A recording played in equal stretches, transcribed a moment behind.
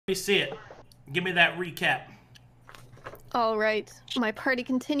me see it. Give me that recap. All right. My party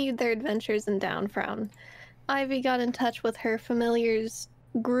continued their adventures in Downfrown. Ivy got in touch with her familiar's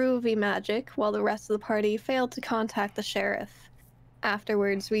groovy magic, while the rest of the party failed to contact the sheriff.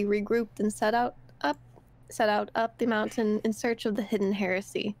 Afterwards, we regrouped and set out up the mountain in search of the hidden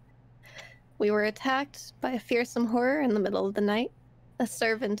heresy. We were attacked by a fearsome horror in the middle of the night, a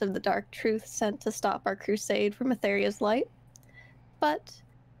servant of the dark truth sent to stop our crusade for Mytheria's light. But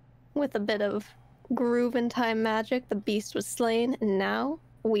with a bit of groove and time magic, the beast was slain, and now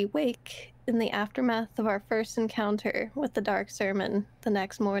we wake in the aftermath of our first encounter with the Dark Sermon the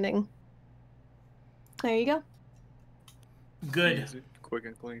next morning. There you go. Good. Easy, quick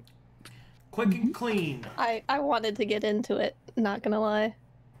and clean. Quick and clean. I wanted to get into it, not gonna lie.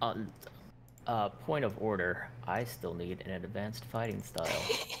 Point of order. I still need an advanced fighting style.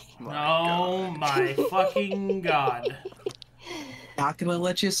 Oh my fucking god. Not gonna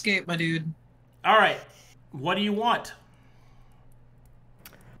let you escape, my dude. Alright. What do you want?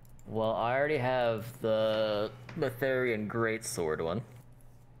 Well, I already have the Mytherian Greatsword one.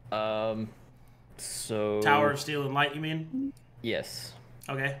 So... Tower of Steel and Light, you mean? Yes.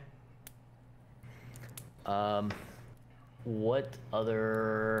 Okay. What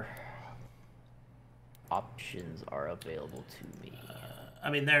other options are available to me? I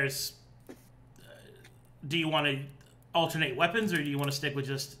mean, there's... do you want to alternate weapons, or do you want to stick with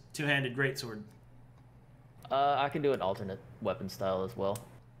just two-handed greatsword? I can do an alternate weapon style as well.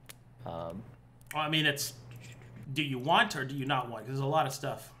 I mean, it's... do you want or do you not want? Because there's a lot of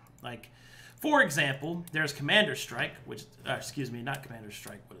stuff. Like, for example, there's Commander Strike, which... excuse me, not Commander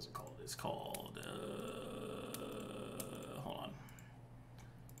Strike. What is it called? It's called... hold on.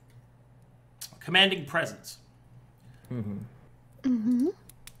 Commanding Presence. Mm-hmm. Mm-hmm.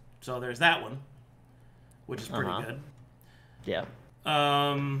 So there's that one, which is pretty good. Yeah.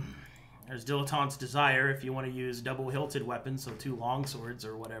 There's Dilettante's Desire if you want to use double-hilted weapons, so 2 longswords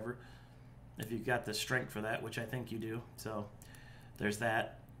or whatever. If you've got the strength for that, which I think you do. So there's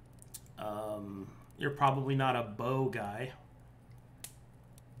that. You're probably not a bow guy.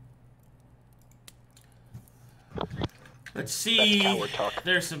 Let's see.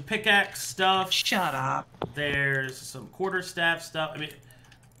 There's some pickaxe stuff. Shut up. There's some quarterstaff stuff. I mean,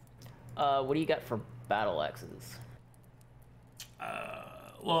 what do you got for battle axes?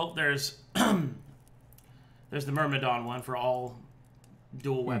 well, there's there's the Myrmidon one for all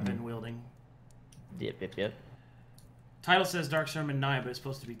dual weapon wielding. Yep. Title says Dark Sermon 9, but it's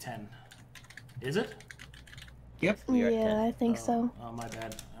supposed to be 10. Is it? Yep. Yeah, I think so. Oh, my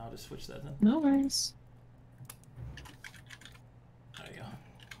bad. I'll just switch that then. No worries. There you go.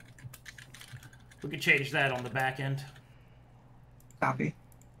 We could change that on the back end. Copy.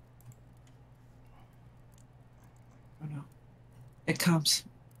 Oh no. It comes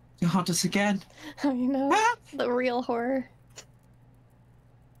to haunt us again. Oh, you know, the real horror.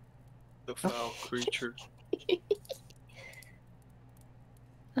 The foul creature.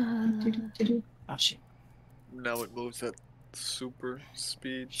 Oh shit. Now it moves at super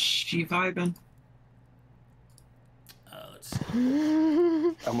speed. She vibing. Let's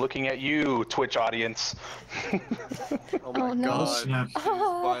see. I'm looking at you, Twitch audience. Oh my no. god. Snap. She's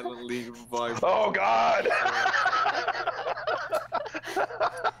violently vibrating. Oh god!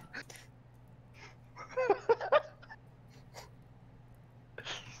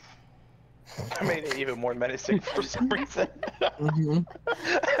 I made it even more menacing for some reason.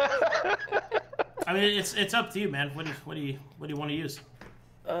 I mean, it's up to you, man. What do you want to use?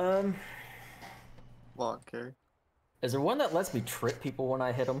 Come on, Carrie. Is there one that lets me trip people when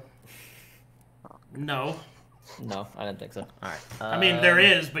I hit them? No. No, I didn't think so. Alright. I mean, there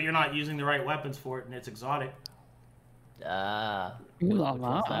is, but you're not using the right weapons for it, and it's exotic. Which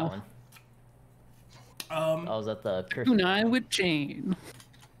one's that one? I was at the Curse. Kunai with chain.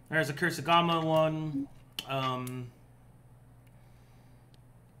 There's a Kursagama one.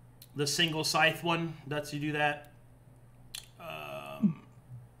 The single scythe one lets you do that.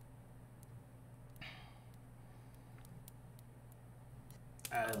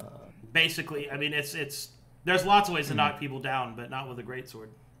 Basically, I mean, it's there's lots of ways to knock people down, but not with a greatsword.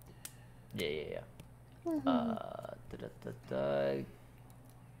 Yeah.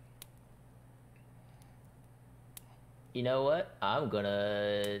 You know what? I'm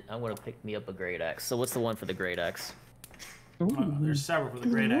gonna pick me up a great axe. So what's the one for the great axe? There's several for the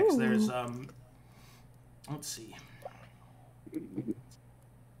great axe. There's let's see.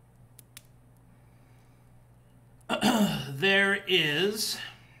 There is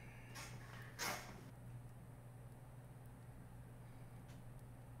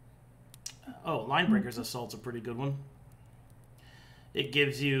Linebreaker's Assault's a pretty good one. It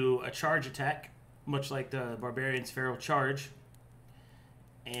gives you a charge attack, much like the Barbarian's Feral Charge.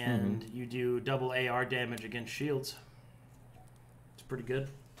 And you do double AR damage against shields. It's pretty good.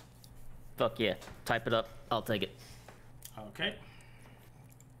 Fuck yeah. Type it up. I'll take it. Okay.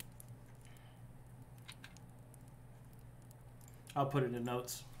 I'll put it in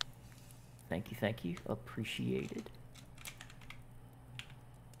notes. Thank you, thank you. Appreciated.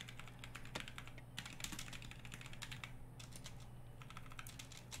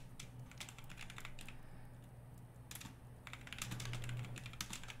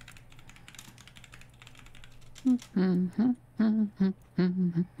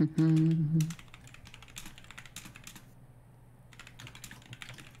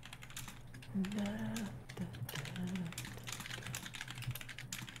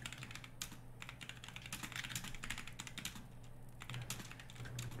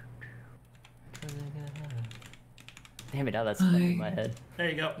 Damn it, now that's stuck in my head. There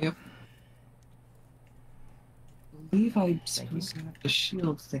you go. Yep. I believe I'm supposed to have the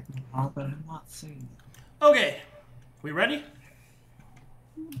shield thing now, but I'm not seeing it. Okay. We ready?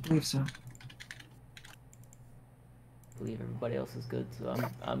 I believe so. I believe everybody else is good, so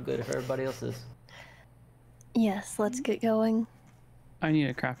I'm good if everybody else is. Yes, let's get going. I need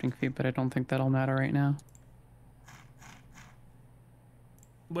a crafting feat, but I don't think that'll matter right now.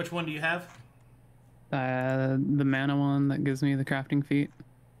 Which one do you have? The mana one that gives me the crafting feat.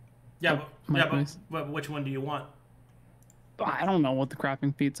 Yeah, Oh, but which one do you want? I don't know what the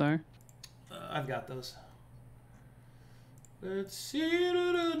crafting feats are. I've got those. Let's see.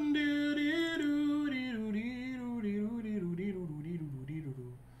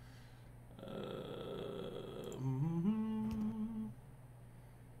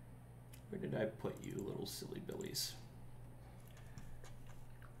 Where did I put you, little silly billies?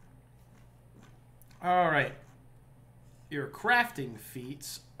 All right. Your crafting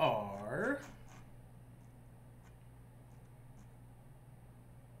feats are...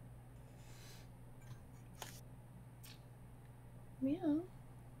 Yeah. Let's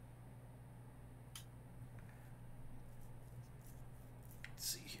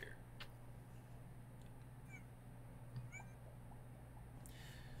see here.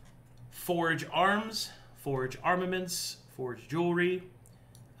 Forge arms, forge armaments, forge jewelry,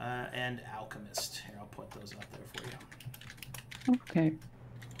 and alchemist. Here, I'll put those up there for you. Okay.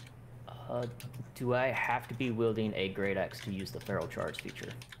 Do I have to be wielding a great axe to use the feral charge feature?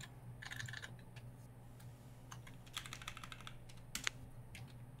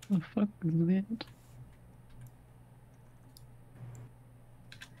 The fuck is that?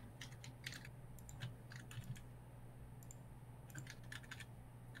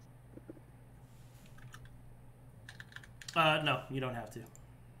 No, you don't have to.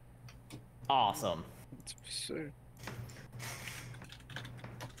 Awesome. That's absurd.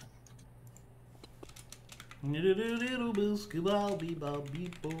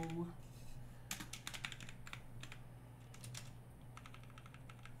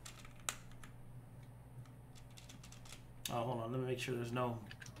 Oh, hold on. Let me make sure there's no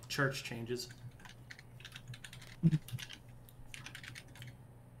church changes.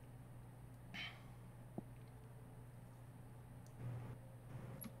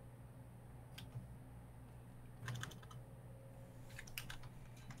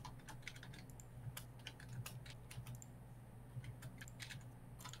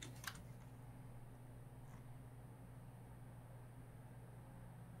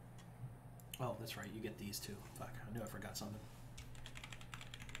 Oh, that's right. You get these too. Fuck. I knew I forgot something.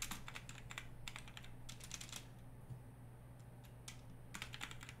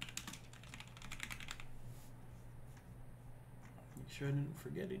 Make sure I didn't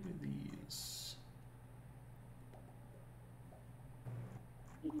forget any of these.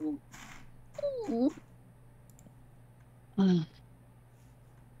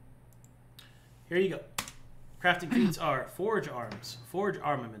 Here you go. Crafting feats are forge arms, forge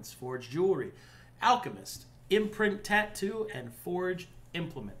armaments, forge jewelry, alchemist, imprint tattoo, and forge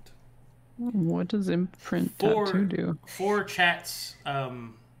implement. What does imprint tattoo do? For chat's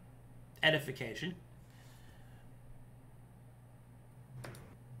edification.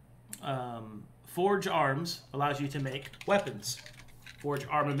 Forge arms allows you to make weapons. Forge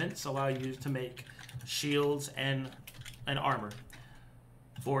armaments allow you to make shields and armor.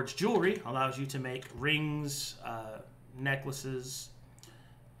 Forge jewelry allows you to make rings, necklaces,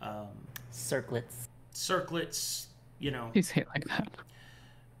 circlets, you know. You say it like that.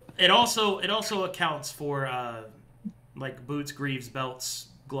 It also accounts for like boots, greaves, belts,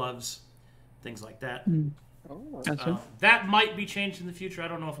 gloves, things like that. Oh. Gotcha. That might be changed in the future. I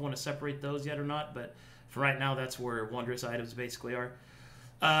don't know if I want to separate those yet or not, but for right now, that's where wondrous items basically are.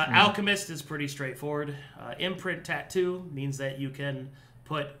 Alchemist is pretty straightforward. Imprint tattoo means that you can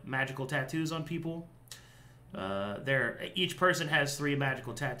put magical tattoos on people. Each person has 3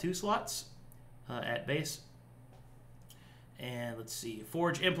 magical tattoo slots at base. And let's see.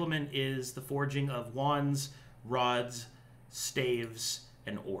 Forge implement is the forging of wands, rods, staves,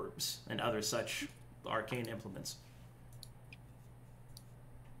 and orbs, and other such arcane implements.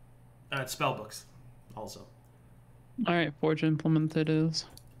 Spell books, also. All right, forge implement it is.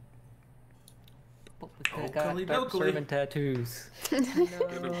 Dark servant tattoos.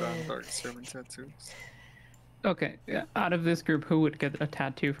 Good or bad dark servant tattoos. Okay, yeah, out of this group, who would get a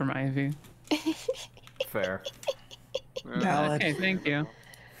tattoo from Ivy? Fair. Valid. Okay, thank you.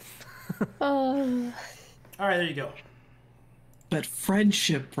 All right, there you go. But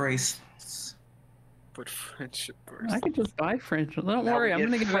friendship bracelets. But friendship I bracelet. could just buy friendship. Don't Now we worry, I'm get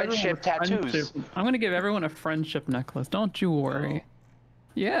gonna give everyone a friendship tattoos. friendship. I'm gonna give everyone a friendship necklace. Don't you worry.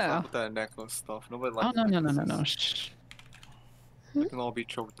 Yeah. Stop with that necklace stuff. Nobody Oh likes no no no no necklaces. no. Shh. We can all be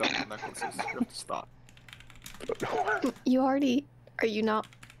choked up with necklaces. You have to stop. You already... Are you not...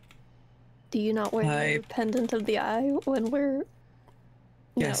 Do you not wear the pendant of the eye when we're...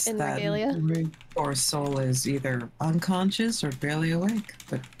 You Yes, know, in that regalia? poor soul is either unconscious or barely awake.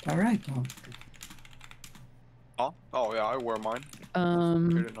 But all right, well, Oh yeah, I wear mine.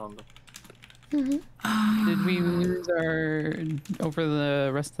 Put it on the... Did we lose our over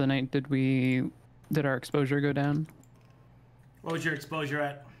the rest of the night? Did our exposure go down? What was your exposure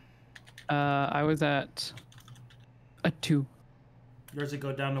at? I was at a 2. Yours would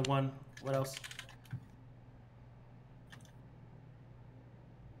go down to 1. What else?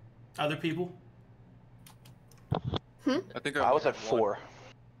 Other people? I think I was at one. 4.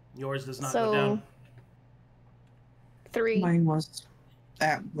 Yours does not So- go down. 3. mine was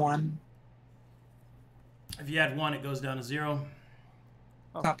at 1. If you had 1, it goes down to 0.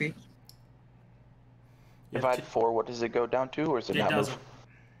 Copy. You If have I had 4, what does it go down to, or is it, It not doesn't.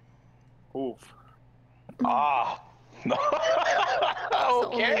 move? Oof. Ah. No.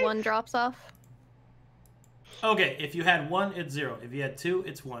 So only Okay. 1 drops off? Okay, if you had 1, it's 0. If you had 2,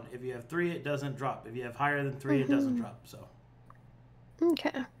 it's 1. If you have 3, it doesn't drop. If you have higher than 3, it doesn't drop. So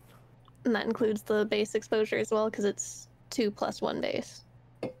Okay. And that includes the base exposure as well, because it's 2 plus 1 base.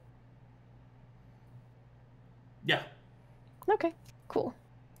 yeah. Okay, cool.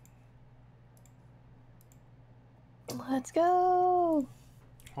 Let's go!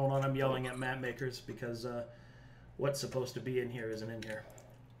 Hold on, I'm yelling at map makers because what's supposed to be in here isn't in here.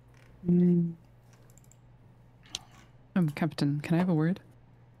 Captain, can I have a word?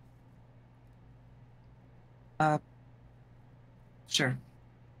 Sure.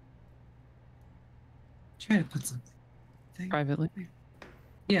 Try to put something. Privately.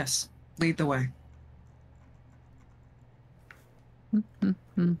 Yes, lead the way.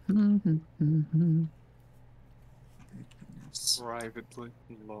 Privately.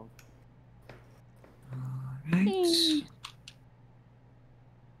 Love.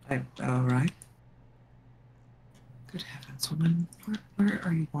 All right. Good heavens, woman. Where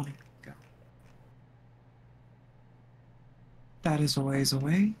are you wanting to go? That is a ways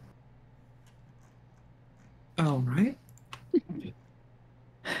away. All right.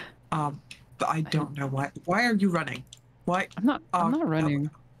 But I don't know why. Why are you running? Why? I'm not running.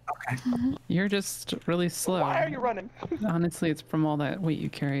 Okay. You're just really slow. Why are you running? Honestly, it's from all that weight you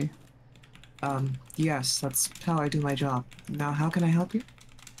carry. Yes, that's how I do my job. Now, how can I help you?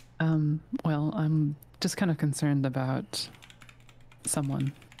 Well, I'm just kind of concerned about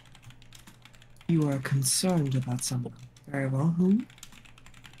someone. You are concerned about someone. Very well. Whom?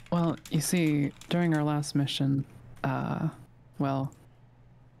 Well, you see, during our last mission, well,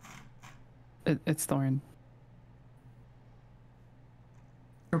 it's Thorne.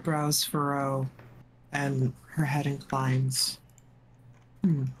 Her brows furrow, and her head inclines.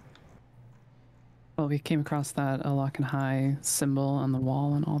 Well, we came across that Lock and High symbol on the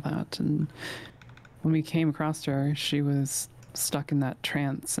wall and all that, and when we came across her, she was stuck in that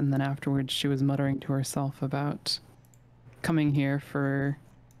trance, and then afterwards she was muttering to herself about coming here for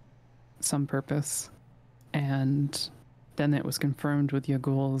some purpose, and then it was confirmed with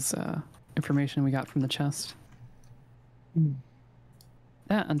Yagûl's information we got from the chest.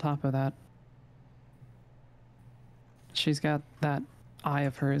 That on top of that, she's got that eye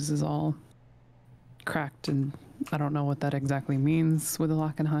of hers is all cracked, and I don't know what that exactly means with the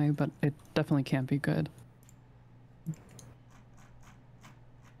Lock and High, but it definitely can't be good.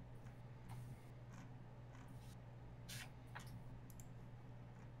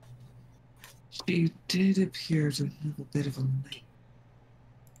 She did appear to have a bit of a light.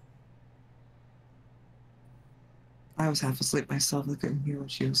 I was half asleep myself. I couldn't hear what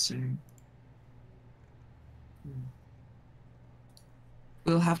she was saying.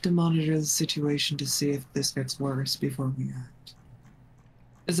 We'll have to monitor the situation to see if this gets worse before we act.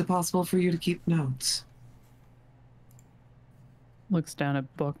 Is it possible for you to keep notes? Looks down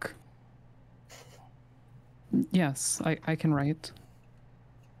at book. Yes, I can write.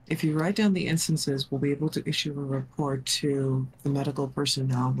 If you write down the instances, we'll be able to issue a report to the medical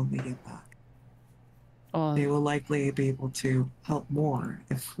personnel when we get back. They will likely be able to help more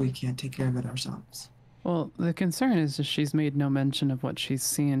if we can't take care of it ourselves. Well, the concern is that she's made no mention of what she's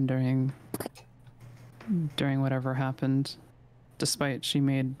seen during whatever happened, despite she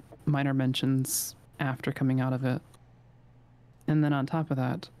made minor mentions after coming out of it. And then on top of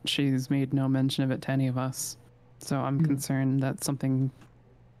that, she's made no mention of it to any of us. So I'm concerned that something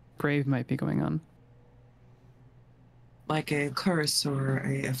grave might be going on. Like a curse or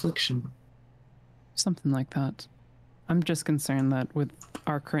a affliction. Something like that. I'm just concerned that with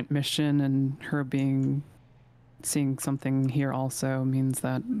our current mission and her seeing something here also means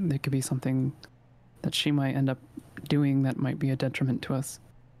that there could be something that she might end up doing that might be a detriment to us.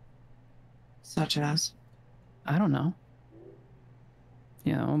 Such as? I don't know.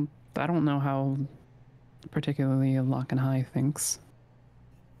 You know, I don't know how particularly Lock and High thinks.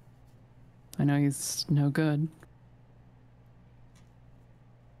 I know he's no good.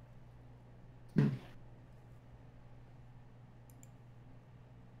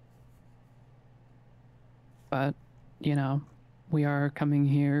 But, you know, we are coming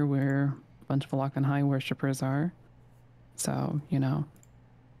here where a bunch of Lock and High worshippers are. So, you know,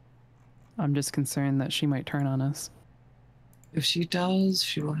 I'm just concerned that she might turn on us. If she does,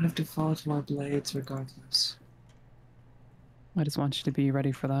 she will have to fall to our blades regardless. I just want you to be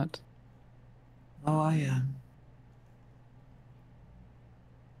ready for that. Oh, I am.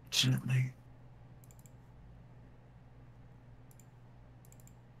 Fortunately.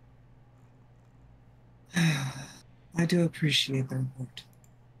 I do appreciate the report.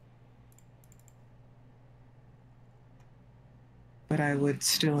 But I would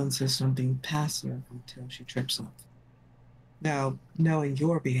still insist on being passive until she trips up. Now, knowing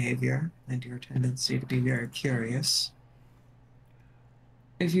your behavior and your tendency to be very curious,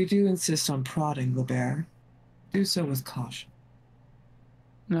 if you do insist on prodding the bear, do so with caution.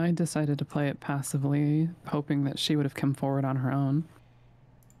 I decided to play it passively, hoping that she would have come forward on her own.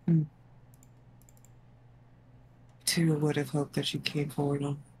 Too would have hoped that she came forward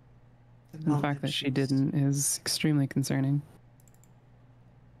on The fact that she didn't is extremely concerning.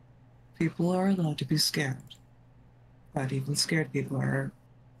 People are allowed to be scared, but even scared people are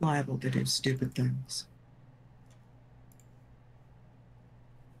liable to do stupid things.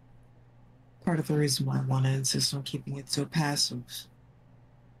 Part of the reason why I want to insist on keeping it so passive.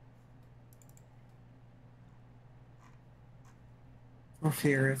 For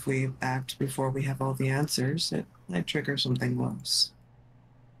fear if we act before we have all the answers, it might trigger something worse.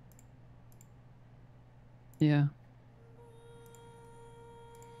 Yeah.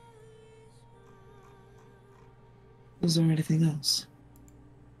 Is there anything else?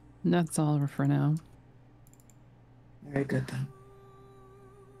 That's all for now. Very good then.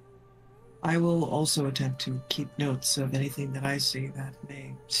 I will also attempt to keep notes of anything that I see that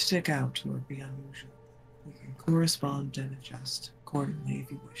may stick out or be unusual. We can correspond and adjust accordingly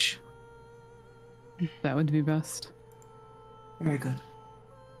if you wish. That would be best. Very good.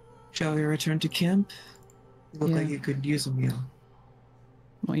 Shall we return to camp? You look like you could use a meal.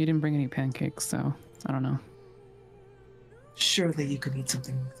 Well, you didn't bring any pancakes, so I don't know. Surely you could eat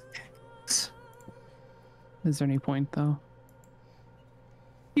something with pancakes. Is there any point, though?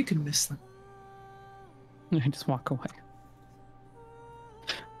 You can miss them. I just walk away.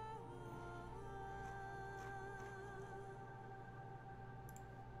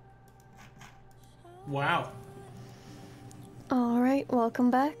 Wow. All right, welcome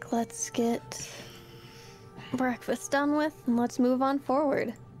back. Let's get breakfast done with, and let's move on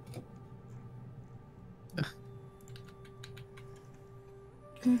forward.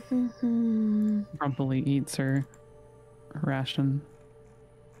 Grumpily eats her ration.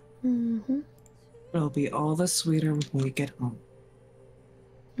 It'll be all the sweeter when we get home.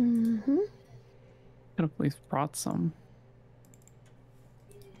 Could have at least brought some.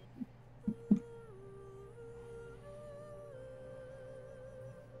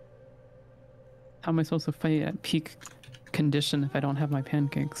 How am I supposed to fight at peak condition if I don't have my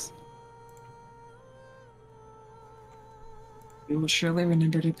pancakes? We will surely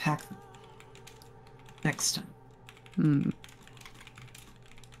remember to pack them. Next time.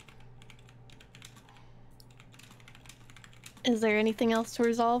 Is there anything else to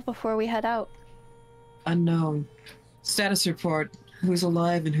resolve before we head out? Unknown. Status report. Who's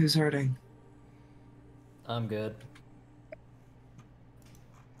alive and who's hurting? I'm good.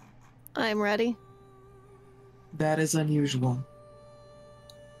 I'm ready. That is unusual.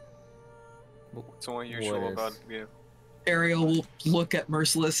 What's so unusual about you? Ariel will look at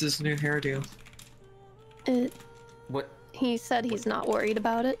Merciless's new hairdo. What? He said he's not worried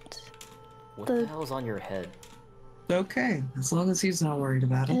about it. What the hell's on your head? Okay, as long as he's not worried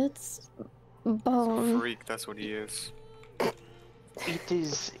about it. It's bone. Freak, that's what he is. It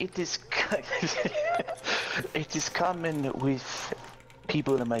is it is common with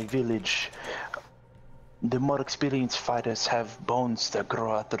people in my village. The more experienced fighters have bones that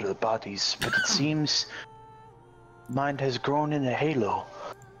grow out of their bodies, but it seems mine has grown in a halo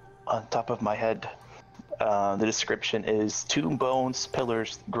on top of my head. The description is 2 bones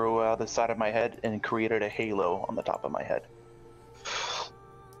pillars grow out the side of my head and created a halo on the top of my head.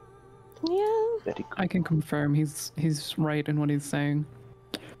 Yeah. I can confirm he's right in what he's saying.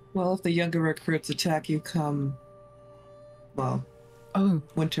 Well, if the younger recruits attack you come, well,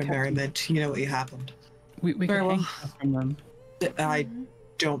 Winter Merriment, you know what happened. We Very can well. hang from them. I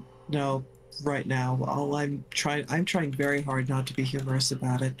don't know right now. I'm trying very hard not to be humorous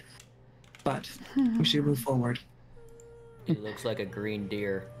about it, but we should move forward. It looks like a green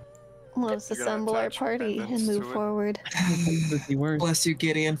deer. Let's You're gonna assemble our attach party and pendants move to it? forward. Would be worse. Bless you,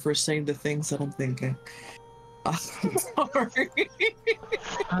 Gideon, for saying the things that I'm thinking. I'm sorry.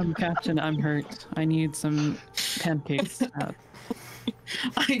 Captain, I'm hurt. I need some pancakes.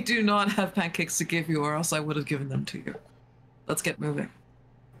 I do not have pancakes to give you, or else I would have given them to you. Let's get moving.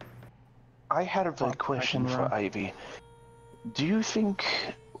 I had a question for Ivy. Do you think,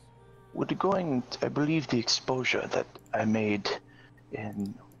 I believe the exposure that I made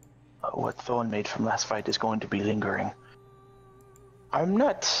in what Thorne made from last fight is going to be lingering. I'm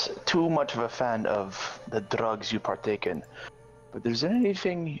not too much of a fan of the drugs you partake in, but is there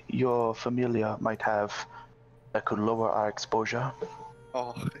anything your familia might have that could lower our exposure?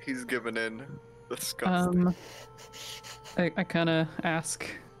 Oh, he's giving in. Disgusting. I kind of ask.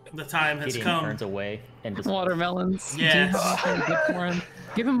 The time has Gideon come. turns away and just Watermelons. Yes. Do you have anything good for him?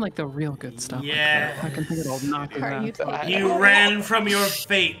 Give him like the real good stuff. Yeah. I can think it'll knock his Are you ass. talking You ran from your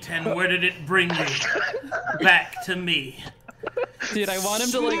fate, and where did it bring you? Back to me. Dude, I want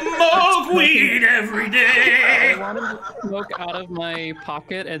him to like Smoke weed every I day. want him to smoke out of my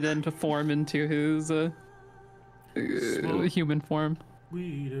pocket and then to form into his human form.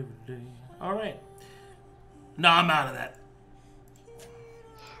 Weed every day. All right. No, I'm out of that.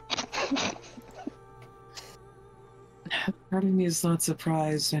 Part of me is not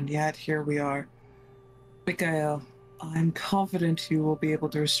surprised, and yet here we are. Micha'el, I'm confident you will be able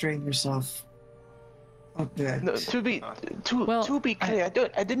to restrain yourself a bit. No, to be clear,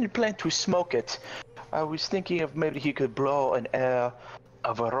 I didn't plan to smoke it. I was thinking of maybe he could blow an air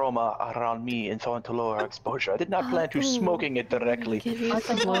of aroma around me and Thorne to lower our exposure. I did not plan to smoking it directly. I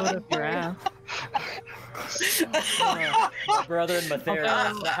can blow it up your ass. my brother in Mytheria.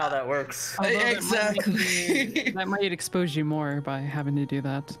 That's not how that works. Exactly. That might expose you more by having to do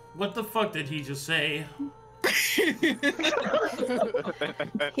that. What the fuck did he just say?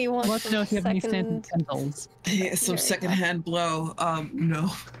 He wants Let's know if you have any second... pencils. Yeah, some There you go. secondhand blow.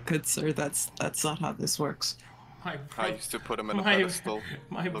 No, good sir, that's not how this works. My I used to put him in a my- pedestal.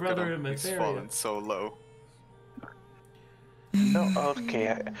 my Look at brother him, in he's Mytheria. fallen so low. No,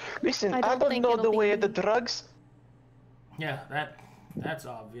 okay. Listen, I I don't don't think know it'll the way be- of the drugs. Yeah, that's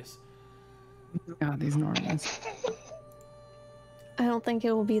obvious. God, these normies. I don't think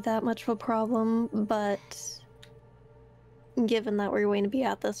it will be that much of a problem, but given that we're going to be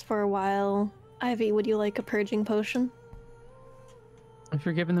at this for a while, Ivy, would you like a purging potion? If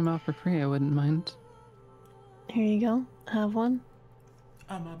you're giving them out for free, I wouldn't mind. Here you go. Have one.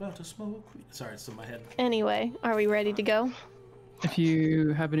 I'm about to smoke weed. Sorry, it's in my head. Anyway, are we ready to go? If you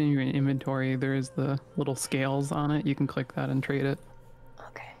have it in your inventory, there's the little scales on it. You can click that and trade it.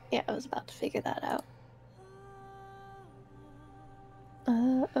 Okay. Yeah, I was about to figure that out.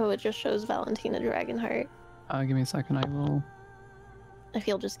 It just shows Valentina Dragonheart. Give me a second. I will. If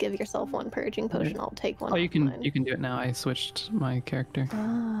you'll just give yourself one purging potion, I'll take one. Oh, you off can mine. do it now. I switched my character.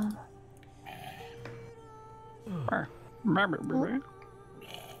 Ah. I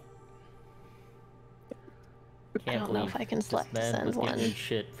Can't don't know believe if I can this select man send was giving me one.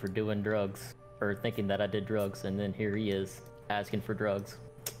 shit for doing drugs, or thinking that I did drugs, and then here he is asking for drugs.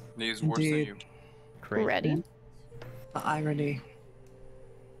 He's worse than Indeed. you. Crazy. Ready? The irony.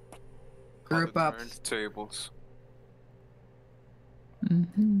 Group How up. the turntables.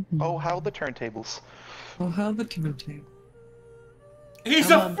 Oh, how the turntables. Well, how the community? He's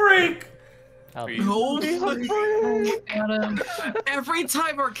a freak! I'll Are be- you- Holy Adam. Every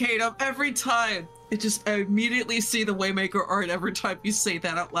time, Arcadum, every time. I immediately see the Waymaker art every time you say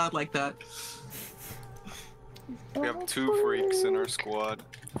that out loud like that. We have 2 freaks in our squad,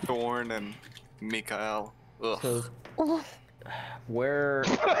 Thorne and Micha'el. Ugh. So, Oh, where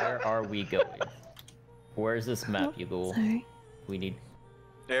are we going? Where's this map, Yagûl? sorry. We need.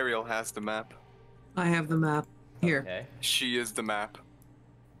 Ariel has the map. I have the map. Here. Okay. She is the map.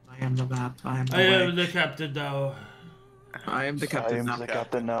 I am the map. I am the I am way. the captain now. I am the I captain am now. the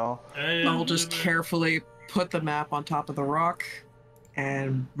captain now. I'll just carefully put the map on top of the rock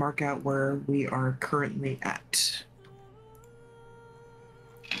and mark out where we are currently at.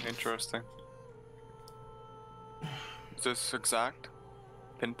 Interesting. Is this exact?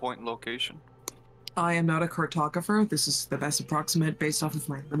 Pinpoint location? I am not a cartographer. This is the best approximate based off of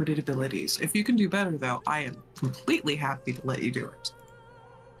my limited abilities. If you can do better, though, I am completely happy to let you do it.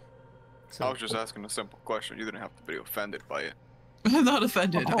 So, I was just asking a simple question. You didn't have to be offended by it. I'm not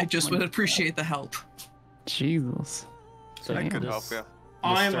offended. Oh I just my would appreciate the help. Jesus. So I could this, help, yeah.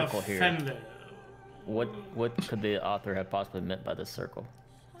 I'm circle here. offended. What could the author have possibly meant by this circle?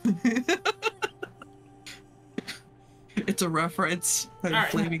 It's a reference. I'm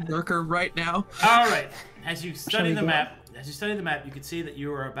Alright. flaming Lurker right now. All right. As you study we the go? map, you can see that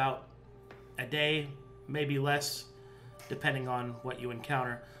you are about a day, maybe less, depending on what you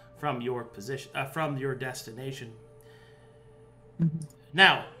encounter from your position, from your destination.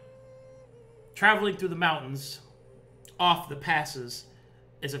 Now, traveling through the mountains, off the passes,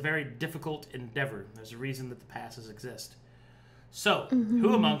 is a very difficult endeavor. There's a reason that the passes exist. So,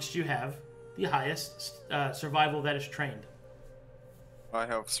 who amongst you have the highest survival that is trained? I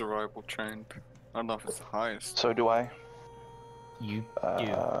have survival trained. I don't know if it's the highest. So do I. You do,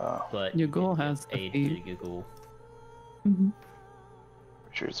 but Yagûl has the aid feat. to Yagûl.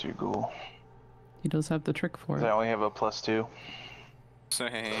 Sure, it's your ghoul. He does have the trick for I it. only have a +2.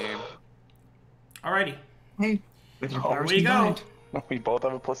 Same. Alrighty. Hey, with your Oh, powers here we go. combined. We both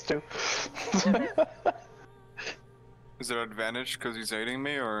have a +2. Is it advantage because he's aiding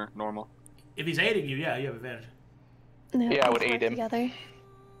me or normal? If he's aiding you, yeah, you have advantage. No, Yeah, I would let's aid work him. Together.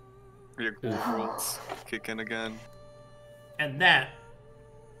 Your ghoul rolls kick in again. And that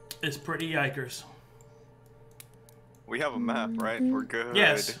is pretty yikers. We have a map, right? We're good.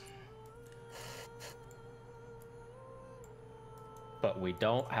 Yes. But we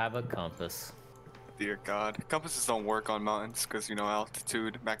don't have a compass. Dear God. Compasses don't work on mountains because, you know,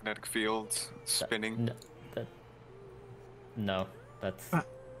 altitude, magnetic fields, spinning. No, that's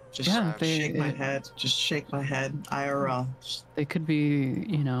Just Yeah, shake my head. Just shake my head. IRL. They could be,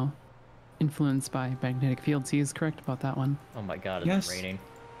 influenced by magnetic fields. He is correct about that one. oh my god, it's Yes. raining.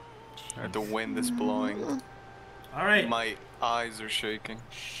 The wind is blowing. All right. My eyes are shaking.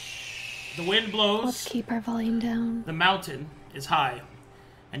 The wind blows. Let's keep our volume down. The mountain is high,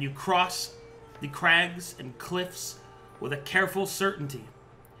 and you cross the crags and cliffs with a careful certainty.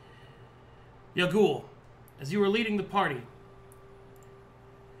 Yagûl, as you were leading the party,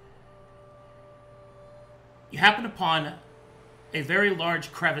 you happen upon a very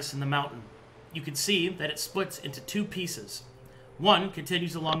large crevice in the mountain. You can see that it splits into 2 pieces. One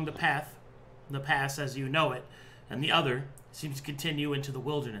continues along the pass as you know it, and the other seems to continue into the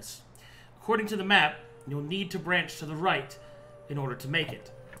wilderness. According to the map, you'll need to branch to the right in order to make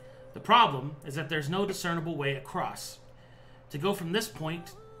it. The problem is that there's no discernible way across. To go from this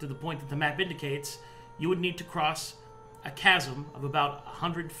point to the point that the map indicates, you would need to cross a chasm of about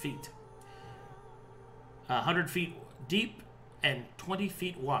 100 feet. 100 feet deep and 20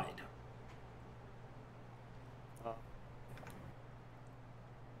 feet wide.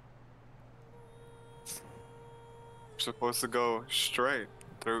 Supposed to go straight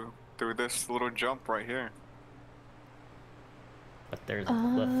through this little jump right here. But there's a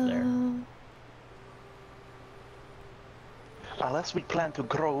cliff there. Unless we plan to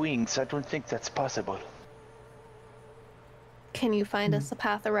grow wings, I don't think that's possible. Can you find us a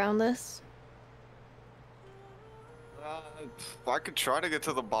path around this? I could try to get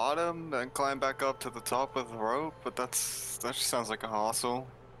to the bottom and climb back up to the top of the rope, but that just sounds like a hassle.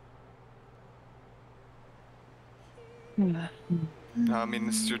 I mean,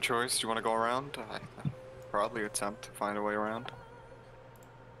 this is your choice. Do you want to go around? I'd probably attempt to find a way around.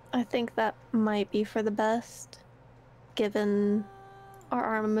 I think that might be for the best, given our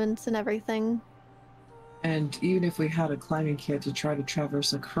armaments and everything. And even if we had a climbing kit to try to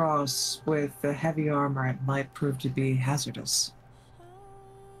traverse across with the heavy armor, it might prove to be hazardous.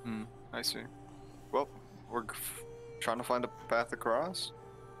 I see. Well, we're trying to find a path across.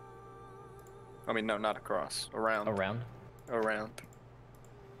 I mean, no, not across. Around. Around? Around.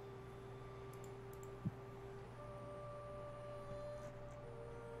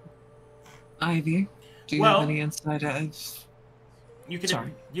 Ivy, do you Well- have any insight of... You can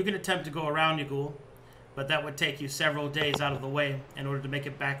Sorry. you can attempt to go around Yagûl, but that would take you several days out of the way in order to make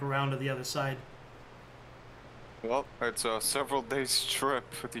it back around to the other side. Well, it's a several days trip.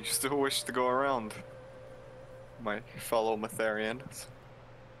 Do you still wish to go around, my fellow Mytherians?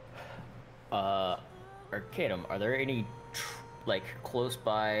 Arcadum, are there any, like, close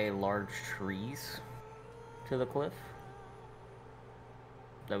by large trees to the cliff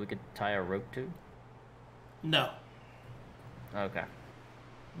that we could tie a rope to? No. Okay.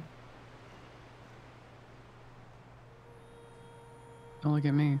 Don't look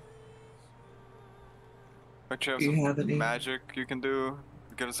at me. Don't you have Do you some have any- magic you can do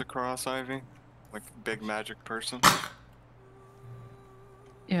to get us across, Ivy? Like big magic person?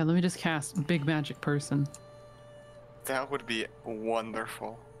 Yeah, let me just cast Big Magic Person. That would be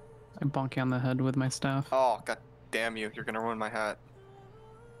wonderful. I bonk you on the head with my staff. Oh, god damn you. You're gonna ruin my hat.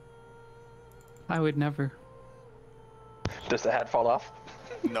 I would never. Does the hat fall off?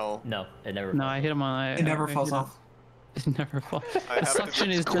 No. No, it never. No, I hit him on. It never I falls hit him- off. It never falls. I The have to suction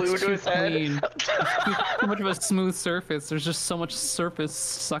be is glued just to too his head. clean. Too much of a smooth surface. There's just so much surface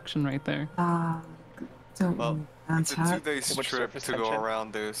suction right there. Don't Well, know. That's It's a hot. 2 days Too much trip surface to go tension.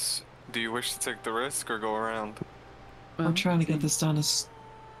 around this. Do you wish to take the risk or go around? I'm trying to get this done as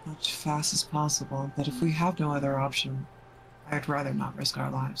much fast as possible, but if we have no other option, I'd rather not risk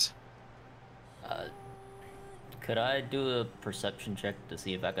our lives. Could I do a perception check to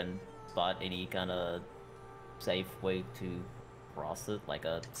see if I can spot any kind of safe way to cross it, like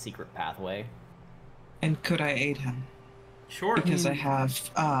a secret pathway? And could I aid him? Sure. Because I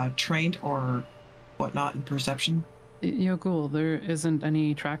have trained or whatnot in perception. Yagûl, there isn't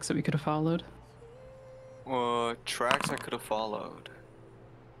any tracks that we could have followed. Tracks I could have followed.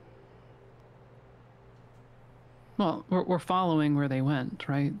 Well, we're following where they went,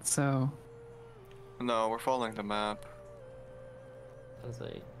 right? So No, we're following the map. That was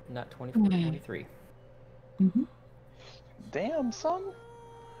a not 24, 23. Mm-hmm. Damn, son.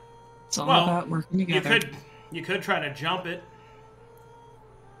 It's all Well, about working together. You could try to jump it.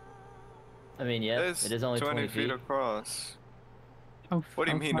 I mean, yeah, It's it is only 20 feet. across. how, What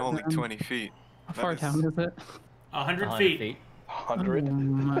do you how mean far only down- 20 feet? How far That is- down is it? 100 100 feet. feet. 100? Oh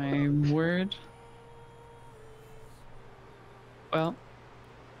my word. Well,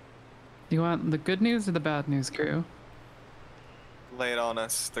 you want the good news or the bad news, crew? Lay it on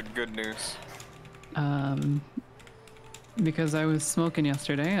us, the good news. Because I was smoking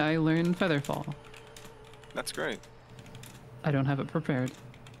yesterday, I learned Featherfall. That's great. I don't have it prepared.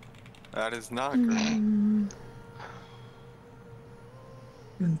 That is not great.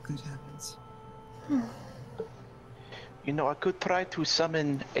 Oh, good heavens. You know, I could try to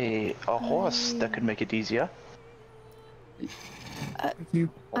summon a horse that could make it easier. You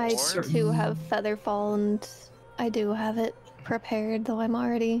I Or- too have Featherfall, and I do have it prepared, though I'm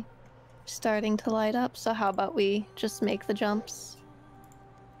already starting to light up. So how about we just make the jumps?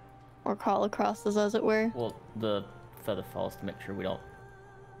 Or crawl across as it were. Well, the feather falls to make sure we don't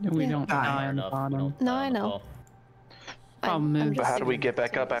We Yeah. don't Die. die on the enough. bottom. No, die I on the know. fall. Problem is- But just how do we get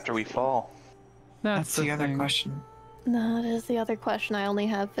back up after we fall? That's the other thing. question. That is the other question. I only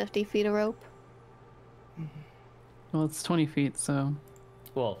have 50 feet of rope. Well, it's 20 feet, so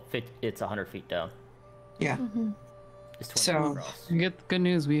Well, it's 100 feet down. Yeah. It's 20 So- feet across. you get the good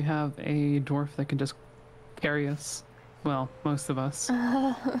news. We have a dwarf that can just carry us. Well, most of us.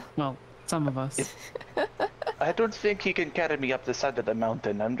 Well, some of us. I don't think he can carry me up the side of the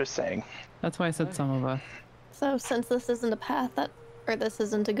mountain, I'm just saying. That's why I said some of us. So since this isn't a path or this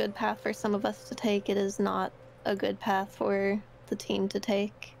isn't a good path for some of us to take, it is not a good path for the team to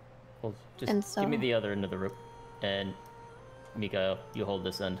take. Well, just And give me so- the other end of the rope, and Micha'el, you hold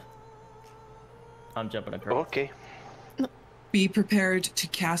this end. I'm jumping across. Okay. Be prepared to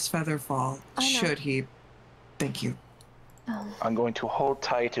cast Featherfall, I know. should he. Thank you. I'm going to hold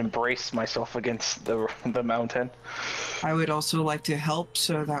tight and brace myself against the mountain. I would also like to help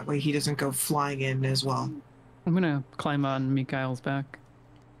so that way he doesn't go flying in as well. I'm gonna climb on Michael's back.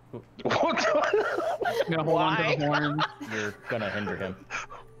 What? I'm gonna hold on to the horn. You're gonna hinder him.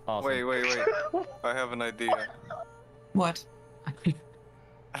 Awesome. Wait. I have an idea. What?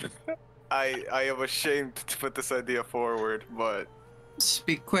 I am ashamed to put this idea forward, but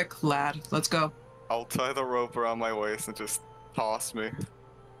Speak quick, lad. Let's go. I'll tie the rope around my waist and just toss me.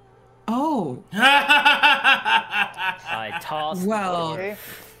 Oh, I tossed. well, Okay.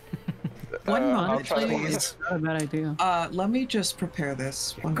 one I'll moment, try to- please. Not a bad idea. Let me just prepare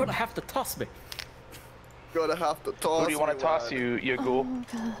this. You're One gonna moment. have to toss me. Gonna have to toss. Who do you want me, to toss lad. you, Yagûl?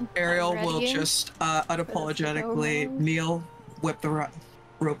 God. Ariel Ready? will just unapologetically Let's go. kneel, whip the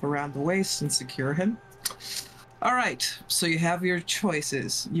rope around the waist and secure him. All right, so you have your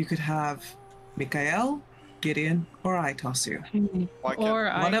choices. You could have Micha'el, Gideon, or I toss you.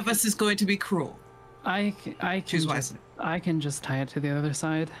 One of us is going to be cruel. I Choose can wisely. I can just tie it to the other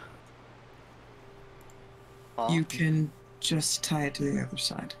side. You can just tie it to the other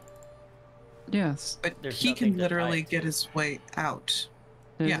side. Yes. But There's he nothing can to literally tie it get to. his way out.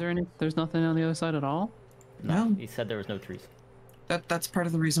 There's nothing on the other side at all? No. He said there was no trees. That's part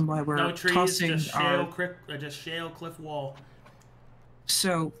of the reason why we're No trees, tossing just our... shale cliff wall.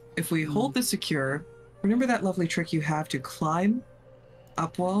 So, if we hold this secure, remember that lovely trick you have to climb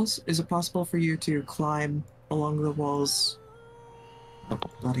up walls? Is it possible for you to climb along the walls? Oh,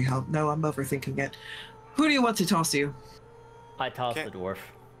 bloody hell. No, I'm overthinking it. Who do you want to toss you? I tossed the dwarf.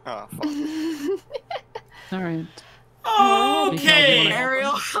 Oh, fuck. Alright. Okay!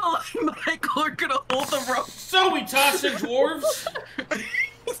 Ariel and Michael are gonna hold the rope. So we toss in dwarves.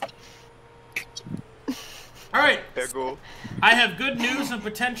 Alright, Yagûl. I have good news and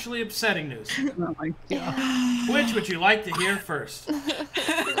potentially upsetting news. Oh my god. Which would you like to hear first?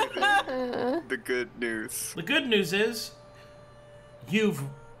 The good news. The good news is, you've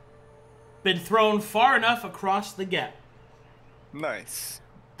been thrown far enough across the gap. Nice.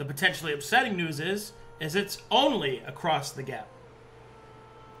 The potentially upsetting news is it's only across the gap.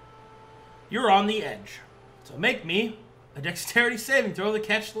 You're on the edge. So make me a dexterity saving throw to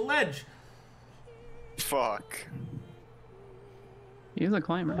catch the ledge. Fuck. He's a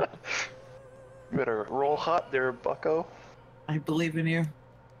climber. Better roll hot there, bucko. I believe in you.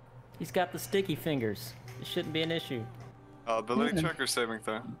 He's got the sticky fingers. It shouldn't be an issue. Ability check or saving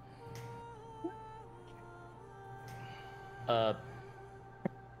throw? That's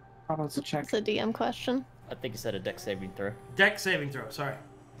a check. It's a DM question. I think he said a dex saving throw. Dex saving throw, sorry.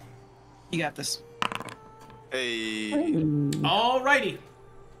 You got this. Hey. Alrighty.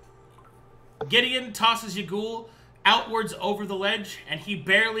 Gideon tosses Yagûl outwards over the ledge, and he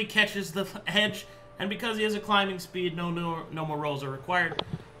barely catches the edge, and because he has a climbing speed, no more rolls are required.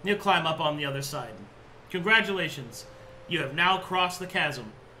 He'll climb up on the other side. Congratulations. You have now crossed the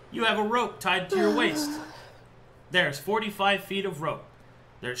chasm. You have a rope tied to your waist. There's 45 feet of rope.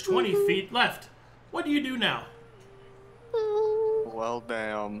 There's 20 feet left. What do you do now? Well,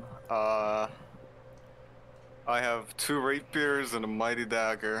 damn. I have 2 rapiers and a mighty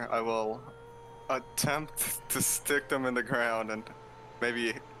dagger. I will attempt to stick them in the ground and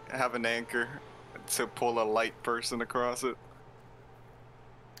maybe have an anchor to pull a light person across it.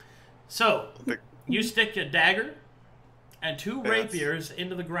 So, you stick a dagger and 2 rapiers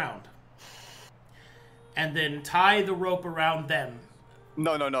into the ground. And then tie the rope around them.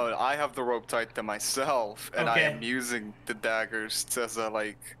 No. I have the rope tied to myself, and I Okay. am using the daggers to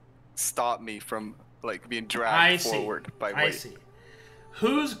like stop me from like being dragged forward by weight. I see.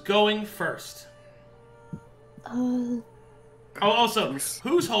 Who's going first? Oh, also,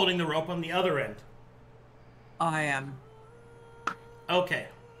 who's holding the rope on the other end? I am. Okay.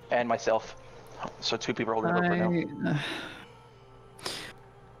 And myself. So 2 people are holding the rope right now.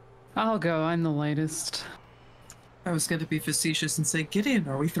 I'll go. I'm the lightest. I was going to be facetious and say, Gideon,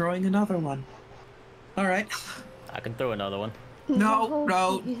 are we throwing another one? All right. I can throw another one. No,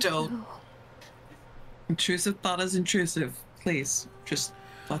 don't. Intrusive thought is intrusive. Please, just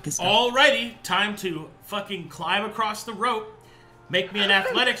let this go. Alrighty, time to fucking climb across the rope. Make me an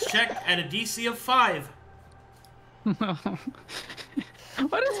athletics check at a DC of 5.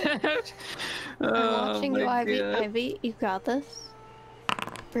 What is that? I'm watching you, my Ivy. God. Ivy, you got this.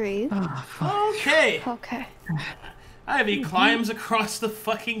 Breathe. Oh, fuck. Okay. Okay. Ivy climbs across the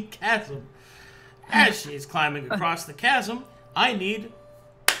fucking chasm. As she's climbing across the chasm, I need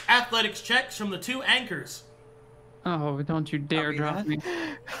athletics checks from the 2 anchors. Oh, don't you dare Copy drop that. me.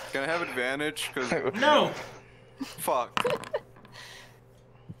 Can I have advantage? Cause No. fuck.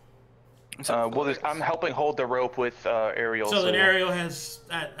 Well, I'm helping hold the rope with Ariel. So then Ariel has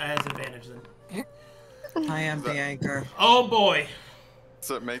advantage then. I am the anchor. Oh boy. Does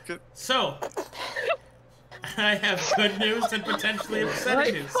that make it? So, I have good news and potentially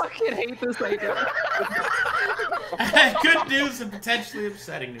upsetting news. fucking hate this idea. I have good news and potentially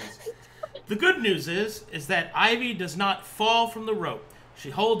upsetting news. The good news is that Ivy does not fall from the rope.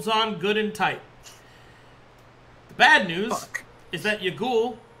 She holds on good and tight. The bad news is that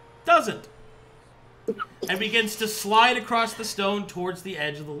Yagûl doesn't, and begins to slide across the stone towards the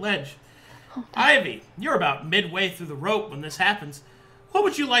edge of the ledge. Ivy, you're about midway through the rope when this happens. What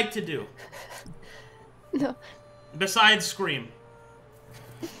would you like to do? No. Besides scream.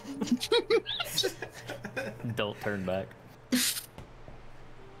 Don't turn back.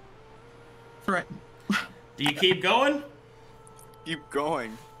 Right. Do you keep going? keep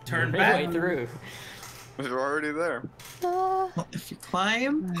going. Turn Midway back. through. We're already there. Well, if you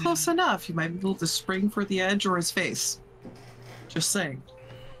climb close enough, you might be able to spring for the edge or his face. Just saying.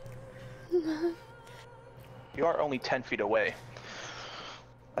 You are only 10 feet away.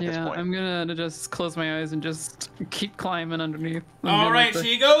 At this Yeah, point. I'm gonna just close my eyes and just keep climbing underneath. All right,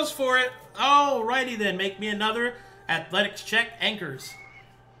 she goes for it. Alrighty then, make me another athletics check, anchors.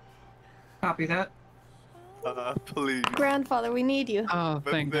 Copy that. Please. Grandfather, we need you. Oh,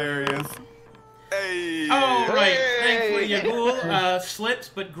 But thank there he God. is. Hey! Alright, Hey! thankfully Yagûl slips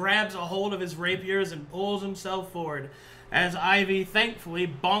but grabs a hold of his rapiers and pulls himself forward. As Ivy thankfully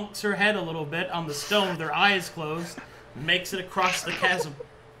bonks her head a little bit on the stone with her eyes closed and makes it across the chasm.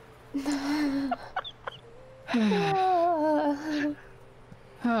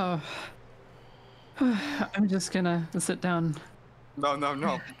 Oh. I'm just gonna sit down.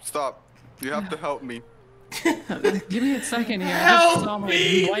 No. Stop. You have to help me. Give me a second here. I Help just saw my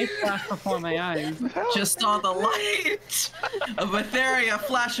me! light flash before my eyes. Just saw the light of Mytheria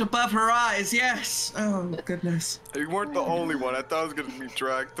flash above her eyes. Yes. Oh goodness. You weren't the only one. I thought I was gonna be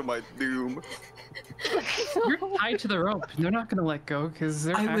dragged to my doom. You're tied to the rope. They're not gonna let go because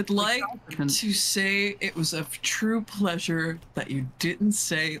they're. I would actually like competent. to say it was a true pleasure that you didn't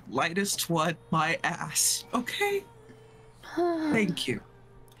say lightest one my ass. Okay. Thank you.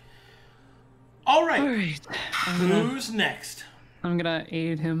 Alright, Alright. who's next? I'm gonna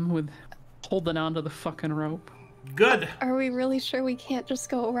aid him with holding onto the fucking rope. Good. Are we really sure we can't just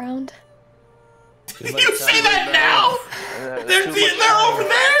go around? You say that now? They're over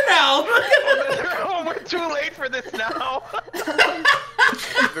there now! Oh, we're too late for this now.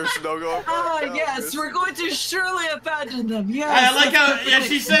 There's no going. Ah, back. yes, we're going to surely abandon them. Yes. I like how that's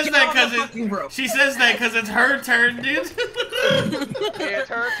she perfect. says Get that on the because fucking rope. she says that because it's her turn, dude. It's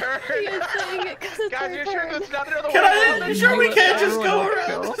her turn. He is saying it because it's Guys, her you're sure turn. there's nothing other Can way? I? Sure, we can't just go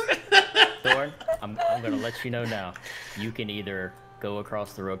Everyone around. Thorne, I'm gonna let you know now. You can either go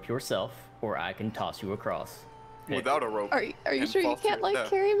across the rope yourself, or I can toss you across. Pick. Without a rope. Are you And sure you fall can't through like death.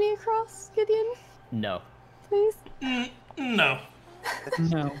 carry me across, Gideon? No. Please. No.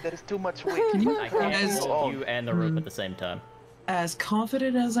 No. That is too much weight. I can't Guys- hold you and the rope at the same time. As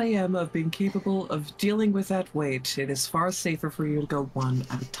confident as I am of being capable of dealing with that weight, it is far safer for you to go one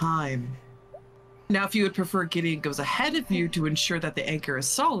at a time. Now, if you would prefer Gideon goes ahead of you to ensure that the anchor is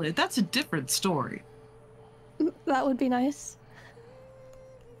solid, that's a different story. That would be nice.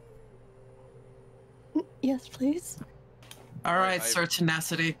 Yes, please. All right, I- Sir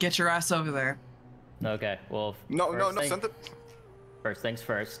Tenacity, get your ass over there. Okay, well. No, first send it. First things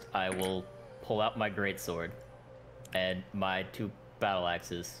first, I will pull out my greatsword and my 2 battle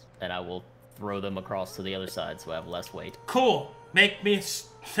axes, and I will throw them across to the other side so I have less weight. Cool. Make me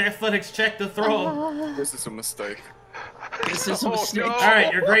athletics check to throw 'em. This is a mistake. This is a Oh, mistake. no. All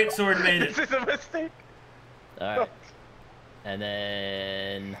right, your great sword made This it. is a mistake. Alright. And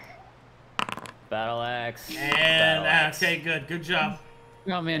then. Battle axe. And battle axe. okay, good job.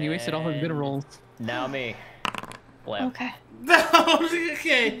 Oh man, you wasted all the good And- rolls. Now me. Left. Okay.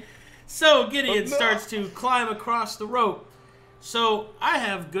 Okay. So Gideon Oh, no. starts to climb across the rope. So I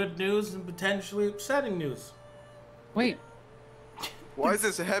have good news and potentially upsetting news. Wait, Why is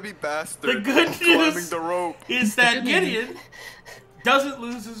this heavy bastard The good climbing news the rope? is that Gideon doesn't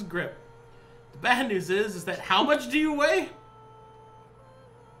lose his grip. The bad news is that how much do you weigh?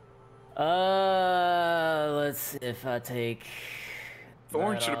 Let's see if I take.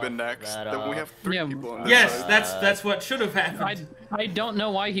 Thorne that should have been off, next. that Then we off. have 3 Yeah, people on this Yes, side. that's what should have happened. I don't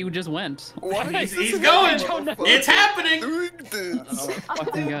know why he just went. Why He's, is this he's going. motherfucker It's happening. doing this? Oh,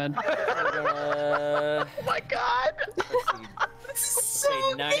 fucking god. Oh my god!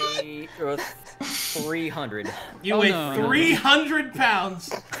 Say 90 or 300. You Oh, weigh no, no. 300 pounds.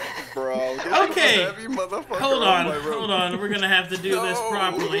 Bro, this Okay. is a heavy motherfucker Hold on on, my rope. hold on. We're gonna have to do this No.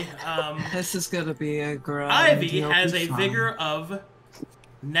 properly. This is gonna be a grind. Ivy You'll has be a fine. vigor of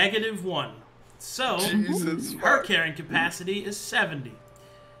 -1. So Jesus. her fuck. carrying capacity is 70.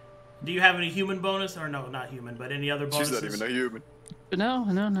 Do you have any human bonus? Or no, not human, but any other She's bonuses? not even a human. No.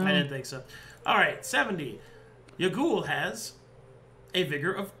 I didn't think so. Alright, 70. Yagûl has a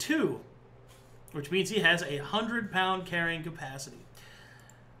vigor of 2, which means he has a 100-pound carrying capacity.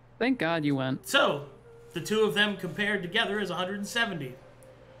 Thank God you went. So, the two of them compared together is 170.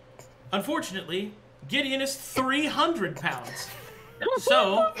 Unfortunately, Gideon is 300 pounds.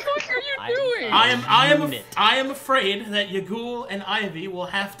 So, What are you doing? I am afraid that Yagûl and Ivy will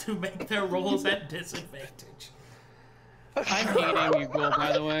have to make their rolls at disadvantage. I'm hating you, Ghoul,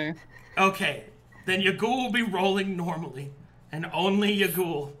 by the way. Okay, then Yagûl will be rolling normally, and only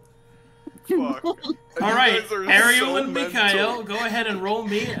Yagûl. Fuck. All right, guys are Ariel so and mental. Micha'el, go ahead and roll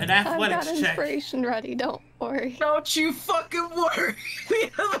me an I've got athletics check. inspiration ready, don't worry. Don't you fucking worry. We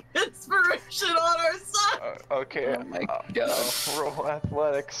have inspiration on our side. Okay. Oh my I'll roll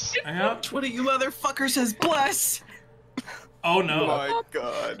athletics. Yep. Which one of you motherfuckers has bless? Oh Oh no! my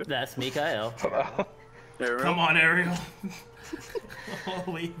god. That's Micha'el. Ariel? Come on, Ariel.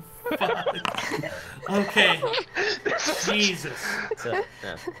 Holy fuck. Okay. Jesus. So,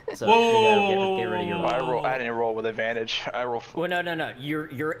 yeah. So Whoa, Micha'el, get rid of your roll. I didn't roll with advantage. I roll. Well, no.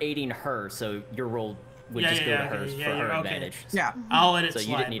 You're aiding her, so your roll would just go to her okay, for her okay. advantage. Yeah. I'll let it So you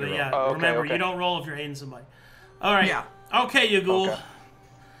slide, didn't need but to yeah, roll. Oh, okay, remember, okay. you don't roll if you're aiding somebody. All right. Yeah. Okay, Yagûl. Okay.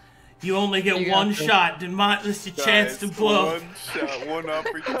 You only get You got one this. shot. Did not miss your chance to Guys, blow. One shot, one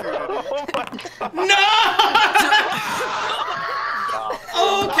opportunity. Oh my god. No!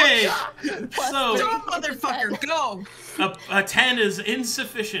 Okay. So, Go, motherfucker, go! a 10 is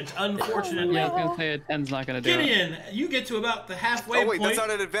insufficient, unfortunately. Yeah, I was gonna say a 10's not gonna do it. Gideon, you get to about the halfway Oh wait, point. that's not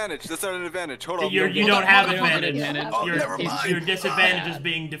an advantage. That's not an advantage. Hold on. You don't have You don't get advantage. advantage. Oh, never mind. Your disadvantage is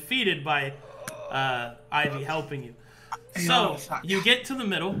being defeated by Ivy helping you. So you get to the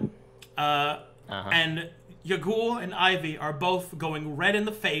middle, and Yagûl and Ivy are both going red in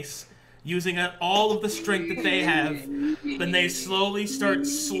the face, using all of the strength that they have. Then they slowly start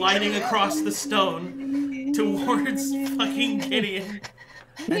sliding across the stone towards fucking Gideon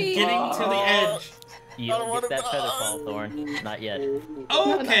and getting to the edge. You don't get that featherfall, Thorne. Not yet.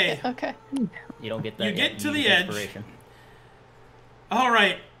 Okay. Okay. You don't get that You yet. get to use the edge. inspiration. All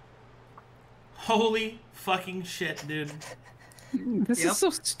right. Holy fucking shit, dude. This Yep. is so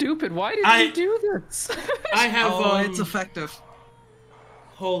stupid. Why did I- you do this? I have Oh, it's effective.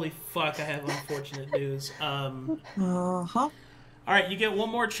 holy fuck, I have unfortunate news. Uh-huh. All right, you get one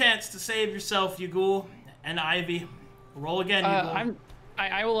more chance to save yourself, Yagûl and Ivy. Roll again, Yagûl.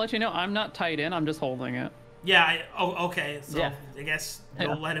 I will let you know. I'm not tied in. I'm just holding it. Yeah. Okay. So Yeah. I guess Yeah.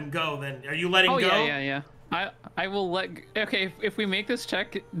 you'll let him go then. Are you letting Oh go? yeah. I will let. Okay, if we make this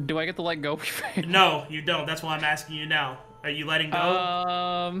check, do I get to let go? No, you don't. That's why I'm asking you now. Are you letting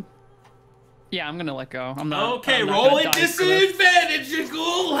go? Yeah, I'm gonna let go. I'm not. Okay, I'm not roll gonna at die for this. disadvantage,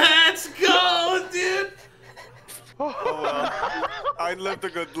 Yagûl. Let's go, dude. Oh well. I lived a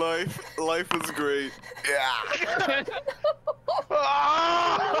good life. Life was great. Yeah.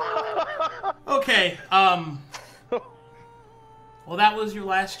 Okay. Well, that was your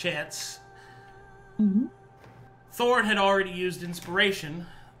last chance. Thorne had already used inspiration,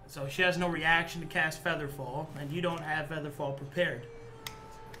 so she has no reaction to cast Featherfall, and you don't have Featherfall prepared.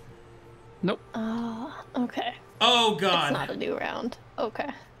 Nope. Okay. Oh It's god. not a new round. Okay.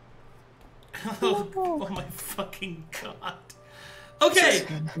 Oh my fucking god. Okay,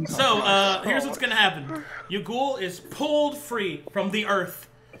 so here's what's gonna happen. Yagûl is pulled free from the earth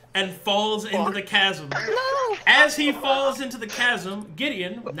and falls into the chasm. No! As he falls into the chasm,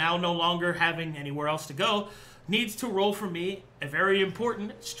 Gideon, now no longer having anywhere else to go, needs to roll for me a very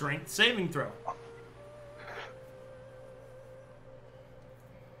important strength saving throw.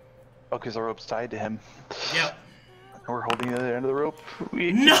 Oh, because the rope's tied to him. Yep. We're holding the other end of the rope.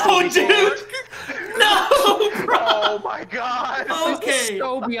 No, dude! No, bro! Oh my god! Okay.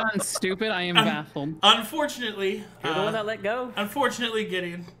 So beyond stupid. I am baffled. Unfortunately, You're the one that let go. unfortunately,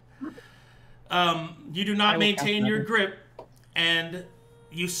 Gideon, you do I not will maintain cast your Feather. grip, and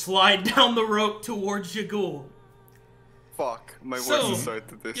you slide down the rope towards Yagûl. Fuck. My So, voice is started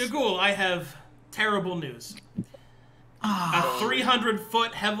to this. Yagûl, I have terrible news. Ah, A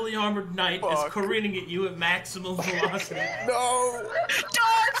 300-foot heavily armored knight is Fuck. careening at you at maximum velocity. No!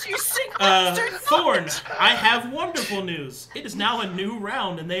 dodge, you sick bastard! Thorne, I have wonderful news. It is now a new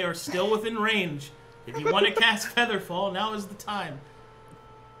round, and they are still within range. If you want to cast Featherfall, now is the time.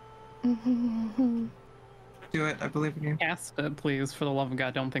 Do it, I believe in you. Cast it, please. For the love of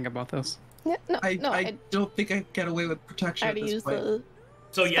God, don't think about this. Yeah, no, I don't think I get away with I protection at already this used point. the.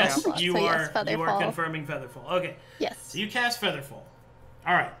 So yes, Spell slot, you so are yes, you are Featherfall. confirming Featherfall. Okay, Yes. so you cast Featherfall.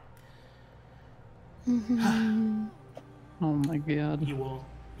 All right, Oh my God. you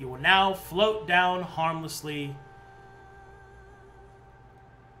will now float down harmlessly.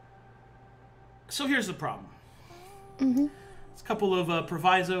 So here's the problem. It's a couple of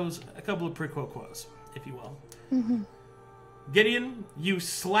provisos, a couple of quid pro quos, if you will. Gideon, you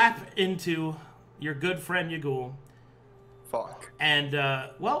slap into your good friend Yagûl, Fuck. and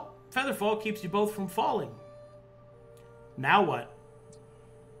well, Featherfall keeps you both from falling. Now what?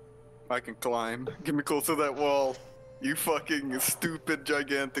 I can climb. Get me close to that wall. You fucking stupid,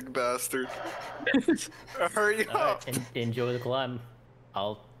 gigantic bastard. Hurry All up. right, enjoy the climb.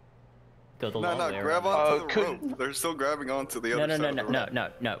 I'll go the No, long no, way grab around. onto the rope. They're still grabbing onto the other side of the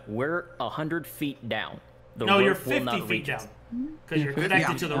rope. No. We're 100 feet down. The No, you're rope will 50 not feet reach down. us. Because you're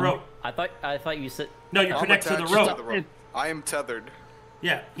connected to the rope. I thought you said. No, you're I'm connected to the attached rope. I am tethered.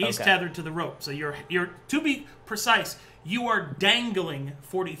 Yeah, he's Okay. tethered to the rope. So you're to be precise, you are dangling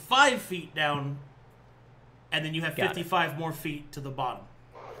 45 feet down, and then you have Got it. 55 more feet to the bottom.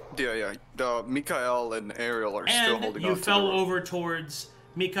 Yeah. The Micha'el and Ariel are still And holding you on to fell the rope. over towards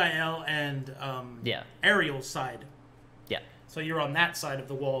Micha'el and Yeah. Ariel's side. Yeah. So you're on that side of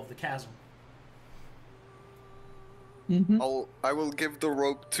the wall of the chasm. I will give the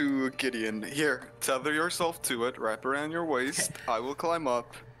rope to Gideon. Here, tether yourself to it, wrap around your waist. I will climb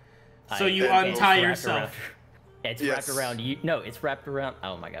up. So you and untie It's wrapped yourself. around- It's Yes. wrapped around you. No, it's wrapped around.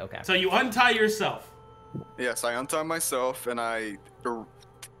 Oh my god. Okay. So you untie yourself. Yes, I untie myself and I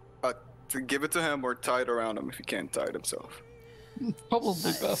to give it to him or tie it around him if he can't tie it himself. Probably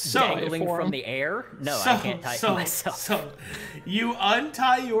best. So- Dangling for from him. the air? No, I can't tie it myself. So you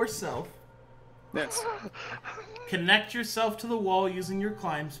untie yourself, Yes. connect yourself to the wall using your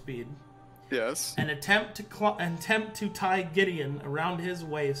climb speed, Yes. and attempt to tie Gideon around his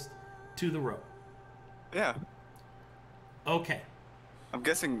waist to the rope. Yeah. Okay. I'm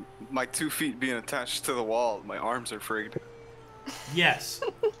guessing my 2 feet being attached to the wall, my arms are freed. Yes.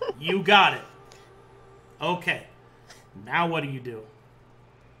 You got it. Okay. Now what do you do?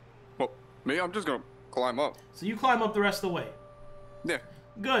 Well, me, I'm just gonna climb up. So you climb up the rest of the way. Yeah.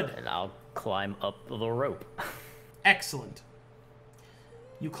 Good. And I'll climb up the rope. Excellent.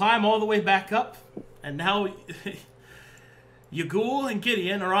 You climb all the way back up, and now Yagûl and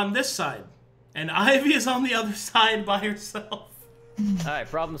Gideon are on this side, and Ivy is on the other side by herself. Alright,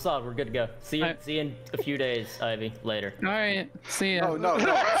 problem solved. We're good to go. See you in a few days, Ivy. Later. All right. See ya. Oh, no,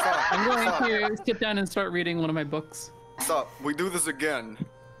 stop. I'm going to sit down and start reading one of my books. Stop. We do this again.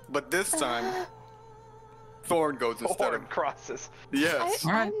 But this time, Thorne goes instead Thorne of... crosses. Yes.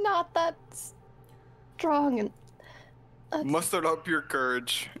 I'm not that strong and Muster up your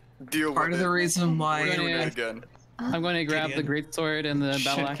courage. Deal Part with of it. the reason why We're doing Yeah. it again. I'm going to grab the Gideon. greatsword and the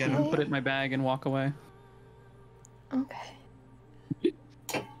battle axe Chicken. and put it in my bag and walk away. okay.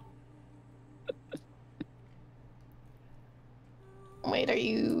 Wait, are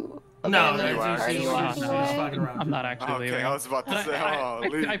you? No, okay, no, are she's you not. walking She's away? fucking around. I'm not actually Okay, leaving. I was about to say, oh,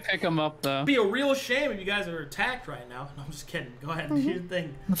 leave. I pick him up though. It'd be a real shame if you guys are attacked right now. No, I'm just kidding. Go ahead and do your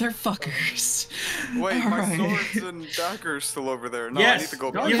thing. Motherfuckers. Wait, my Alright. swords and daggers still over there. No, Yes. I need to go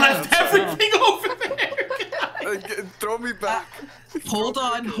Oh, back. You yeah, left that's right. everything over there. Throw me back. Hold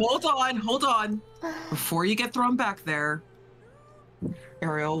on. Before you get thrown back there,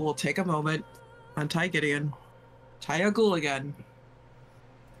 Ariel will take a moment, untie Gideon, tie Yagûl again.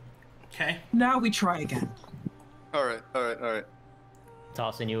 Okay. Now we try again. Alright.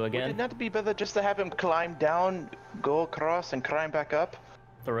 Tossing you Would again. it not be better just to have him climb down, go across, and climb back up?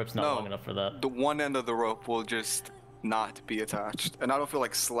 The rope's not No. long enough for that. The one end of the rope will just not be attached. And I don't feel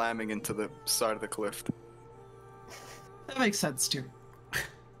like slamming into the side of the cliff. That makes sense too.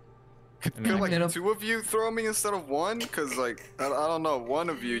 Could like it'll- 2 of you throw me instead of 1? Because like, I don't know, 1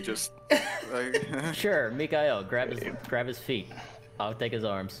 of you just like... Sure, Micha'el, grab his feet. I'll take his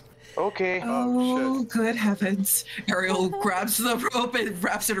arms. Okay. Oh, shit. Good heavens. Ariel grabs the rope and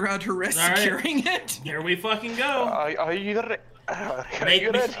wraps it around her wrist, All right. securing it. Here we fucking go. Are you ready? Are Make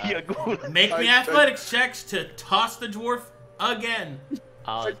you me- ready, Yagûl? Make me athletics checks to toss the dwarf again.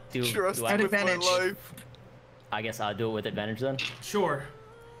 I'll do. Trust do I, At with my advantage. life. I guess I'll do it with advantage then. Sure.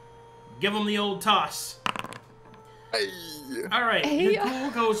 Give him the old toss. Hey. All right. Hey.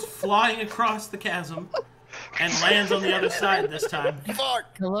 Yagûl goes flying across the chasm and lands on the other side this time.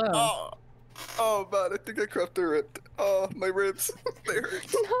 Fuck! Hello. Oh man, I think I crept through it. Oh, my ribs. They hurt.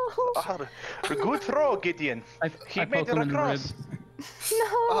 No, Ah, good throw, Gideon. I He poke made it him in the across. ribs. no.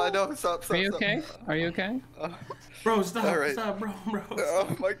 Oh, no, stop. Are you okay? Are you okay? Bro, stop. All right. Stop, bro.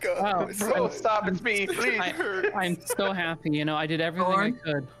 Oh my god. Wow, my bro, Oh, side. stop, it's me, please. I'm so happy. You know, I did everything I Thorne?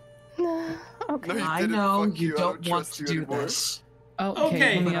 could. Okay. No, you I didn't. know Fuck you I don't want trust to you do anymore. this, Oh, Okay,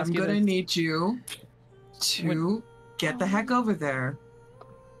 okay. Let but me ask I'm you gonna this. need you to get the heck over there.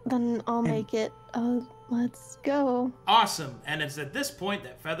 Then I'll make it. Let's go. Awesome. And it's at this point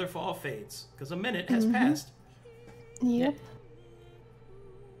that Featherfall fades, because a minute has passed. Yep.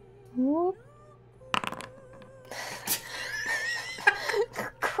 Whoop.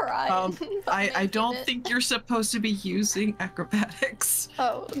 Crying. I don't think you're supposed to be using acrobatics.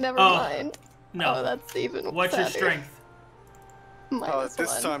 Oh, never Oh, mind. No. Oh, that's even. What's your sadder. strength? Minus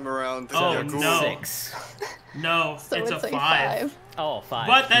This 1. time around, Oh, Yagûl. no. 6. No, So it's a a 5. Oh, 5.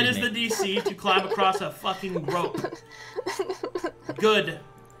 But that is excuse the DC to climb across a fucking rope. Good.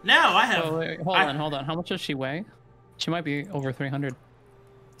 Now I have. Oh, wait, hold on. How much does she weigh? She might be over 300.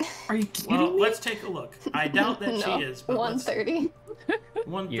 Are you kidding Well, me? let's take a look. I doubt that No, she is. But 130.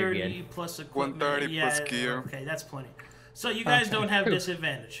 130 plus equipment. 130 yeah, plus gear. Okay, that's plenty. So you guys don't have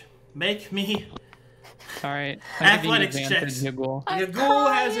disadvantage. Make me. All right. Athletics checks. Yagûl.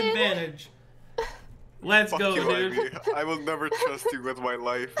 Yagûl has advantage. Let's Fuck go, you, dude. Ivy. I will never trust you with my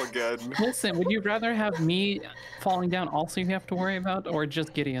life again. Listen, would you rather have me falling down also you have to worry about, or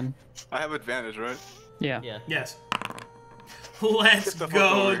just Gideon? I have advantage, right? Yeah. Yeah. Yes. Let's Get the fuck go,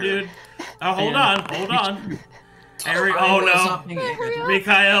 over here. dude. Oh, hold on. Ariel, I oh was no. not being able-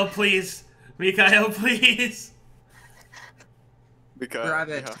 Micha'el, please. Micha'el, please. Because Grab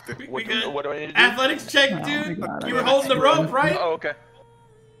you it. have to. What do I need to do? Athletics check, Oh, dude. my God, You I were got holding the it. rope, right? Oh, okay.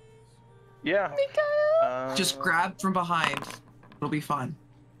 Yeah. Just grab from behind. It'll be fine.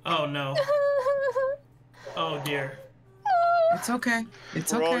 Oh no. Oh dear. It's okay.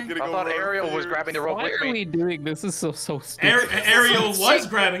 It's We're all okay. getting I thought over Ariel was fears. grabbing the rope Why with are me. we doing this? This is so stupid. Ariel was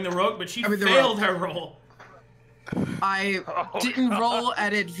grabbing the rope, but she The failed her roll. I didn't roll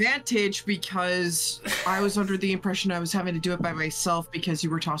at advantage because I was under the impression I was having to do it by myself because you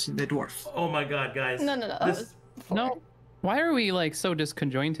were tossing the dwarf. Oh my god, guys. No. That This- was No. Why are we like so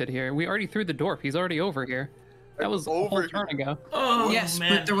disconjointed here? We already threw the dwarf. He's already over here. That was a Over whole here. turn ago. Oh Yes,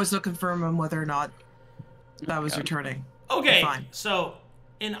 man. but there was no confirm on whether or not that was returning. Okay, Fine. so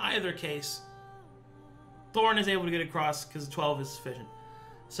in either case, Thorne is able to get across because 12 is sufficient.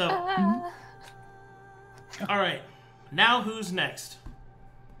 So, all right, now who's next?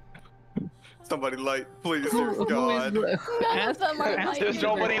 Somebody light, please, Who dear is God. None of them are ask light. There's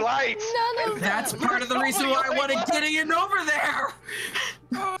nobody lights. None of them. That's part of the reason why I wanted Gideon over there.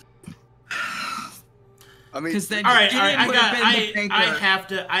 I mean, Because then All right, Gideon would have been the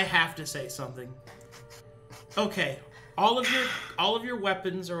banker. I have to say something. Okay, all of your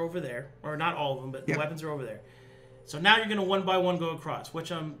weapons are over there, or not all of them, but the Yep. weapons are over there. So now you're gonna one by one go across,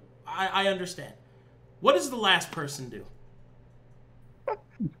 which I understand. What does the last person do?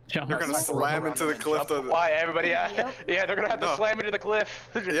 they're gonna slam into the cliff. Of the... Why, everybody? Yeah, they're gonna have to No. slam into the cliff.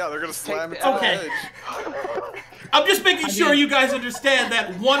 Yeah, they're gonna slam into Okay. the edge. I'm just making sure you guys understand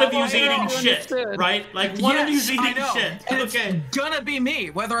that one of you's eating shit, understood. right? Like one of you's Yes, I eating know. shit. And Okay. it's gonna be me,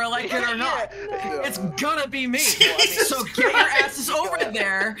 whether I like it or not. Yeah. It's gonna be me. So get your asses over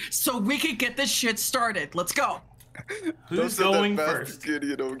there so we can get this shit started. Let's go. Who's Don't say that going bastard first?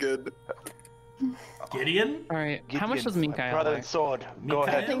 Gideon again. Gideon? All right. How much does Gideon, my Micha'el brother weigh? and sword. Go Micha'el? I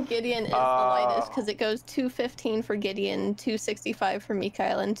ahead. think Gideon is the lightest because it goes 215 for Gideon, 265 for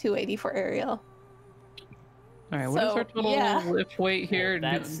Micha'el, and 280 for Ariel. All right. What is So, our total yeah. lift weight here?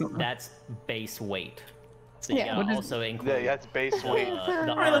 That's base weight. So you Yeah. gotta What is- also Yeah, include that's base the, weight. the All right,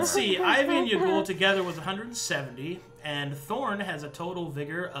 armor. let's see. Ivy and Yagûl together was 170, and Thorne has a total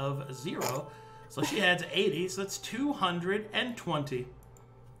vigor of 0. So she adds 80, so that's 220.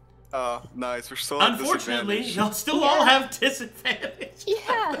 Nice. We're still at Unfortunately, disadvantage. you'll still all have disadvantage.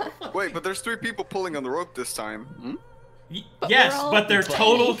 Yeah. Wait, but there's 3 people pulling on the rope this time. Hmm? Yes, we're all but their tiny.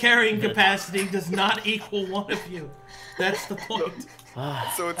 total carrying capacity does not equal one of you. That's the point.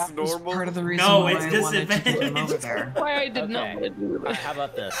 So it's That was normal. part of the reason No, why it's I wanted to put him over disadvantage. there. Why I did not Okay. want to do Alright, that. how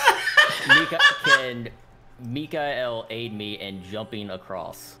about this? Can Micha'el aid me in jumping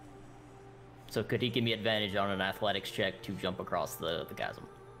across? So could he give me advantage on an athletics check to jump across the chasm?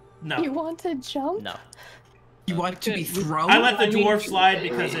 No. You want to jump? No. You want to be thrown? I let the I mean- dwarf slide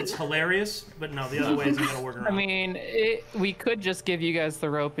because it's hilarious, but no, the other way isn't gonna work around. I mean, we could just give you guys the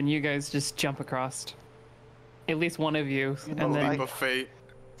rope and you guys just jump across. At least one of you, A and then leap of fate.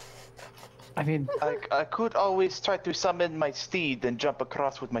 I mean, I could always try to summon my steed and jump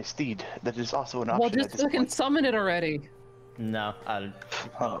across with my steed. That is also an option. well, at just this fucking point. summon it already. No.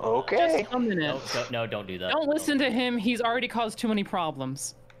 Okay. Just summon it. No, don't do that. Don't listen to him. He's already caused too many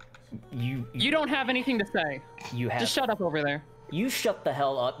problems. You don't have anything to say. you have Just shut up over there. You shut the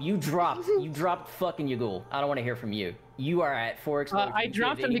hell up. You dropped fucking Yagûl. I don't want to hear from you. You are at 4 explosions. I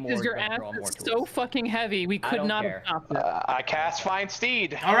dropped him because your ass is so fucking heavy. We could don't not care. have stopped it. I cast Find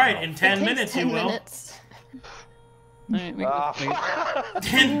Steed. All right, in 10 It takes minutes 10 you will. minutes. Alright, we can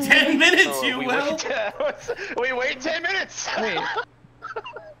just wait. In 10 minutes So you we will. we wait 10 minutes. Wait.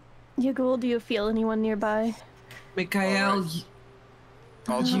 Yagûl, do you feel anyone nearby? Micha'el,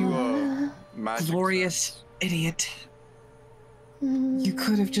 I'll do magic. glorious idiot. You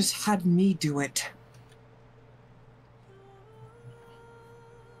could have just had me do it.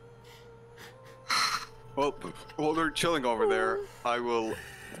 Well, while they're chilling over there, I will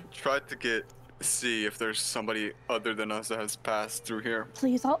try to see if there's somebody other than us that has passed through here.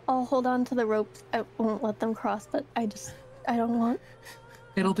 Please, I'll hold on to the ropes. I won't let them cross, but I don't want.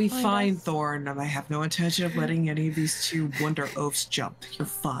 It'll be Find fine, us. Thorne, and I have no intention of letting any of these two wonder oafs jump. You're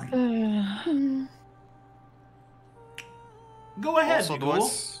fine. Hmm. Go ahead, Also, do I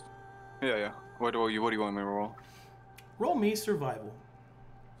Yagûl. Yeah. What do you want me to roll? Roll me survival.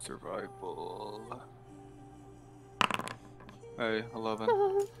 Survival. Hey, 11.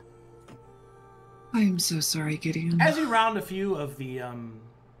 Oh, I am so sorry, Gideon. As you round a few of the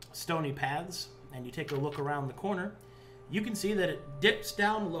stony paths and you take a look around the corner, you can see that it dips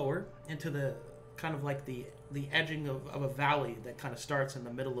down lower into the kind of like the edging of a valley that kind of starts in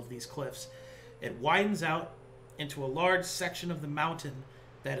the middle of these cliffs. It widens out into a large section of the mountain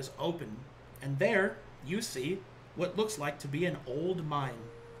that is open, and there you see what looks like to be an old mine.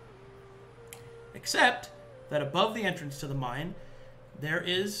 Except that above the entrance to the mine, there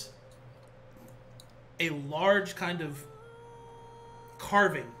is a large kind of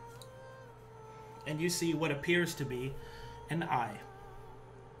carving, and you see what appears to be an eye.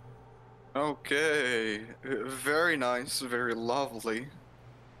 Okay. Very nice, very lovely.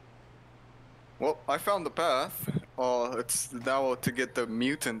 Well, I found the path. It's now to get the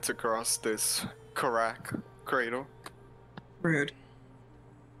mutant across this cradle. Rude.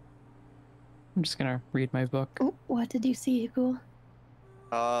 I'm just gonna read my book. oh, what did you see, Yagûl?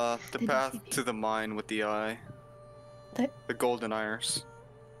 The Did you path see to the mine with the eye. They- The golden iris.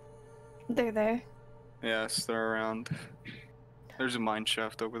 They're there. Yes, they're around. There's a mine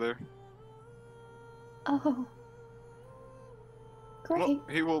shaft over there. Oh. Great. Well,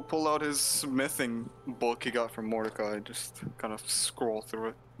 he will pull out his smithing book he got from Mordecai, just kind of scroll through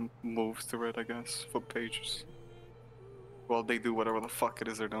it, move through it, I guess, flip pages. Well, they do whatever the fuck it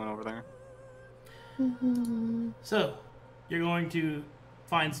is they're doing over there. Mhm. So, you're going to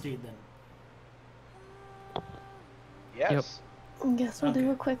find Steed then. Yes. Guess we'll do Okay.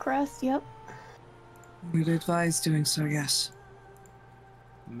 a quick rest. Yep. We'd advise doing so, yes.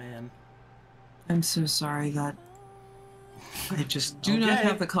 Man. I'm so sorry that I just do not Okay.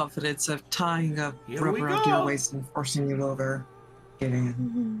 have the confidence of tying a Here rope we around go. your waist and forcing you over.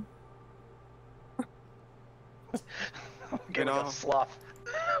 Gideon. Mhm. Get know- a slough.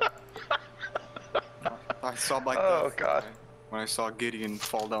 I saw my Oh, death God. when I saw Gideon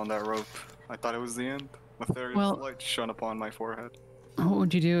fall down that rope. I thought it was the end. Mytheria's Well- light shone upon my forehead. What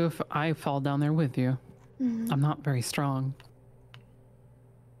would you do if I fall down there with you? Mhm. I'm not very strong.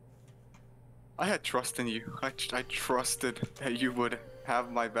 I had trust in you. I trusted that you would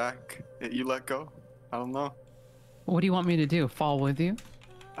have my back. That you let go. I don't know. What do you want me to do? Fall with you?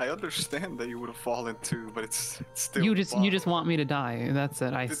 I understand that you would have fallen too, but it's still You the just bond. want me to die. That's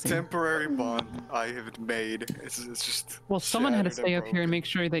it. I The see. temporary bond I have made. It's just. Well, someone had to shattered stay up here and broken. make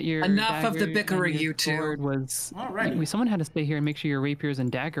sure that your Enough of the dagger and bickering, your you two. sword was. Alrighty. Someone had to stay here and make sure your rapiers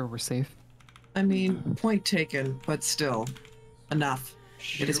and dagger were safe. I mean, point taken, but still. Enough.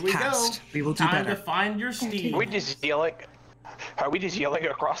 It is Here we past. go. We will do Time better. to find your Steed. Are we just yelling? Are we just yelling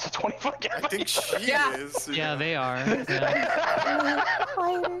across the 20-foot gap? I think she Yeah. is. Yeah, they are. Yeah.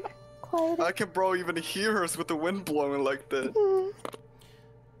 Quieter. Quieter. I can bro even hear us with the wind blowing like that. Mhm. Can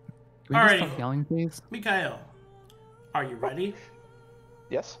we just Alrighty. stop yelling, please? Micha'el, are you ready?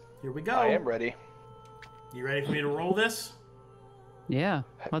 Yes, Here we go. I am ready. You ready for me to roll this? Yeah,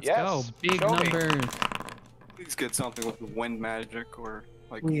 let's Yes, go. Big show me. numbers. Please get something with wind magic or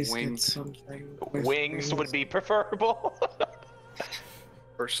like Please get wings something. with Wings would be preferable.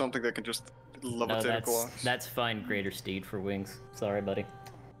 or something that can just No, levitate across. that's fine, Greater Steed for wings. Sorry, buddy.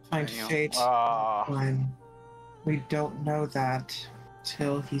 Find Damn. fate. Ah, Fine. We don't know that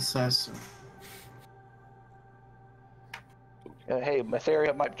till he says so. hey,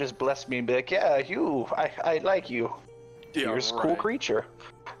 Mytheria might just bless me and be like, yeah, you, I like you. Yeah, You're a cool right. creature.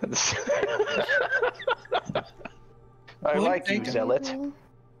 I Point like you, taken. Zealot. Mhm.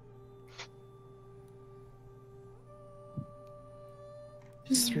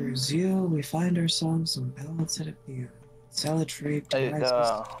 Just through zeal, we find ourselves in balance that appear. Zealotry drives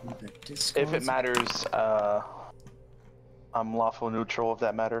us to the If discourse it matters, I'm lawful neutral if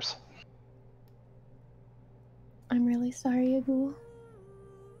that matters. I'm really sorry, Yagûl.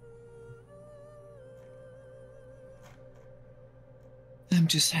 I'm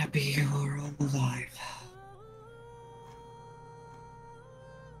just happy you are all alive.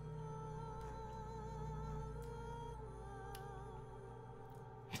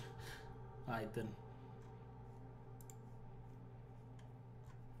 Alright then.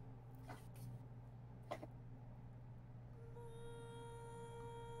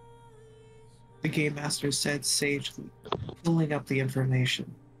 The Game Master said sagely, pulling up the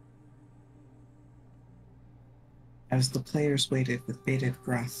information. As the players waited with bated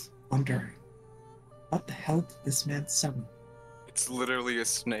breath, wondering, what the hell did this man summon? It's literally a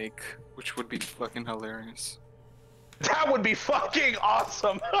snake, which would be fucking hilarious. That would be fucking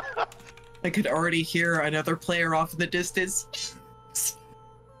awesome. I could already hear another player off in the distance.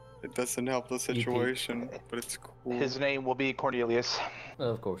 It doesn't help the situation, but it's cool. His name will be Cornelius.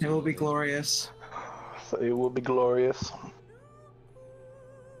 Of course. It will be glorious. So it will be glorious.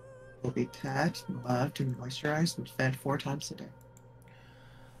 It will be pet, loved, and moisturized, and fed 4 times a day.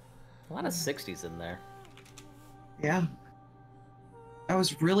 A lot of 60s in there. Yeah. I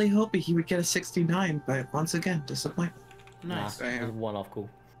was really hoping he would get a 69, but once again, disappointment. Nice. Nah, it was one off cool.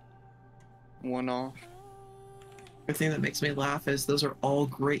 One off. The thing that makes me laugh is those are all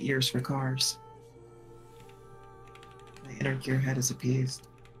great years for cars. My inner gearhead is appeased.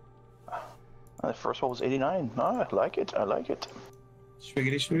 The first one was 89. Ah, I like it. I like it.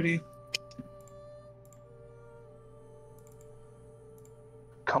 Schwiggity schwooty.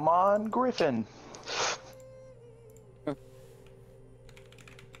 Come on, Griffin. All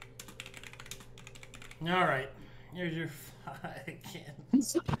right. Here's your. I can't.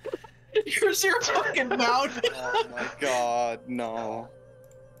 Here's your fucking mouth. Oh my god, no.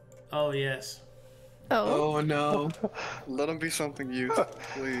 Oh yes. Oh. Oh no. Let him be something useful,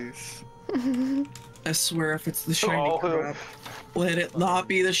 please. I swear if it's the shiny Oh. crab, let it not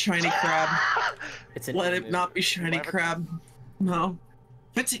be the shiny crab. It's an Let it emu. not be shiny crab. No.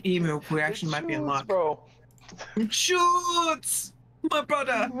 If it's an emu, we actually might be unlocked. Bro. Shoots! My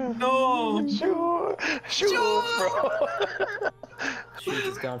brother! No! Shoot, bro. Shoot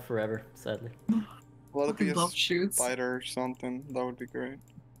is gone forever, sadly. Let it be I a love shoots. spider or something. That would be great.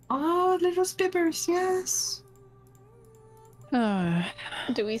 Oh, little spibbers, yes!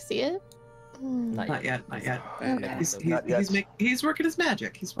 Do we see it? Not yet, not yet. Okay. Not yet. He's working his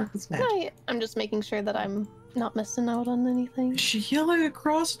magic. He's working his magic. No, I'm just making sure that I'm not missing out on anything. Is she yelling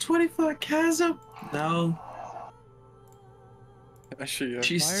across a 20-foot chasm? No. Actually,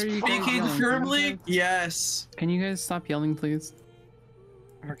 She's Why are you guys speaking yelling? firmly? Yes. Can you guys stop yelling, please?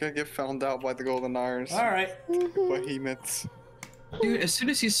 we're gonna get found out by the golden eyes. All right. Behemoths. Dude, as soon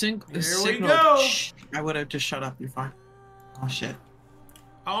as you Here we signaled, go. shh, I would have just shut up. You're fine. Oh shit.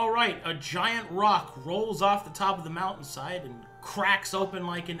 All right. A giant rock rolls off the top of the mountainside and cracks open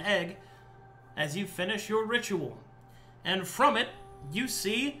like an egg as you finish your ritual. And from it, you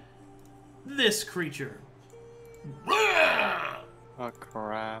see this creature. Oh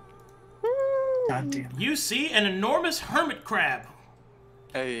crap. God damn. You see an enormous hermit crab.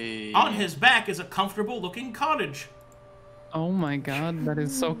 Hey. On his back is a comfortable-looking cottage. Oh my god, that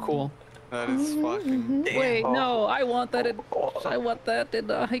is so cool. That is fucking. Wait, no, I want that in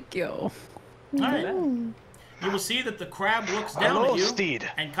Haikyō. All right. You will see that the crab looks down Hello, at you Steed.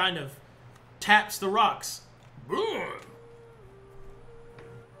 and kind of taps the rocks.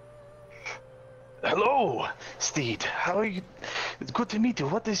 Hello, Steed. How are you? It's good to meet you.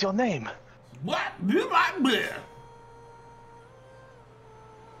 What is your name? What?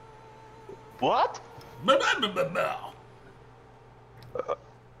 What?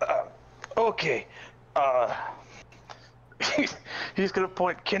 Okay. He's gonna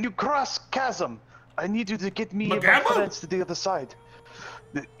point. Can you cross chasm? I need you to get me and my Magamo? friends to the other side.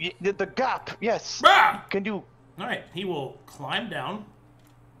 The gap. Yes. Ah! Can you? All right. He will climb down,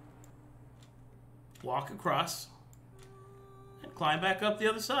 walk across, and climb back up the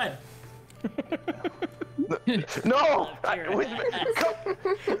other side. No! With me, come.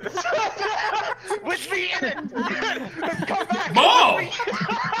 With me in it! Come back! Mo!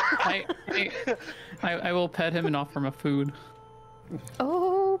 I will pet him and offer him a food.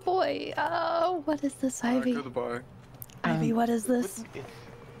 Oh boy. Oh, what is this, Ivy? Goodbye. Ivy, what is this?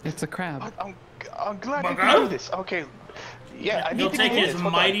 It's a crab. I'm glad you can do this. Okay. Yeah, I need He'll to take do his this.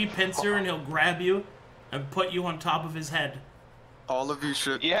 Hold mighty on. pincer and he'll grab you and put you on top of his head. All of you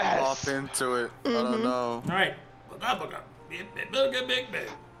should Yes. hop into it. I don't know. All right.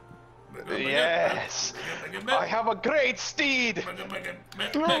 Yes. I have a great steed.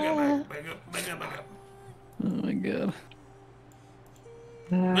 Oh my god.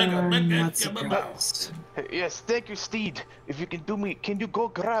 Not surprised. Yes, thank you, Steed. If you can do me, can you go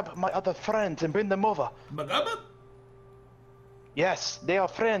grab my other friends and bring them over? Yes, they are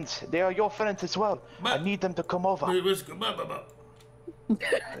friends. They are your friends as well. I need them to come over. Yes,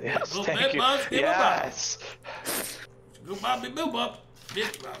 thank you. Yes.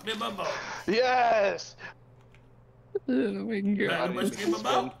 Yes. Oh my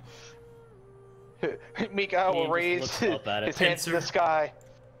god. Micha'el will He raise just looks up at it. his hands to the Pincer. sky.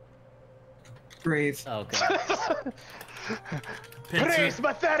 Brave. Okay. Praise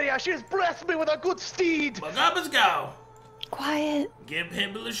Mytheria, she has blessed me with a good steed. Go. Quiet. Give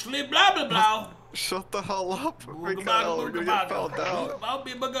him a sleep, blah blah blah. Shut the hell up, Micha'el. We're gonna get found out. I'll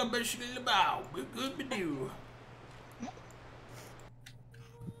be a sleep about. We good to do.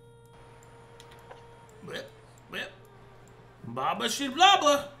 Whip. Baba sleep, blah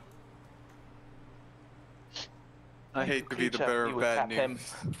blah. I hate to be the bearer of bad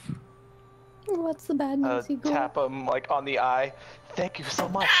news. What's the bad news, Yagûl? Tap him like on the eye. Thank you so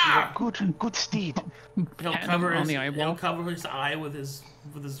much. You're good steed. He'll Pat cover him on his the eyeball. He'll cover his eye with his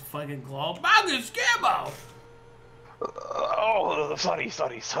fucking claw. Baba scambo. Oh, sorry.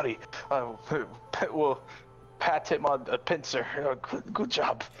 We'll pat him on the pincer. Good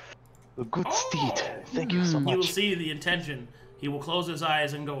job. Good steed. Thank you so much. You will see the intention. He will close his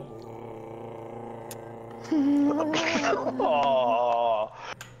eyes and go. Oh,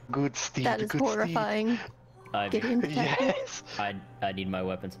 good steed. That is good horrifying. Gideon, Steed. Yes. I need my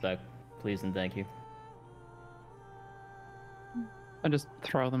weapons back, please and thank you. I just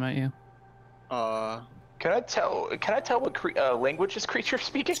throw them at you. Can I tell what language this creature is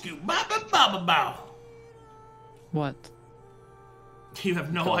speaking? What? You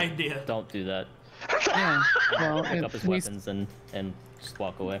have no idea. Don't do that. Yeah. Well, Pick up his at least, weapons and just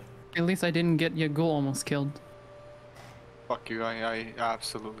walk away. at least I didn't get Yagûl almost killed. Fuck you, I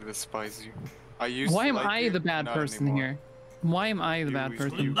absolutely despise you. I used Why to am like I you, the bad not person anymore. here? Why am I the bad You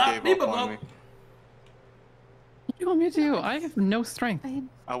person? gave up on me. What do you want me to do? I have no strength.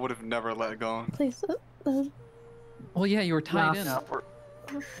 I would have never let go. Please, Well, yeah, you were tied in.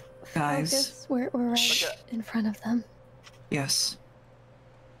 Guys, we're right in front of them. yes.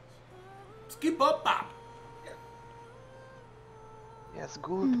 Skip up, Bob. Yes,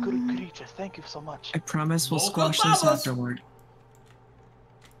 good creature. Thank you so much. I promise we'll Vocal squash this bubbles. afterward.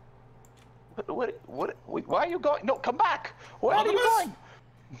 What? Why are you going? No, come back. Where are you going?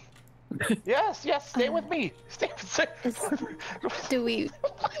 Yes, stay with me. Stay. Do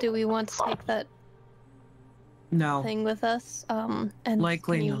we want to take that No. thing with us? And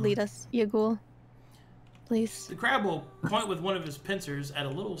Likely can you not. lead us, Yagûl? Please. The crab will point with one of his pincers at a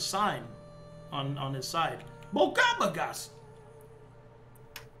little sign on his side. Bogabagas.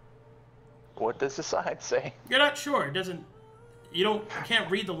 What does the sign say? You're not sure. It doesn't. You can't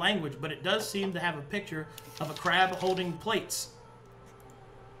read the language, but it does seem to have a picture of a crab holding plates.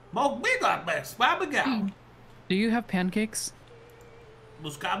 Bogabagas. Babagow. Do you have pancakes?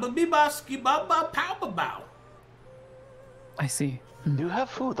 Muskababibaski baba powbabao. I see. Do you have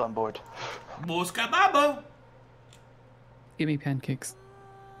food on board? Muskababo. Give me pancakes.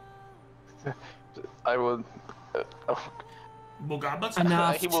 I will. Bogabas.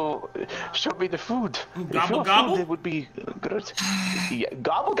 Enough. He will show me the food. Gobble, gobble? Food, it would be good. Yeah,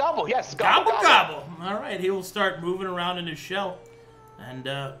 gobble gobble. Yes, Gobble gobble gobble. All right, he will start moving around in his shell, and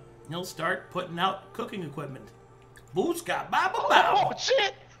he'll start putting out cooking equipment. Booska baba Oh baba.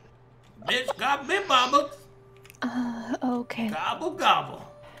 shit! Bitch got bit baba. Okay. Gobble gobble.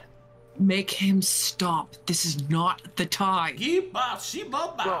 Make him stop. This is not the time. Gee ba she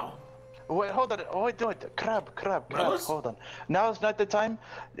ba bow. Wait, hold on. Oh, wait, do it. Crab. Rose? Hold on. Now is not the time.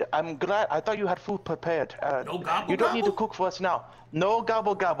 I'm glad. I thought you had food prepared. No gobble You don't need to gobble? cook for us now. No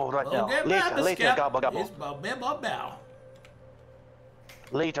gobble gobble right now. Okay, Later gobble It's gobble. ba ba ba bow.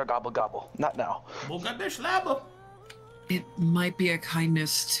 Later gobble gobble. Not now. Boga bish laba. It might be a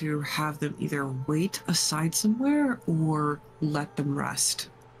kindness to have them either wait aside somewhere or let them rest.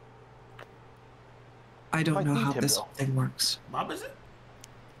 I don't Might know need how him, this though. thing works. Baba's it?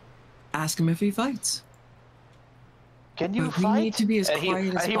 Ask him if he fights. Can you But we fight? need to be as and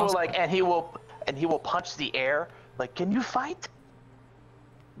quiet as he will possible. he will punch the air. Like, can you fight?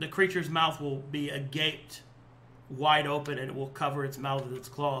 The creature's mouth will be agaped, wide open, and it will cover its mouth with its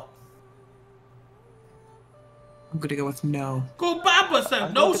claw. I'm gonna go with no. Go Baba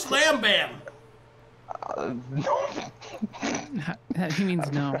said no slam bam. No. He means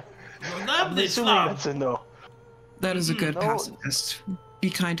no. I'm Lovely assuming slam. that's a no. That is a good No. pacifist. Be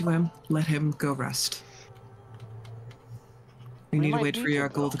kind to him. Let him go rest. We need to might wait for need him,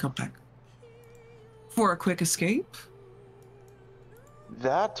 Yagûl though. to come back. For a quick escape?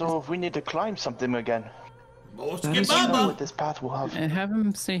 That, or if we need to climb something again. Boski is I don't know Baba. what this path will have. And have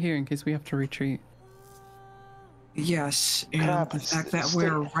him stay here in case we have to retreat. Yes, and Crap, the fact that stay-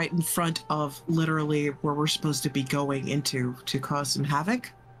 we're right in front of literally where we're supposed to be going into to cause some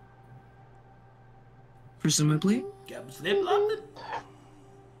havoc. Presumably. Gab slip London.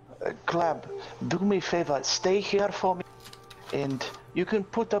 Glab, do me a favor, stay here for me. And you can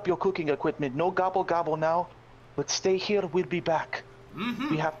put up your cooking equipment. No gobble gobble now, but stay here, we'll be back.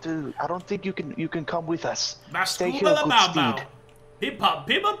 We have to, I don't think you can come with us. Stay here, Bascuba good bow bow. steed. Pip pop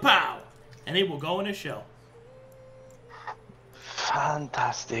pip a pow. And he will go in his shell.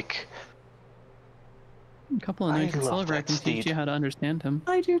 Fantastic. A couple of I nights in love silver, I that can teach steed. you how to understand him.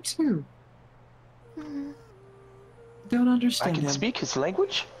 I do too. Don't I understand can him. speak his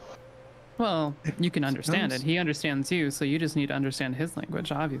language? Well, you can understand it. suppose. He understands you, so you just need to understand his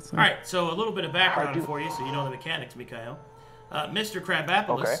language, obviously. All right, so a little bit of background do- for you, so you know the mechanics, Micha'el. Mr.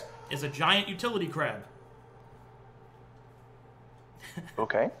 Crabapolis Okay. is a giant utility crab.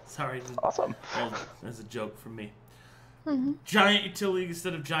 Okay. Sorry, Awesome. that's a joke from me. Mhm. Giant utility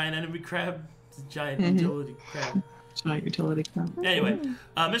instead of giant enemy crab. It's a giant utility crab. Giant utility crab. Anyway,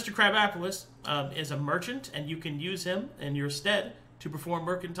 Mr. Crabapolis is a merchant, and you can use him in your stead to perform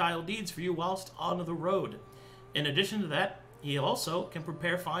mercantile deeds for you whilst on the road. In addition to that, he also can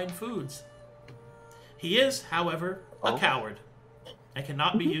prepare fine foods. He is, however, a coward and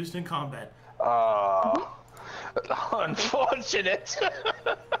cannot be used in combat. Unfortunate.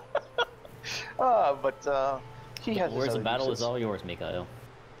 But he has The words his of other battle uses. is all yours, Micha'el.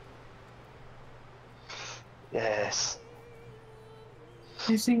 Yes.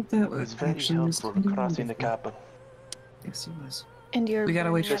 I think that He was was very actually was helpful pretty crossing the wonderful. cabin. Yes, he was. And you're We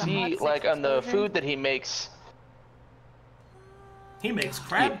gotta wait burning for at a Does he, hot like, six on the exposure? food that he makes, He makes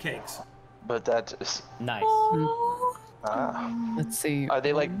crab cakes. but that is... Nice. Let's see. Are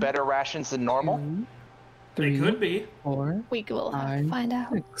they, like, better rations than normal? 2, They 3, could be. 4, We will have to 5, find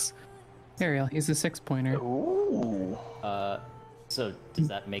out. 6. Ariel, he's a 6-pointer. Ooh. So does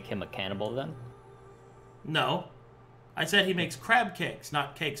that make him a cannibal then? No. I said he makes crab cakes,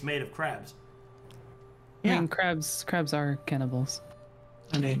 not cakes made of crabs. I Yeah. mean, crabs are cannibals.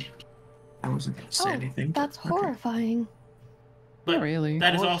 I mean, I wasn't going to say Oh, anything. that's Okay. horrifying. But Not really.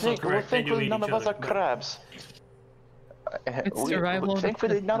 that is Well, also correct. They do thankfully, eat none each of us other. are crabs. It's survival of the Thankfully,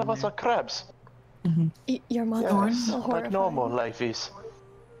 fittest none of down us there. are crabs. Your mother Thorne? is so Yes, horrifying. like normal life is.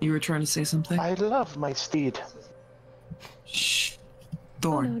 You were trying to say something? I love my steed. Shh. Oh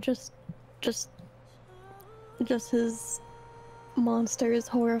Thorne. no, just his monster is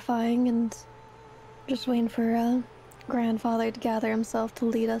horrifying, and just waiting for grandfather to gather himself to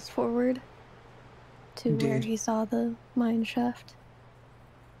lead us forward to where Indeed. he saw the mine shaft.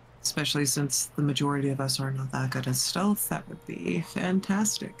 Especially since the majority of us are not that good at stealth, that would be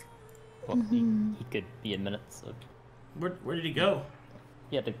fantastic. Well, Mhm. he could be in minutes. So Where did he go?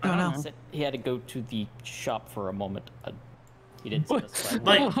 he had to. Oh, no. He had to go to the shop for a moment. He didn't specify.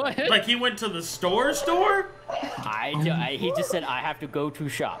 Like, What? like he went to the store? He just said I have to go to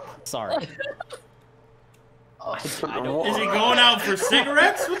shop. Sorry. I don't. Is he going out for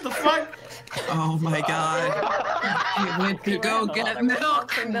cigarettes? What the fuck? Oh my god. He went to go get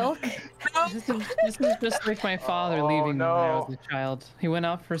milk. For milk. This is just like my father leaving me when I was no. a child. He went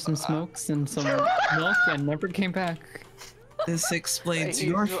out for some smokes and some milk and never came back. This explains Hey,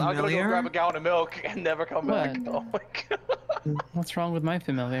 you're I'm gonna go grab a familiar. gallon of milk and never come back. What? Oh my god. What's wrong with my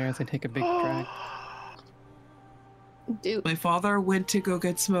familiar as I take a big drag? Dude, My father went to go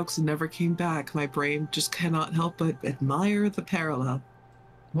get smokes and never came back. My brain just cannot help but admire the parallel.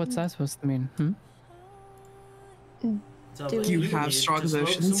 What's that supposed to mean? Sounds Do like You need have strong to smoke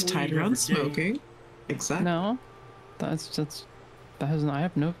emotions some tied weed around every day. smoking. Exactly. No, that has I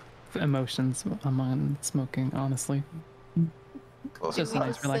have no emotions among smoking, honestly. It's just a we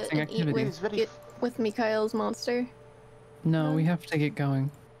nice just relaxing sit and eat activity. It's very with Micha'el's monster. No, we have to get going.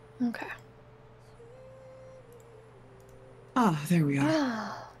 Okay. Ah, there we are.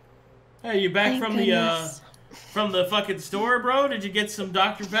 Ah, Hey, you back thank from goodness. from the fucking store, bro? Did you get some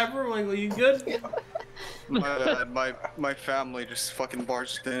Dr. Pepper? Like, are you good? My family just fucking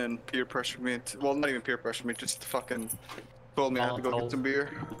barged in and peer pressured me. Well, not even peer pressured me, just fucking told me I had to go get some beer.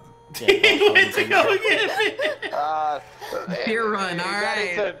 He went to go get it. Beer run, That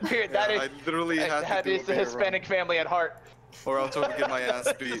is alright. a beer. That Yeah, is. I literally had That to do is a the beer Hispanic family at heart. run, or else I would get my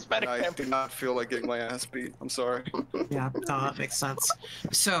ass beat. Hispanic And I family. did not feel like getting my ass beat. I'm sorry. Yeah, no, that makes sense.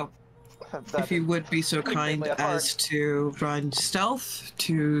 So, That if you would be so Hispanic kind family at heart. as to run stealth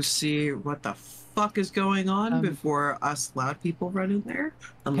to see what the fuck is going on before us loud people run in there,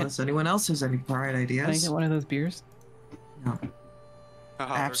 unless anyone else has any bright Can I ideas. get one of those beers? No, Haha, they're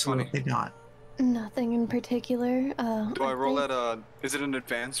funny. absolutely not. Nothing in particular. Do I roll think- at is it an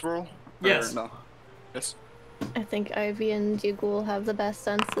advanced roll? Or Yes. no. Yes. I think Ivy and Yagûl have the best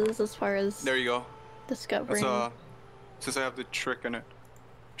senses as far as There you go. discovering. That's since I have the trick in it,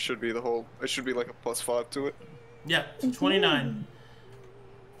 should be the whole. It should be like a +5 to it. Yeah, 29.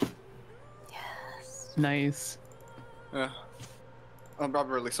 Yes. Nice. Yeah. I'm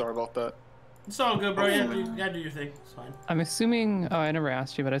really sorry about that. It's all good, bro. Yeah, you gotta do your thing. It's fine. I'm assuming. Oh, I never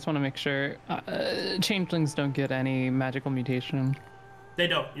asked you, but I just want to make sure. Changelings don't get any magical mutation. They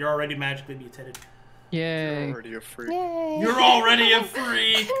don't. You're already magically mutated. Yay. You're already a freak. Yay! You're already a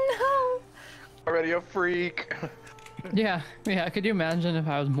freak! No! Already a freak. Yeah. Could you imagine if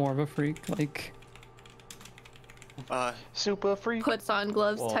I was more of a freak? Like, Super freak. Puts on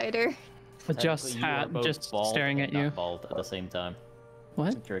gloves Well, tighter. just Technically, you are hat, both just bald staring and at you. not bald at the same time.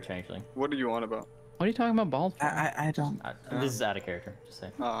 What? Since you're a changeling. What are you on about? What are you talking about bald for? I don't. This is out of character. Just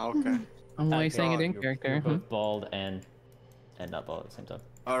saying. Oh, okay. I'm only Okay, saying it in You're character. both bald and not bald at the same time.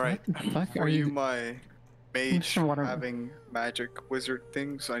 Alright. What the fuck For are you, you? my mage Sure, whatever. having magic wizard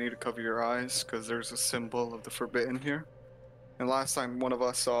things, I need to cover your eyes because there's a symbol of the forbidden here. And last time one of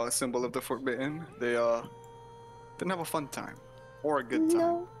us saw a symbol of the forbidden, they didn't have a fun time or a good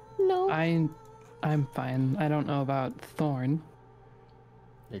time. No. I'm fine. I don't know about Thorne.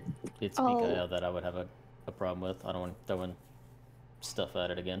 It's Oh. Micha'el that I would have a problem with. I don't want throwing stuff at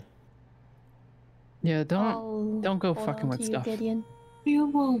it again. Yeah, I'll don't go hold fucking on with to you, stuff. Gideon. You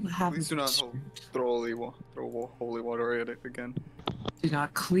will have. Please do not throw holy water at it again. Do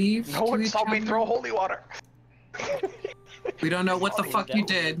not cleave. No to one each saw me other. throw holy water. We don't know what the Is fuck that you what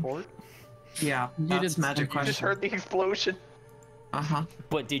did. report? Yeah, that's did magic something. You just question. heard the explosion. Uh huh.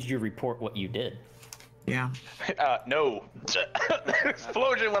 But did you report what you did? Yeah. No.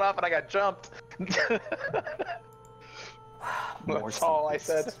 Explosion went off and I got jumped. That's all I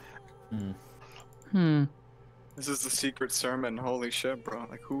said. This is the secret sermon. Holy shit, bro!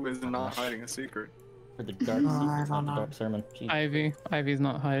 Like, who is not hiding a secret? For the dark I secrets, don't not the know. dark sermon. Jeez. Ivy's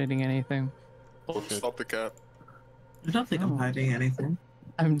not hiding anything. Bullshit. Stop the cap. I don't think I'm Oh. hiding anything.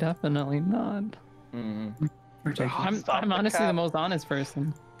 I'm definitely not. Ridiculous. I'm honestly the most honest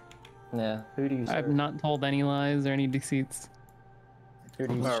person. Yeah. Who do you serve? I've not told any lies or any deceits. Who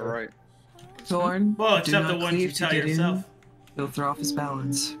do you serve? Alright. Thorne. Well, do except the not ones you cleave to tell Gideon. yourself. He'll throw off his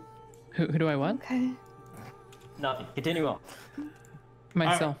balance. Who do I what? Okay. Nothing. Continue on.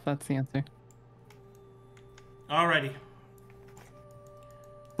 Myself, that's the answer. Alrighty.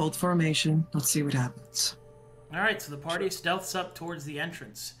 Bold formation. Let's see what happens. Alright, so the party stealths up towards the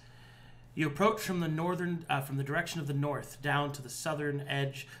entrance. You approach from the direction of the north, down to the southern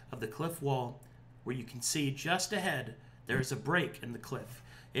edge of the cliff wall, where you can see just ahead there is a break in the cliff,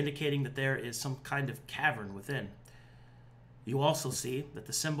 indicating that there is some kind of cavern within. You also see that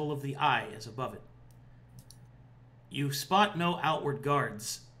the symbol of the eye is above it. You spot no outward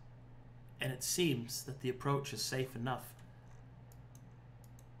guards, and it seems that the approach is safe enough.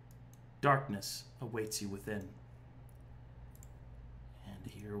 Darkness awaits you within. And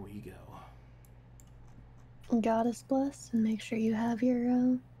here we go. Goddess bless, and make sure you have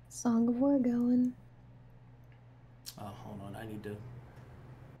your Song of War going. Oh, hold on. I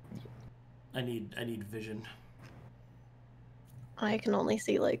need vision. I can only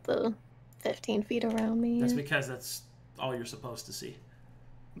see like the 15 feet around me. That's because that's all you're supposed to see.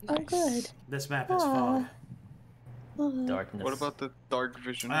 Oh, good. This map has fog. Darkness. What about the dark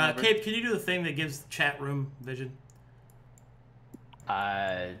vision? Cape, can you do the thing that gives chat room vision?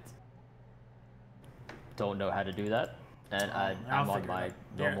 I don't know how to do that, and I'm on my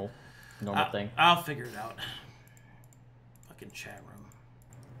normal thing. I'll figure it out. Fucking chat room.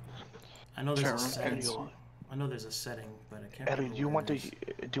 I know there's a setting. I know there's a setting, but I can't. Ariel, remember do you where want it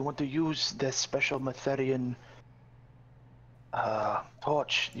to is. do you want to use the special Mytherian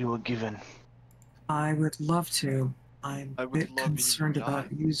torch you were given? I would love to. I'm I a would bit love concerned you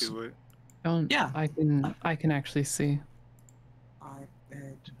about not using. do it. Yeah. I can actually see. I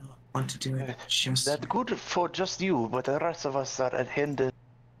do not want to do it. Just That's good for just you, but the rest of us are hindered.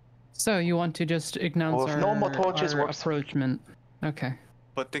 So you want to just announce Well, if our, no more torches our works- approachment? Okay.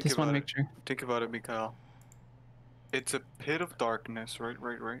 But think Just want about to it. make sure. Think about it, Micha'el. It's a pit of darkness, right?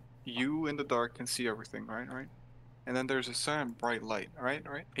 You in the dark can see everything, right? And then there's a certain bright light, right?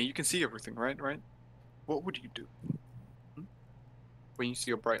 And you can see everything, right? What would you do when you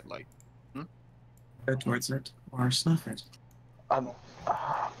see a bright light? go towards it or snuff it.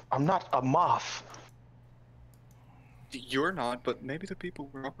 I'm not a moth. You're not, but maybe the people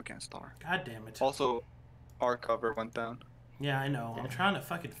we're up against are. God damn it. Also, our cover went down. Yeah, I know. I'm trying to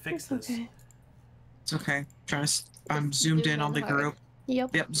fucking fix this. Okay. It's okay. I'm zoomed in on the group.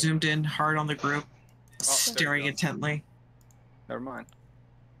 Yep. Yep, zoomed in hard on the group, there staring you go. intently. Never mind.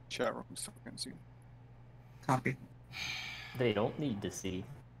 Chat room stuff I can see. Copy. They don't need to see.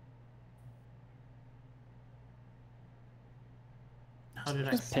 How did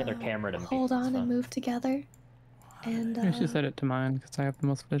I Just Pin their camera to me. hold on It's and fine. move together. And I should set it to mine because I have the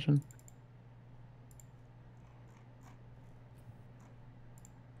most vision.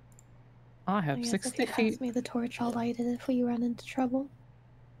 I I have guess 60 if you feet. pass me the torch, I'll light it if we run into trouble.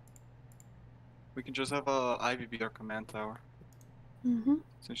 We can just have Ivy be our command tower, Mm-hmm.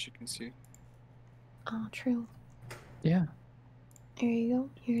 since she can see. Oh, true. Yeah. Here you go.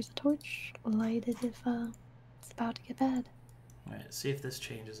 Here's a torch. Light it if it's about to get bad. Alright, see if this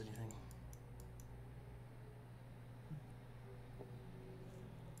changes anything.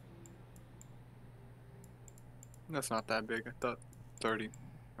 That's not that big. I thought 30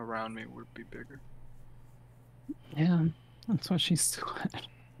 around me would be bigger. Yeah. That's what she said.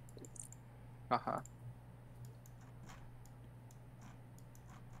 Haha.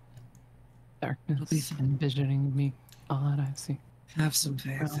 Darkness envisioning me. Odd, I see. Have some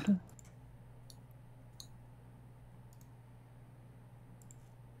faith. Around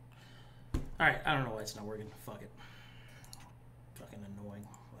Alright, I don't know why it's not working. Fuck it. Fucking annoying.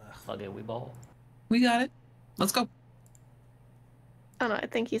 Ugh. Fuck it, we ball. We got it. Let's go. Oh no, I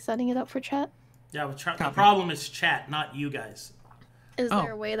think he's setting it up for chat. Yeah, the problem is chat, not you guys. Is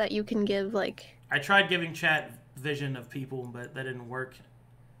there a way that you can give, like... I tried giving chat vision of people, but that didn't work.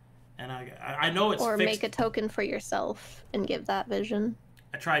 And I know it's or fixed. make a token for yourself and give that vision.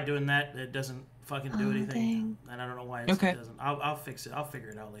 I tried doing that. It doesn't fucking do anything. Dang. And I don't know why it doesn't. I'll fix it. I'll figure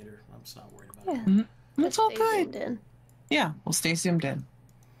it out later. I'm just not worried about it. Mm-hmm. It's all stay good. zoomed in. Yeah, we'll stay zoomed in.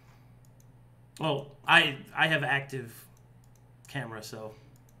 Well, I have active camera, so...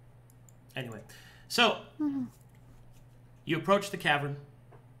 Anyway. So, you approach the cavern,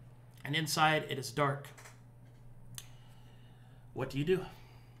 and inside it is dark. What do you do?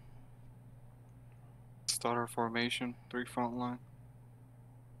 Start our formation, 3 front line.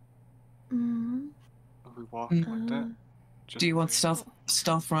 Mm-hmm. Are we walking like that? Do you want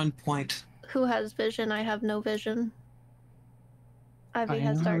stealth run point? Who has vision? I have no vision. Ivy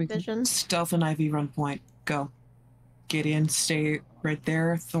has dark vision. Stealth and Ivy run point. Go. Gideon, stay right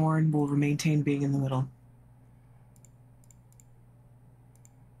there. Thorne will maintain being in the middle.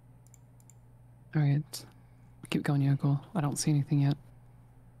 Alright. Keep going, Yagûl. I don't see anything yet.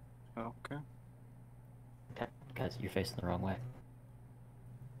 Okay. Guys, you're facing the wrong way.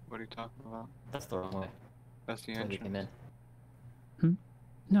 What are you talking about? That's the wrong way. That's the That's where we entrance. came in.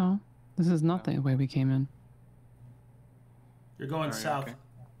 No, this is not the way we came in. You're going south.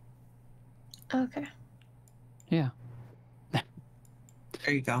 Okay. Yeah.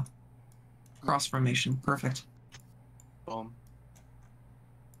 There you go. Cross formation. Perfect. Boom.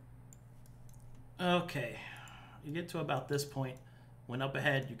 Okay. You get to about this point, when up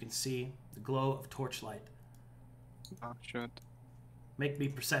ahead you can see the glow of torchlight. Oh, shit. Make me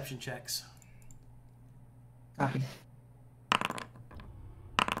perception checks. Copy.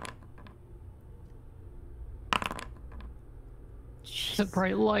 It's a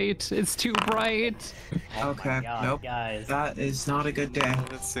bright light. It's too bright. Okay. God, Nope. guys. That is not a good day.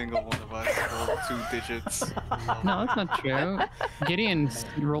 Not a single one of us rolled 2 digits. No, that's not true. Gideon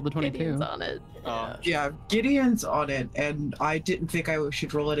rolled the 22. Gideon's on it. Yeah, Gideon's on it, and I didn't think I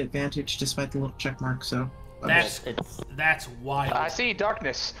should roll at advantage despite the little check mark, so... That's wild. I see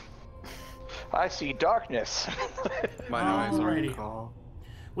darkness. I see darkness. My eyes are Alrighty. on call.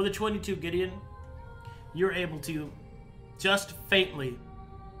 With a 22, Gideon, you're able to just faintly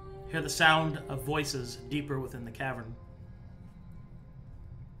hear the sound of voices deeper within the cavern.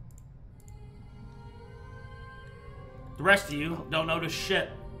 The rest of you don't notice shit.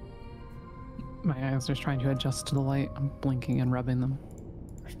 My eyes are trying to adjust to the light. I'm blinking and rubbing them.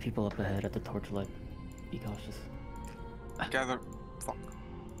 There's people up ahead at the torchlight. Be cautious. Gather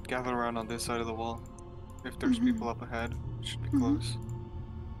around on this side of the wall. If there's people up ahead, it should be close.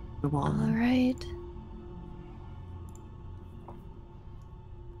 The wall. All right.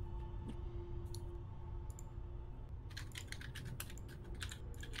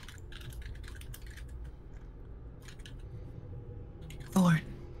 Thorne.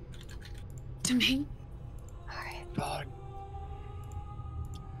 To me. All right. God.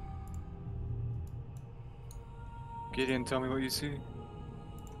 Gideon, tell me what you see.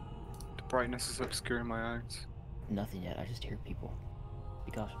 The brightness is obscuring my eyes. Nothing yet. I just hear people.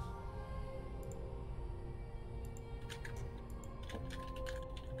 Be cautious.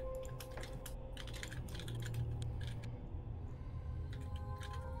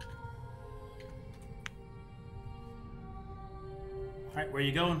 Alright, where are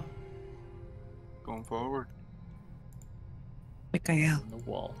you going? Going forward. Micha'el. On the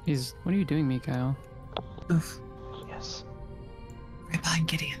wall. What are you doing, Micha'el? Oof. Yes. Right behind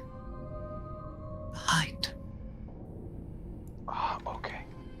Gideon. Behind. Ah, okay.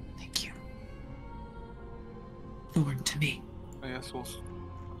 Thank you. Thorne, to me. I guess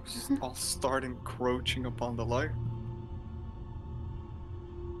I'll start encroaching upon the light.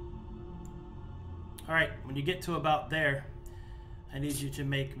 Alright, when you get to about there, I need you to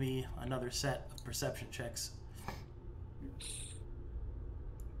make me another set of perception checks.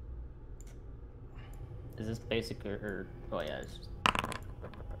 Is this basic or oh yeah, it's just...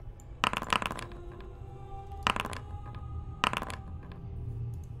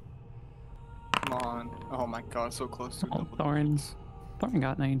 Come on. Oh my god, so close to double Thorne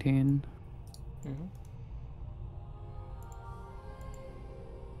got 19. Mm-hmm.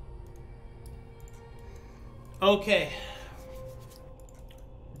 Okay.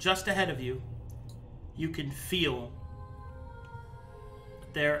 Just ahead of you, you can feel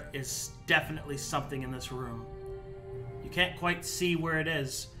there is definitely something in this room. You can't quite see where it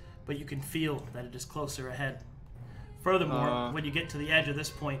is, but you can feel that it is closer ahead. Furthermore, when you get to the edge of this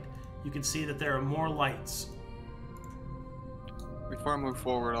point, you can see that there are more lights. Before I move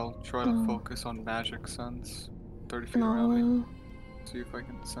forward, I'll try to focus on magic sense. 30 feet around me. See if I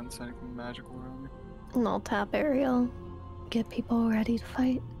can sense anything magical around me. And I'll tap Ariel. Get people ready to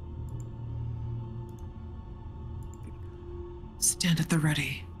fight. Stand at the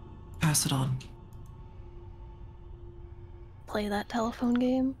ready. Pass it on. Play that telephone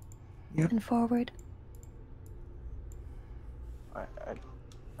game. Yep. And forward. I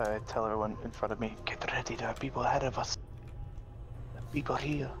tell everyone in front of me, get ready, there are people ahead of us. There are people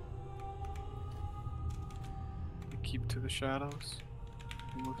here. Keep to the shadows.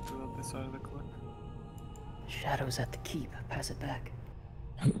 Move to the other side of the cliff. Shadows at the keep. Pass it back.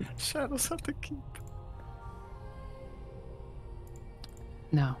 Shadows at the keep.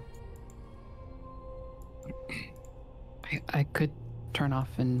 No. I could turn off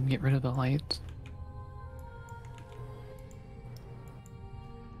and get rid of the light.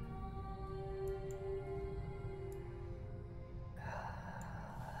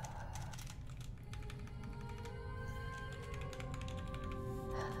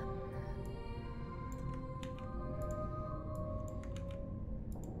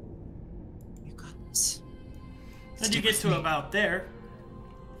 You got this. When you get to about there,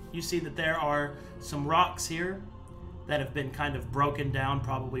 you see that there are some rocks here that have been kind of broken down,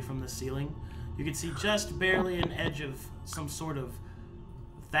 probably from the ceiling. You can see just barely an edge of some sort of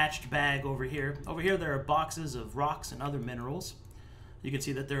thatched bag over here. Over here there are boxes of rocks and other minerals. You can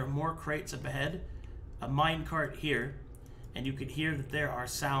see that there are more crates up ahead, a minecart here, and you can hear that there are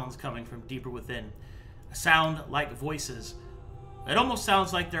sounds coming from deeper within. A sound like voices. It almost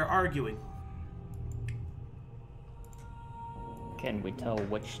sounds like they're arguing. Can we tell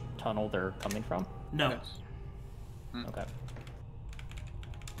which tunnel they're coming from? No. Yes. Okay.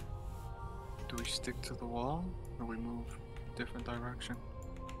 Do we stick to the wall, or we move different direction?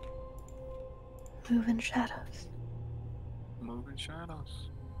 Move in shadows. Move in shadows.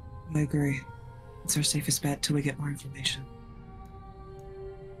 I agree. It's our safest bet till we get more information.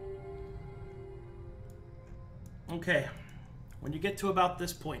 Okay. When you get to about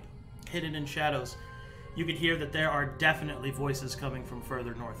this point, hidden in shadows, you can hear that there are definitely voices coming from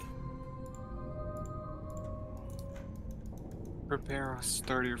further north. Prepare a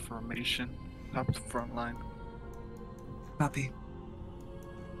sturdier formation up the front line. Copy.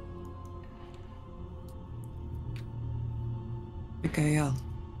 Micha'el,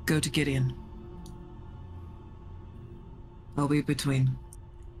 go to Gideon. I'll be between.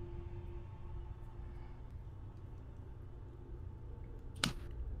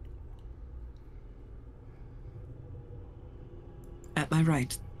 At my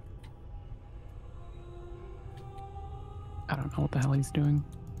right. I don't know what the hell he's doing.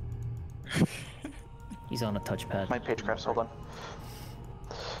 He's on a touchpad. My page crafts, hold on.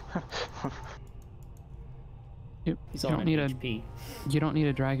 You He's don't on need an HP. You don't need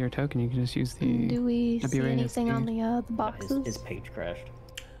to drag your token. You can just use the. Do we see WASD. anything on the No, boxes? his page crashed.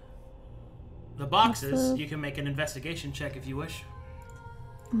 The boxes, the- you can make an investigation check if you wish.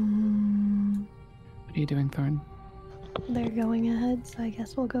 What are you doing, Thorne? They're going ahead, so I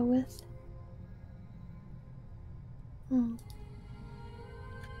guess we'll go with. Your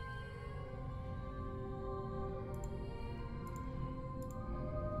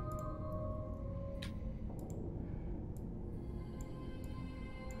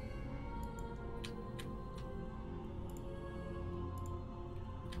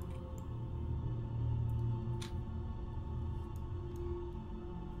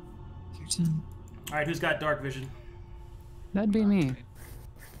turn. Alright, who's got dark vision? That'd be me.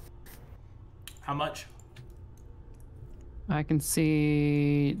 How much? I can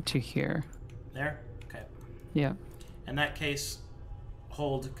see to here. There? Okay. Yeah. In that case,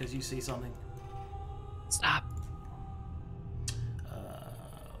 hold, because you see something. Stop.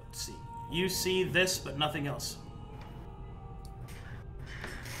 Let's see. You see this, but nothing else.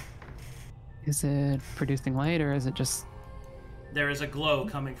 Is it producing light or is it just? There is a glow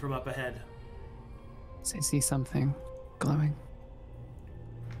coming from up ahead. I see something glowing.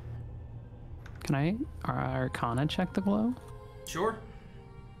 Can I Arcana check the glow? Sure.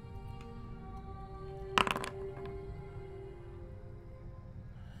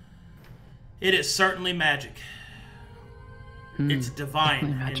 It is certainly magic. It's divine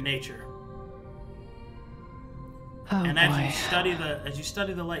in nature. Oh, and boy. as you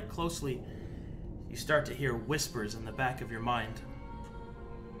study the light closely, you start to hear whispers in the back of your mind.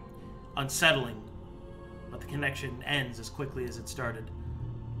 Unsettling, but the connection ends as quickly as it started.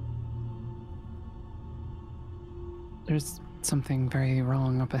 There's something very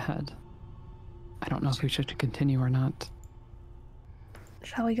wrong up ahead. I don't know if we should continue or not.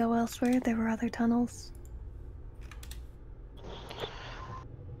 Shall we go elsewhere? There were other tunnels.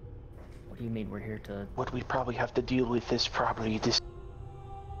 What do you mean we're here to... What we probably have to deal with is probably this.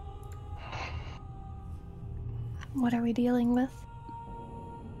 What are we dealing with?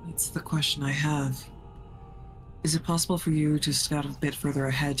 That's the question I have. Is it possible for you to scout a bit further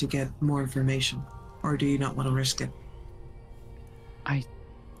ahead to get more information? Or do you not want to risk it?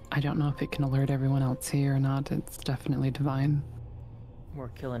 I don't know if it can alert everyone else here or not. It's definitely divine. We're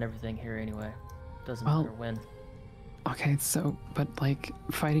killing everything here anyway. Doesn't Well, matter when. Okay, so, but like,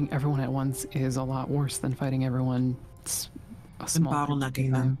 fighting everyone at once is a lot worse than fighting everyone a And small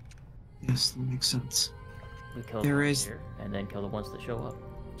bottlenecking them. Yes, that makes sense. We kill There the ones is- here, and then kill the ones that show up.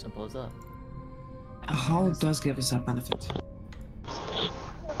 Simple as that. A hall does give us that benefit.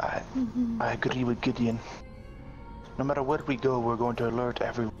 I agree with Gideon. No matter where we go, we're going to alert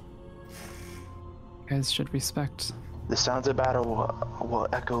everyone. You guys should respect. The sounds of battle will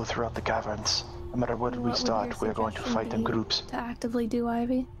echo throughout the caverns. No matter where we What would start, your we're going to suggestion fight in be groups. to actively do,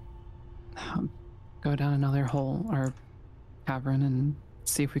 Ivy? Go down another hole or cavern and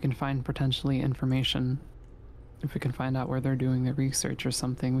see if we can find potentially information. If we can find out where they're doing their research or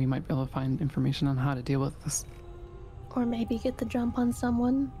something, we might be able to find information on how to deal with this. Or maybe get the jump on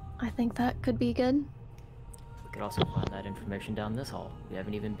someone. I think that could be good. We could also find that information down this hall. We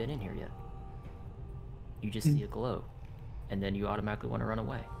haven't even been in here yet. You just see a glow, and then you automatically want to run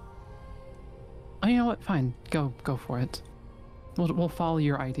away. Oh, you know what? Fine. Go for it. We'll follow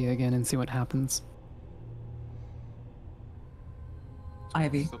your idea again and see what happens.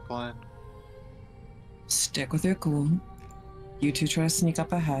 Ivy, What's the plan? stick with your cool. You two try to sneak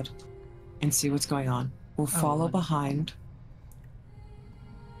up ahead and see what's going on. We'll follow behind.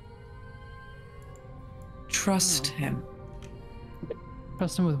 Trust him.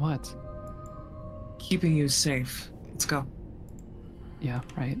 Trust him with what? Keeping you safe. Let's go. Yeah,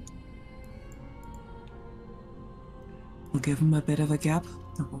 right. We'll give them a bit of a gap,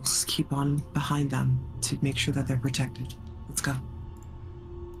 and we'll just keep on behind them to make sure that they're protected. Let's go.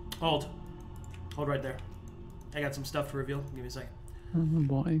 Hold right there. I got some stuff to reveal. Give me a second. Oh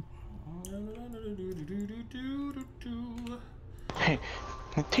boy. Hey,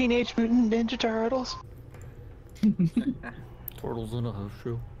 Teenage Mutant Ninja Turtles. Turtles in a house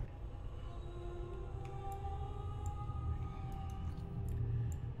show.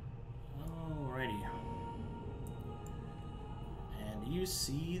 Alrighty. And you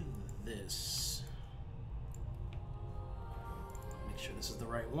see this. Make sure this is the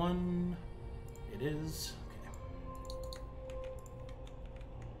right one. It is. Okay.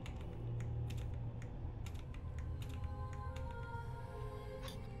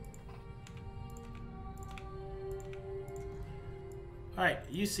 Alright,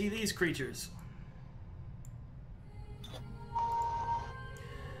 you see these creatures.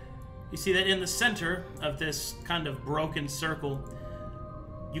 You see that in the center of this kind of broken circle,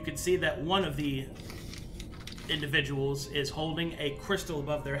 you can see that one of the individuals is holding a crystal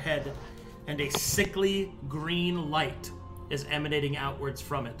above their head, and a sickly green light is emanating outwards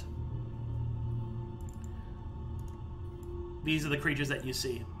from it. These are the creatures that you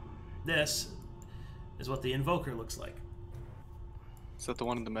see. This is what the Invoker looks like. Is that the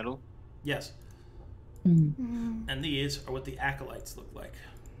one in the middle? Yes. Mm. And these are what the Acolytes look like.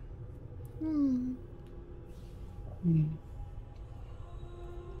 Hmm.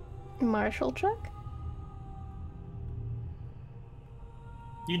 Marshall check?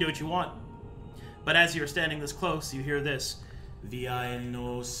 You do what you want. But as you're standing this close, you hear this.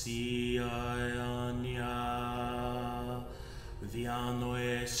 Viano sianya, viano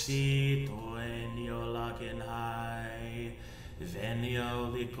esito enio lakenhai,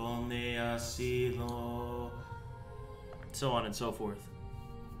 venio licone asilo, so on and so forth.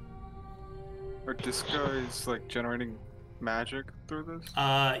 Are this guy's like generating magic through this?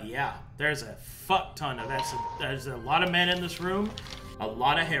 Yeah. There's a fuck ton of that. There's a lot of men in this room, a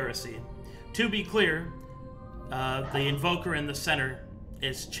lot of heresy. To be clear, the Invoker in the center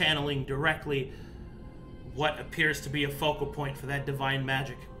is channeling directly what appears to be a focal point for that divine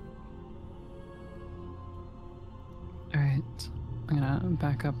magic. right. I'm gonna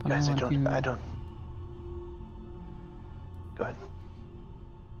back up. Guys, I don't. Go ahead.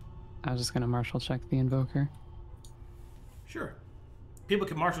 I was just gonna martial check the invoker. Sure. People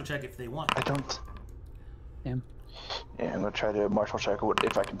can martial check if they want. I don't. Damn. Yeah, I'm gonna try to martial check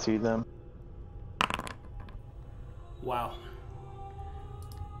if I can see them. Wow.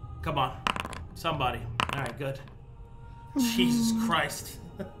 Come on. Somebody. Alright, good. Jesus Christ.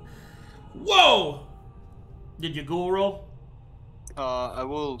 Whoa! Did Yagûl roll? I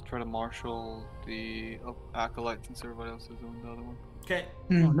will try to marshal the acolyte since everybody else is doing the other one. Okay.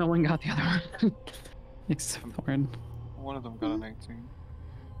 Oh, no one got the other one. Except Thorne. One of them got an 18.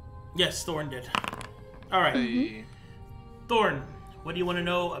 Yes, Thorne did. Alright. Hey. Thorne, what do you want to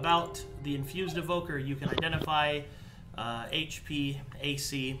know about the infused evoker? You can identify HP,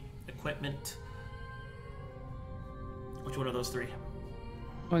 AC, equipment. Which one of those three?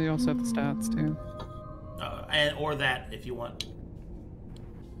 Well, you also have the stats too. Or that if you want.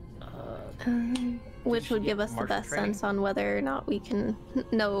 Which would give us the best sense on whether or not we can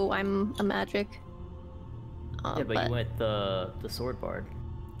know I'm a magic. Yeah, but you went the sword bard.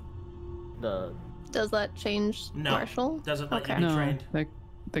 Does that change martial? Doesn't let you be No, trained.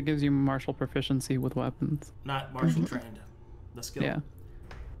 that gives you martial proficiency with weapons. Not martial trained. The skill. Yeah.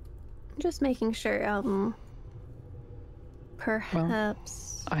 Just making sure.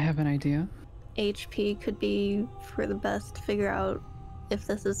 Perhaps I have an idea. HP could be for the best to figure out if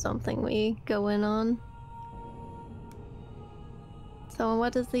this is something we go in on. So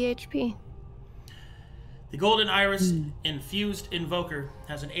what is the HP? The Golden Iris infused invoker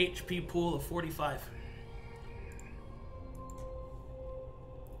has an HP pool of 45.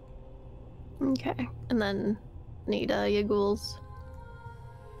 Okay, and then need Yagûl's.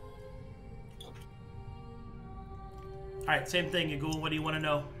 Alright, same thing, Yagûl. What do you want to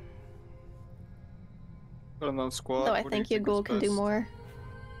know? Got another squad. Though I What do you think Yagûl can do best? more.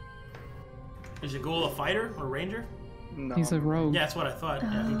 Is Yagûl a fighter or ranger? No. He's a rogue. Yeah, that's what I thought.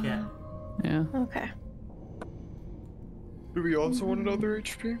 Yeah, he can. Yeah. Okay. Do we also want another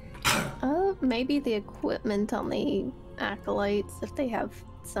HP? Maybe the equipment on the acolytes if they have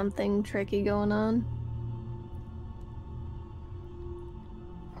something tricky going on.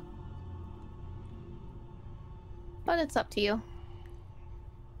 But it's up to you.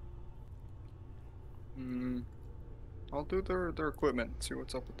 I'll do their equipment. See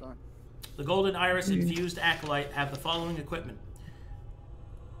what's up with that. The Golden Iris infused acolyte have the following equipment: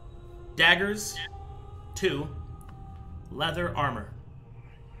 daggers, 2, leather armor,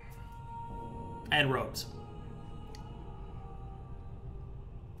 and robes.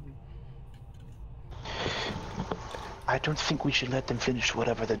 I don't think we should let them finish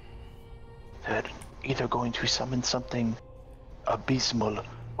whatever they're either going to summon something abysmal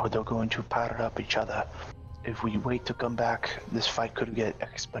or they're going to powder up each other. If we wait to come back, this fight could get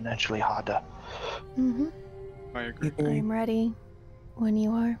exponentially harder. Mm-hmm. I agree. I'm ready when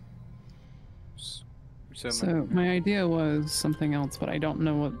you are. So my idea was something else, but I don't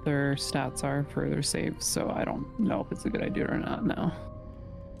know what their stats are for their saves, so I don't know if it's a good idea or not now.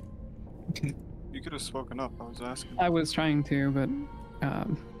 Okay. You could have spoken up. I was asking. I was trying to, but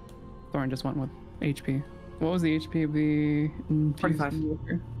Thorne just went with HP. What was the HP of the 45.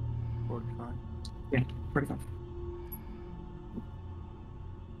 45. Yeah, 45.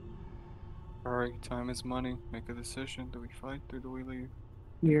 Alright, time is money. Make a decision. Do we fight or do we leave?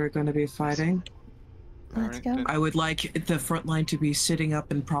 We are going to be fighting. Let's Alright, go. then. I would like the front line to be sitting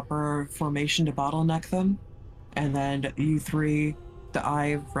up in proper formation to bottleneck them, and then you three, the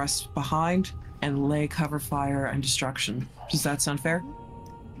eye rest behind and lay cover fire and destruction. Does that sound fair?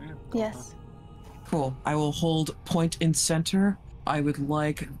 Yeah, Yes. Cool. I will hold point in center. I would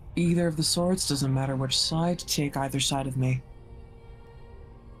like either of the swords, doesn't matter which side, to take either side of me.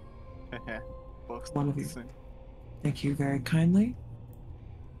 One of you. Thank you very kindly.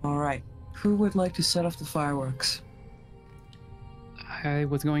 Alright. Who would like to set off the fireworks? I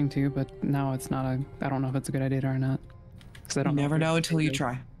was going to, but now it's not I don't know if it's a good idea or not. Because I don't Never if know their until you save is-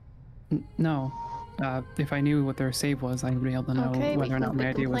 try. No. If I knew what their save was, I'd be able to know Okay, we whether or can not my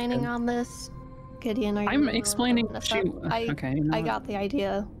quit idea was complaining good. on this. Gideon, are you I'm explaining open this to up? you. I Okay. you know I what? got the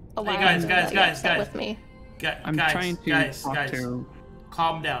idea a while guys, ago guys, that you guys, upset guys. with me. I'm trying to talk to.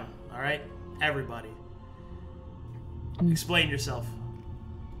 Calm down, alright? Everybody. Explain yourself.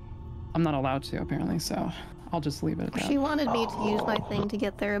 I'm not allowed to apparently, so I'll just leave it at that. She wanted me to use my thing to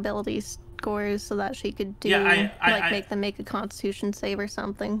get their ability scores so that she could do make them make a Constitution save or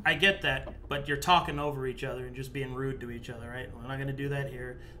something. I get that, but you're talking over each other and just being rude to each other, right? We're not going to do that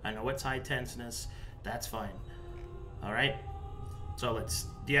here. I know it's high tenseness. That's fine. All right? So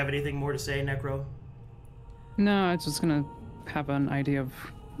do you have anything more to say, Necro? No, I was just gonna have an idea of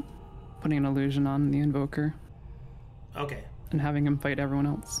putting an illusion on the Invoker Okay. and having him fight everyone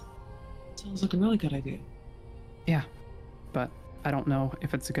else. Sounds like a really good idea. Yeah, but I don't know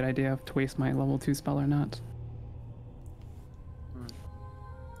if it's a good idea to waste my level 2 spell or not.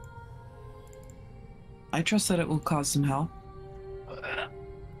 I trust that it will cause some hell.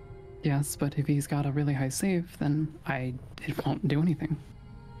 Yes, but if he's got a really high save, then it won't do anything.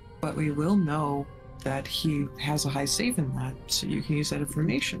 But we will know that he has a high save in that, so you can use that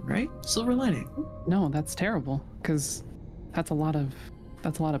information, right? Silver lining. No, that's terrible, because that's a lot of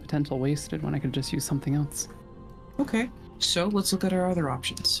potential wasted when I could just use something else. Okay, so let's look at our other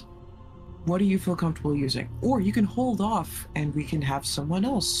options. What do you feel comfortable using? Or you can hold off and we can have someone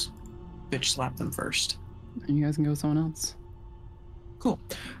else bitch slap them first. And you guys can go with someone else. Cool.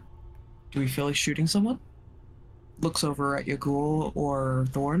 Do we feel like shooting someone? Looks over at Yagûl or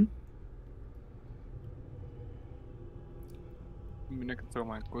Thorne. I mean, I can throw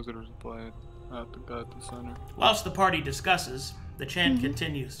my Inquisitor's Blade at the guy at the center. Whilst the party discusses, the chant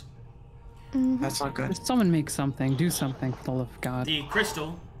continues. That's not good. If someone makes something, do something for the love of God. The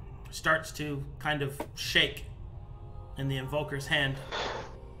crystal starts to kind of shake in the Invoker's hand.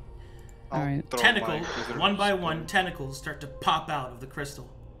 All right. Throw my Tentacles, Inquisitor's one by one, Blade. tentacles start to pop out of the crystal.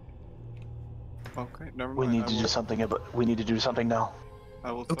 Okay, never We mind. need to do something. But we need to do something now.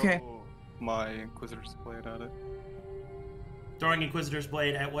 I will throw Okay. my Inquisitor's Blade at it. Throwing Inquisitor's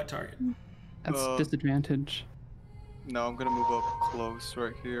Blade at what target? That's disadvantage. No, I'm gonna move up close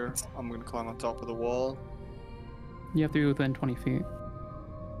right here. I'm gonna climb on top of the wall. You have to be within 20 feet.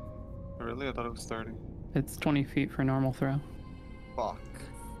 Really? I thought it was 30. It's 20 feet for a normal throw. Fuck.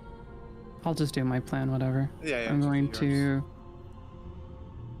 I'll just do my plan, whatever. Yeah, I'm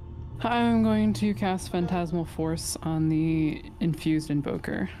going to cast Phantasmal Force on the Infused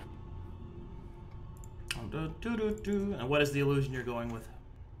Invoker. And what is the illusion you're going with?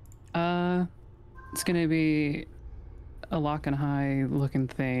 It's gonna be a lock and high looking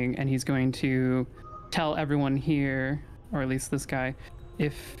thing, and he's going to tell everyone here, or at least this guy,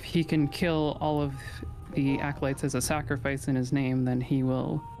 if he can kill all of the acolytes as a sacrifice in his name, then he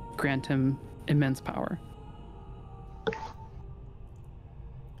will grant him immense power.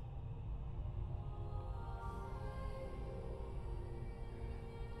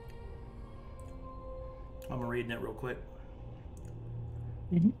 I'm reading it real quick.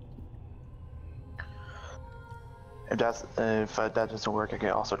 If that doesn't work, I can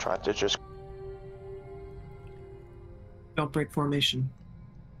also try to just. Don't break formation.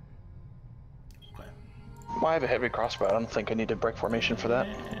 Okay. Well, I have a heavy crossbow. I don't think I need to break formation for that.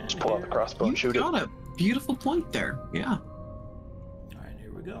 Just pull out the crossbow and shoot You it. got a beautiful point there. Yeah. Alright,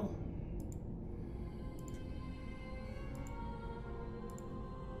 here we go.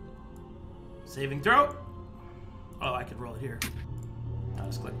 Saving throw. Oh, I could roll it here. I'll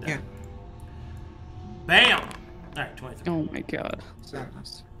just click that. Yeah. Bam! Alright, 23. Oh my god.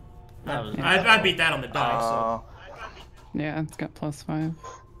 Sadness. I beat that on the die, so. Yeah, it's got +5.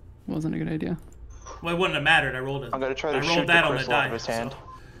 Wasn't a good idea. Well, it wouldn't have mattered. I rolled it. I'm gonna try to I shoot rolled the that on the crystal out die. of his hand.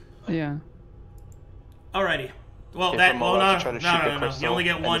 So. Yeah. Alrighty. Well, If that. I'm Well, allowed no, to try to no, shoot no, the no, no. You crystal only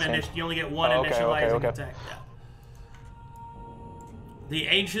get in one. his hand. You only get one Okay, initializing okay. attack. Yeah. The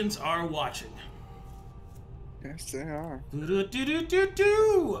ancients are watching. Yes, they are.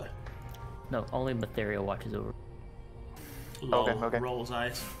 Do. No, only Mytheria watches over. Okay. Rolls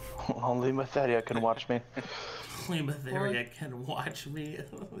eyes. Only Mytheria can watch me. Only Mytheria can watch me.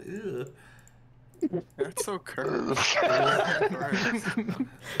 Ew. That's so curved.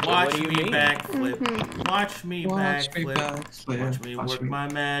 Watch do you me mean? backflip. Watch me backflip. backflip. Watch me work my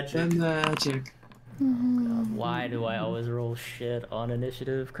magic. The magic. Why do I always roll shit on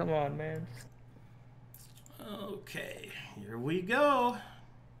initiative? Come on, man. Okay, here we go.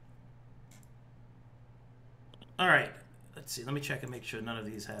 Alright, let's see. Let me check and make sure none of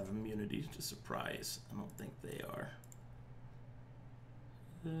these have immunity to surprise. I don't think they are.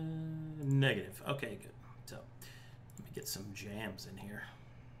 Negative. Okay, good. So, let me get some jams in here.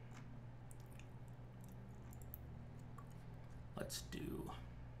 Let's do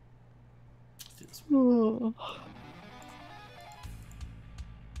this one. Ooh.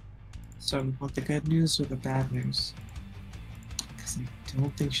 So, you want the good news or the bad news? Because I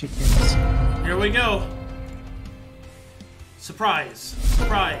don't think she cares. Here we go. Surprise.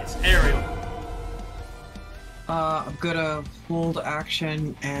 Surprise. Ariel. I'm gonna hold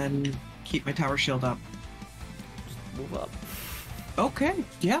action and keep my tower shield up. Move up. Okay,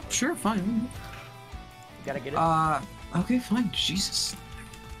 yeah, sure, fine. You gotta get it. Okay, fine. Jesus.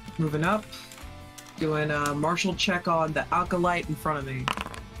 Moving up. Doing a martial check on the acolyte in front of me.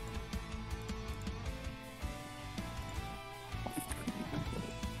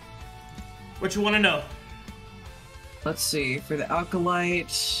 What you want to know? Let's see. For the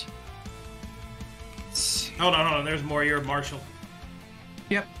Alkalite... Hold on. There's more. You're a marshal.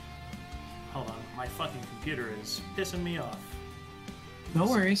 Yep. Hold on. My fucking computer is pissing me off. No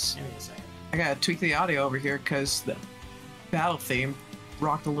worries. Give me a second. I gotta tweak the audio over here because the battle theme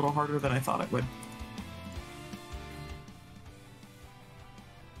rocked a little harder than I thought it would.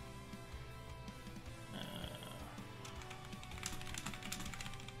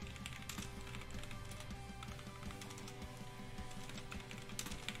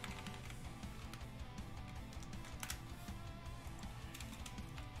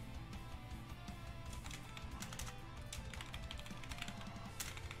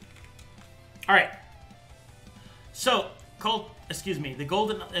 All right. So, the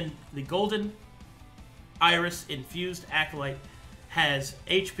golden iris infused acolyte has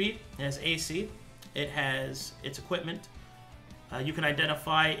HP, it has AC, it has its equipment. You can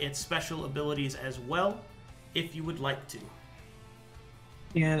identify its special abilities as well, if you would like to.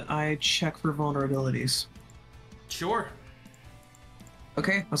 And I check for vulnerabilities. Sure.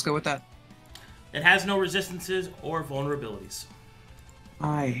 Okay, let's go with that. It has no resistances or vulnerabilities.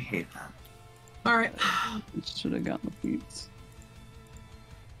 I hate that. Alright. Should have gotten the feats.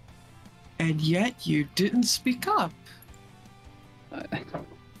 And yet you didn't speak up.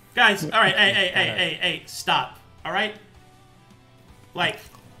 Guys, alright, hey, stop. Alright? Like,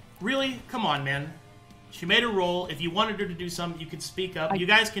 really? Come on, man. She made a roll. If you wanted her to do something, you could speak up. You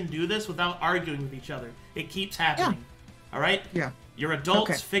guys can do this without arguing with each other. It keeps happening. Yeah. Alright? Yeah. You're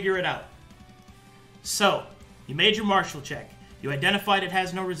adults, Okay. figure it out. So, you made your martial check. You identified it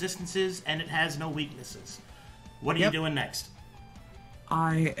has no resistances and it has no weaknesses. What are you doing next?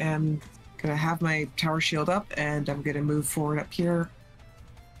 I am gonna have my tower shield up and I'm gonna move forward up here.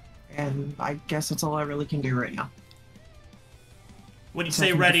 And I guess that's all I really can do right now. When you So I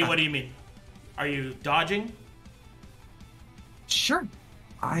say can ready, defend. what do you mean? Are you dodging? Sure.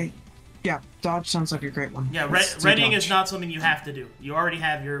 Yeah, dodge sounds like a great one. Yeah, Let's do readying dodge. is not something you have to do. You already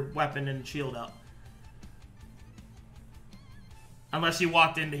have your weapon and shield up. Unless you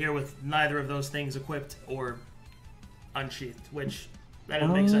walked into here with neither of those things equipped or unsheathed, which that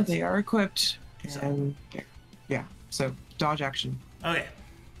doesn't make sense. They are equipped. So- And yeah, so dodge action. Okay.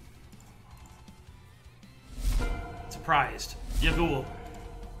 Surprised. Yagûl.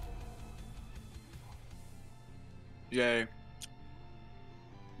 Yay.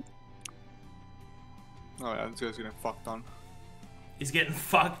 Oh yeah, this guy's getting fucked on. He's getting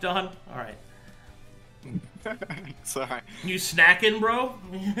fucked on? Alright. Sorry. You snacking, bro?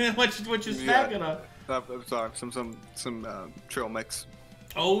 what you snacking on? I'm sorry. Some trail mix.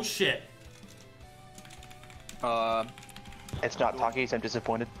 Oh shit. It's not Takis, I'm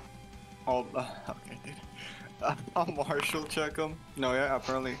disappointed. Okay, dude. I'll martial check him. No, yeah,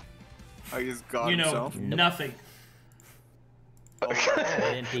 apparently. I just got You know himself. nothing. I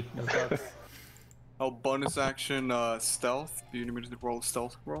didn't take no thoughts. Oh, bonus action, stealth. Do you need me to roll a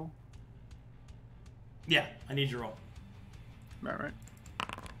stealth roll? Yeah, I need your roll. Right.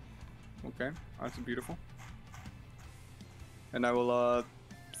 Okay, that's beautiful. And I will,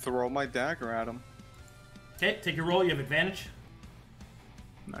 throw my dagger at him. Okay, take your roll. You have advantage.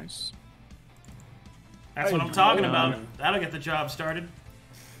 Nice. That's what I'm talking about. That'll get the job started.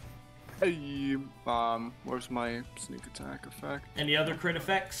 Hey, where's my sneak attack effect? Any other crit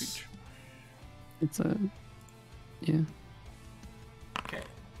effects? It's a... Yeah. Okay.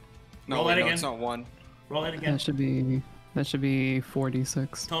 No, Roll wait, that no, again. it's not one. Roll it again. That should be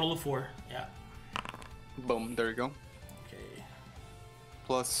 4d6. Total of 4. Yeah. Boom, there you go. Okay.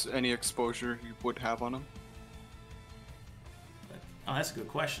 Plus any exposure you would have on him. Oh, that's a good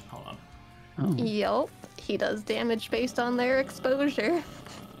question. Hold on. Oh. Yup, he does damage based on their exposure.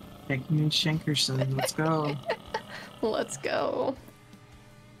 Taking Shankerson, let's go. Let's go.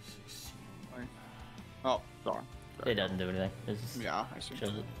 Oh, darn. It doesn't do anything. It just Yeah, I see. shows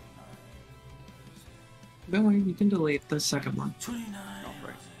it. Don't worry, you can delete the second one. 29. Oh,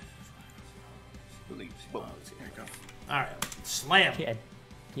 right. Delete. Boom. There you go. Alright. Slam.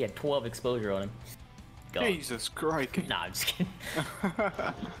 He had 12 exposure on him. Gone. Jesus Christ. Nah, I'm just kidding.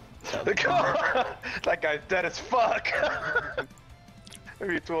 That guy's dead as fuck.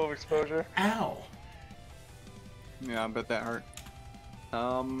 Maybe 12 exposure. Ow. Yeah, I bet that hurt.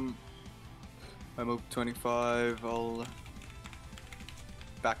 I moved 25, I'll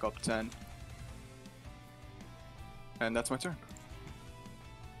back up 10. And that's my turn.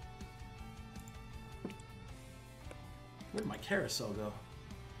 Where'd my carousel go?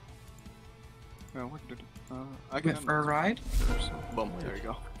 Oh, what did I can Went for a ride? Boom, there you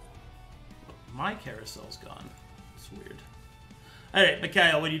go. My carousel's gone. It's weird. Alright,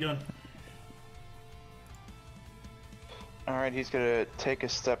 Micha'el, what are you doing? Alright, he's gonna take a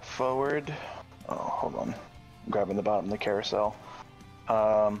step forward. Oh, hold on. I'm grabbing the bottom of the carousel.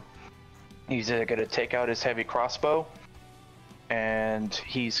 He's gonna take out his heavy crossbow, and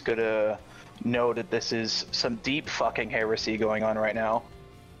he's gonna know that this is some deep fucking heresy going on right now.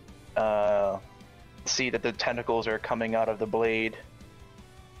 See that the tentacles are coming out of the blade.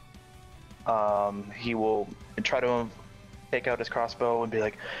 He will try to take out his crossbow and be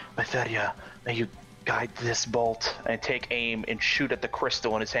like, Mytheria, may you guide this bolt, and take aim and shoot at the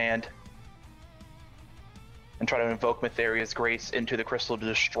crystal in his hand. And try to invoke Mytheria's grace into the crystal to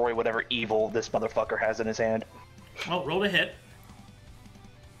destroy whatever evil this motherfucker has in his hand. Well, roll to hit.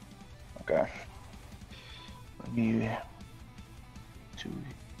 Okay. Let me do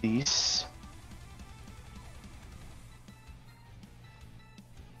these.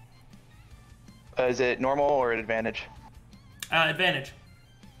 Is it normal or at advantage? Advantage.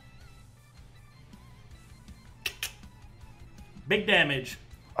 Big damage.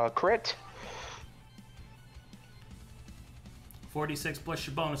 Crit. 46 plus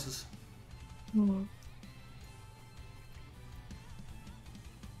your bonuses. And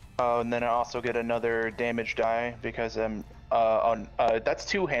then I also get another damage die because I'm that's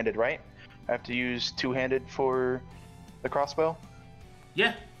two-handed, right? I have to use two-handed for the crossbow.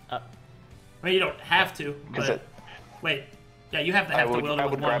 Yeah. I mean, you don't have to, but wait. Yeah, you have to have to wield it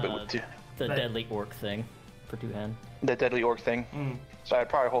with one. I would grab it with two. The deadly orc thing for two hand. The deadly orc thing. So I'd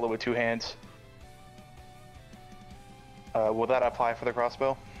probably hold it with two hands. Will that apply for the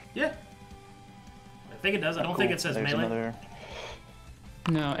crossbow? Yeah. I think it does. I don't think it says There's melee. Another...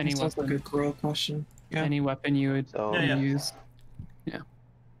 No, any Sounds like weapon. a girl question. Yeah. Any weapon you would use. Yeah.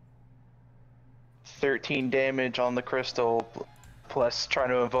 13 damage on the crystal, plus trying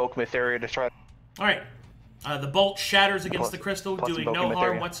to invoke Mytheria to try. All right. The bolt shatters against the crystal, plus doing no invoking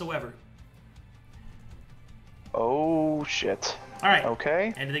harm Mytheria. whatsoever. Oh shit. All right.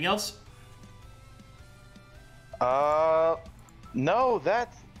 Okay. Anything else? No,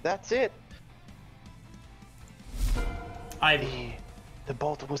 that's it. Ivy. The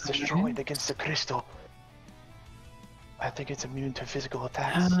bolt was destroyed against the crystal. I think it's immune to physical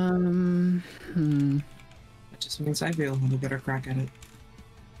attacks. That just means I will have a better crack at it.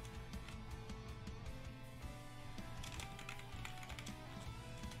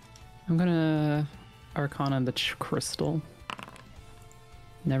 I'm gonna Arcana the crystal.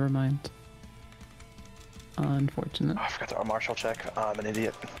 Never mind. Unfortunate. Oh, I forgot to martial check. I'm an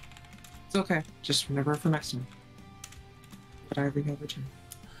idiot. It's okay. Just remember for next time. But I already have a turn.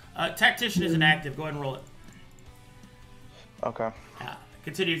 Tactician isn't active. Go ahead and roll it. Okay.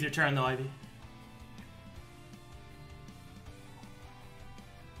 Continue with your turn, though, Ivy.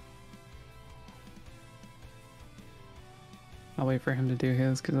 I'll wait for him to do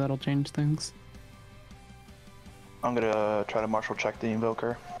his, because that'll change things. I'm gonna try to martial check the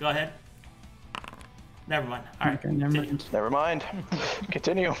invoker. Go ahead. Never mind. All right. Okay, never mind. Never mind.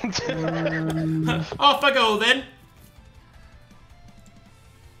 Continue. Off I go, then.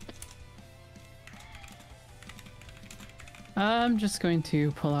 I'm just going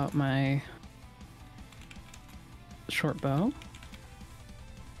to pull out my short bow.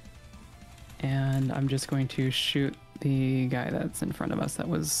 And I'm just going to shoot the guy that's in front of us that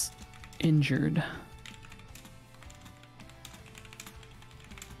was injured.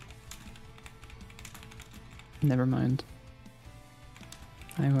 Never mind.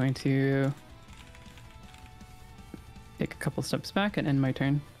 I'm going to take a couple steps back and end my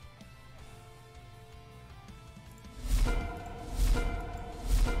turn.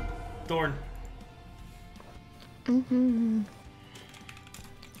 Thorne.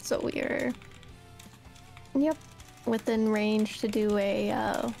 So we're within range to do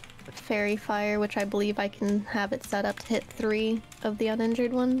a fairy fire, which I believe I can have it set up to hit 3 of the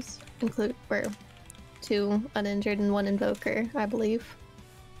uninjured ones, include 2 uninjured and 1 invoker, I believe.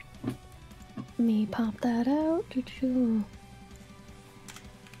 Let me pop that out.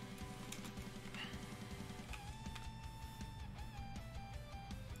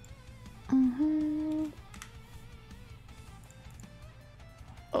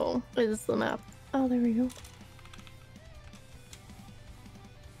 Oh, is the map? Oh, there we go.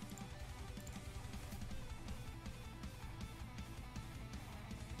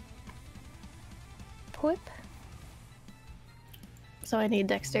 Whip. So I need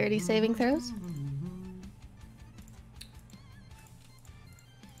dexterity saving throws.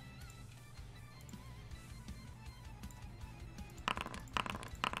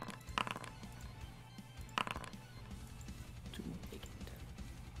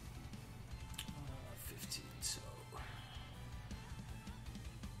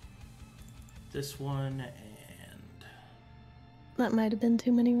 This one and That might have been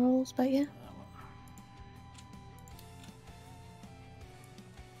too many rolls, but yeah.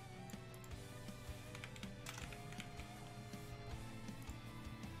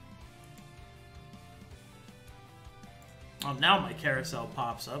 Oh, now my carousel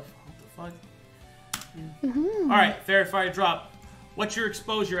pops up. What the fuck? Mm-hmm. Alright, verify drop. What's your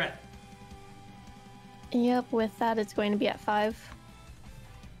exposure at? Yep, with that it's going to be at 5.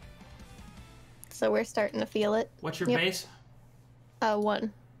 So we're starting to feel it. What's your base?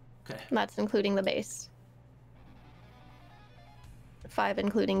 1. Okay. That's including the base. 5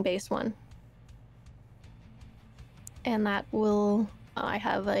 including base 1. And that will... I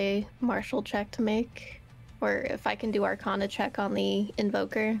have a martial check to make. Or if I can do Arcana check on the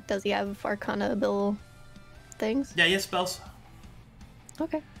Invoker. Does he have Arcana ability things? Yeah, he has spells.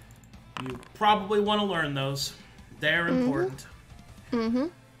 Okay. You probably want to learn those. They're important. Mm-hmm.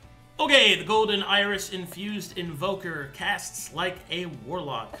 Okay, the Golden Iris infused Invoker casts like a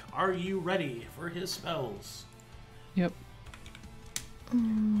warlock. Are you ready for his spells? Yep.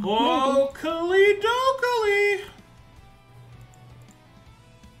 Okily dokily!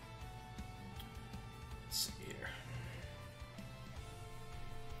 Let's see here.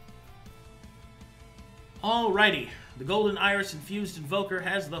 Alrighty. The Golden Iris infused Invoker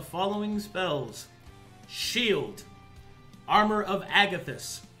has the following spells: Shield, Armor of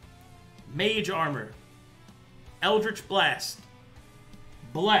Agathis, Mage Armor, Eldritch Blast,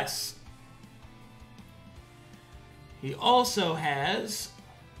 Bless. He also has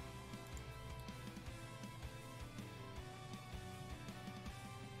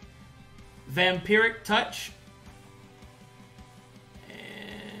Vampiric Touch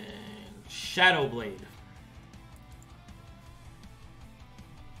and Shadow Blade.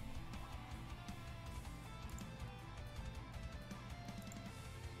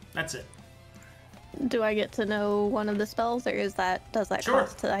 That's it. Do I get to know one of the spells, or does that Sure.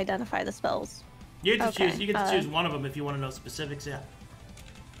 cost to identify the spells? You get to Okay, choose. You get to choose one of them if you want to know specifics. Yeah.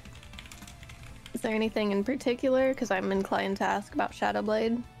 Is there anything in particular? Because I'm inclined to ask about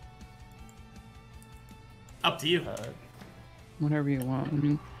Shadowblade. Up to you. Whatever you want. I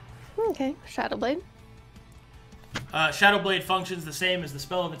mean, Okay, Shadowblade. Shadowblade functions the same as the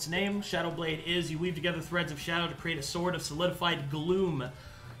spell of its name. Shadowblade is you weave together threads of shadow to create a sword of solidified gloom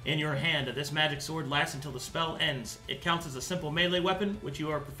in your hand. This magic sword lasts until the spell ends. It counts as a simple melee weapon, which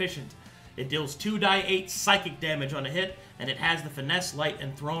you are proficient. It deals 2d8 psychic damage on a hit, and it has the finesse, light,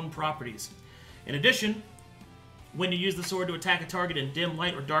 and thrown properties. In addition, when you use the sword to attack a target in dim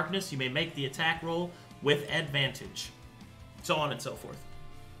light or darkness, you may make the attack roll with advantage. So on and so forth.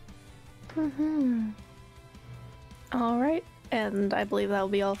 Mm-hmm. Alright, and I believe that'll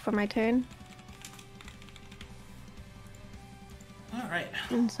be all for my turn. Alright.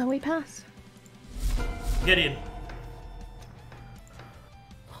 And so we pass. Gideon.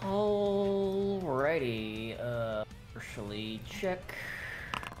 Alrighty, partially check.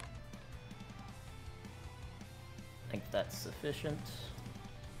 I think that's sufficient.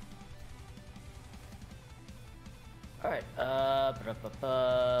 Alright,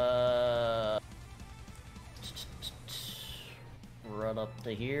 run up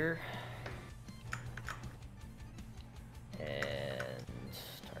to here. And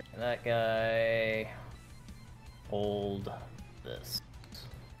target that guy. Hold this.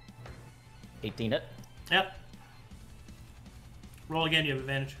 18 hit. Yep. Roll again, you have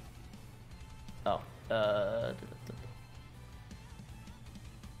advantage. Oh,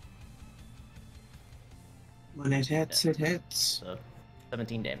 When it hits, it hits. so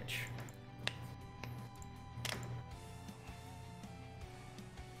 17 damage.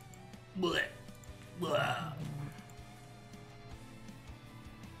 Blech. Blah.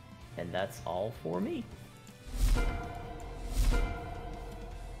 And that's all for me.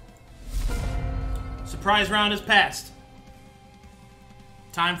 Surprise round is passed.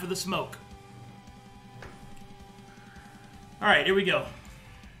 Time for the smoke. Alright, here we go.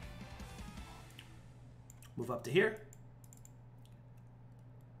 Move up to here.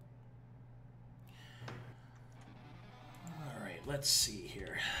 Alright, let's see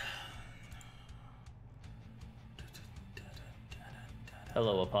here.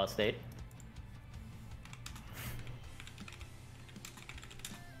 Hello, apostate.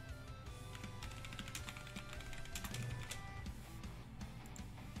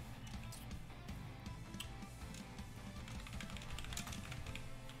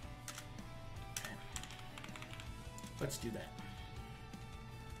 Let's do that.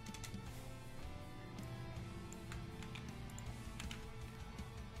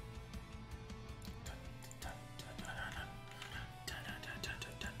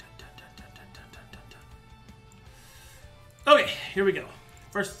 Okay, here we go.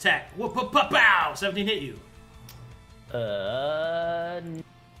 First attack. Whoop, whoop, pow, pow! 17 hit you.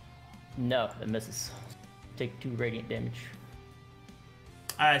 No, it misses. Take 2 radiant damage.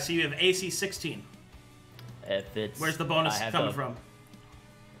 So you have AC 16. If it's... Where's the bonus coming from?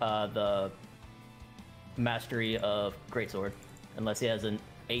 The mastery of greatsword, unless he has an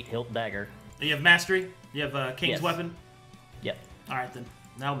 8 hilt dagger. You have mastery? You have King's Yes. Weapon? Yep. Alright then.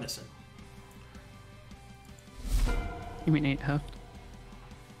 Now missing. You mean 8 heft?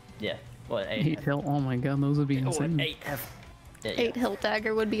 Yeah. What, 8? 8 hilt? Oh my god, those would be insane. 8 heft. Yeah, 8 hilt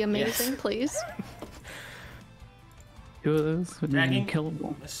dagger would be amazing, please. 2 of those would be Dragging.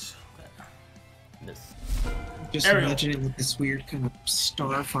 unkillable. Miss. Miss. Just Ariel. imagining with this weird kind of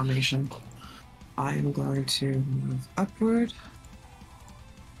star formation. I am going to move upward.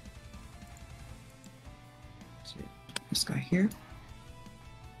 So, this guy here.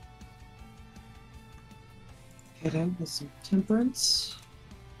 Hit him with some temperance.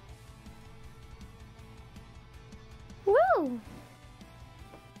 Woo! Not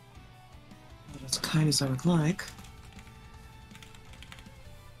as kind as I would like.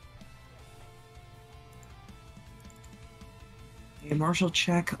 A martial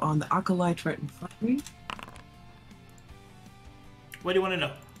check on the acolyte right in front of me. What do you want to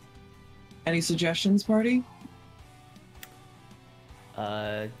know? Any suggestions, party?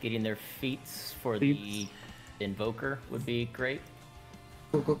 Getting their feats for the invoker would be great.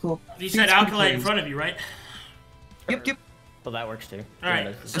 Cool, cool, cool. You said Alkalite in front of you, right? Yep, yep. Well, that works too.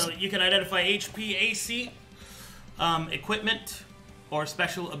 Alright, so you can identify HP, AC, equipment, or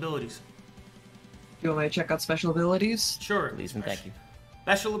special abilities. Do you want me to check out special abilities? Sure. Please and thank you.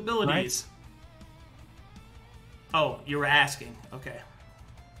 Special abilities. Oh, you were asking. Okay.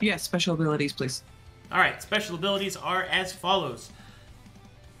 Yes, special abilities, please. Alright, special abilities are as follows.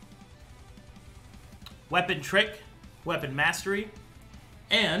 Weapon Trick, Weapon Mastery,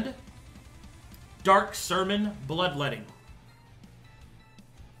 and Dark Sermon Bloodletting.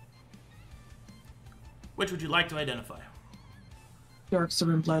 Which would you like to identify? Dark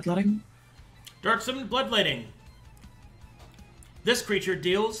Sermon Bloodletting. Dark Sermon Bloodletting. This creature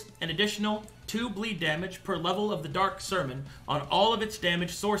deals an additional 2 bleed damage per level of the Dark Sermon on all of its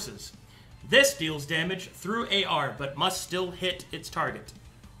damage sources. This deals damage through AR, but must still hit its target.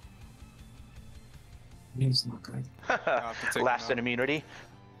 He's not good. Lasting immunity.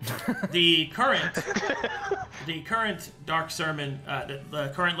 The current Dark Sermon,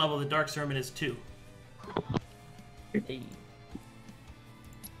 the current level of the Dark Sermon is 2. Hey.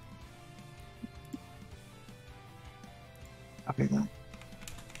 Copy that.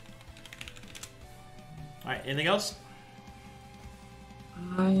 Alright, anything else?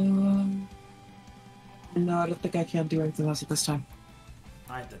 No, I don't think I can do anything else at this time.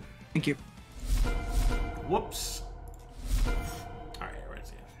 Alright then. Thank you. Whoops. Alright, where is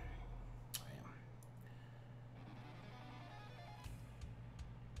he?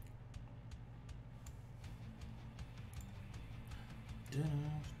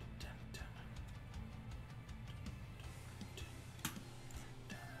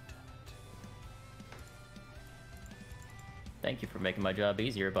 Thank you for making my job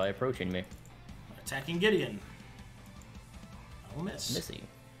easier by approaching me. Attacking Gideon. I'll miss. Missy.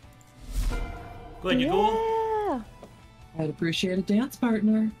 Go ahead, Yagûl. Yeah! I'd appreciate a dance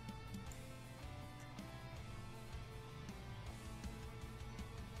partner.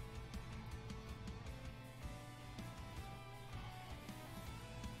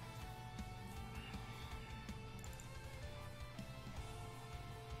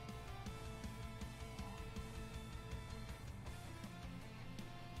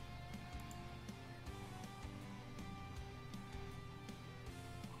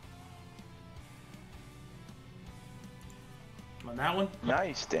 On that one.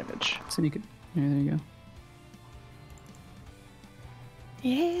 Nice damage. So you could. Yeah, there you go.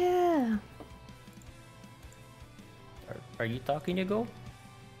 Yeah! Are you talking, Yagûl?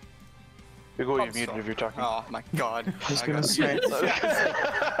 Yagûl, you're muted if you're talking. Oh my god. I was gonna say.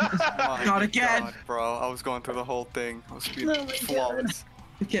 My Not again. God, bro. I was going through the whole thing. I was being Oh my flawless.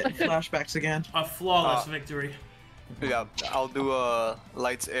 Getting flashbacks again. A flawless victory. Yeah, I'll do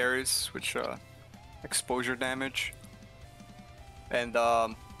Light's Airs, which exposure damage. And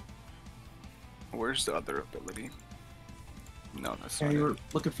where's the other ability? No, that's Yeah, not you it. were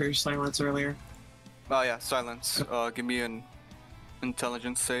looking for your silence earlier. Oh yeah, silence. Give me an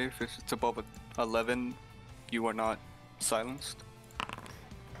intelligence save. If it's above 11, you are not silenced.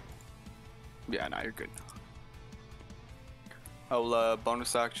 Yeah, now you're good. I'll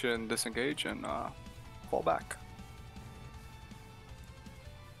bonus action disengage and fall back.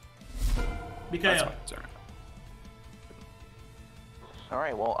 That's Micha'el. my turn.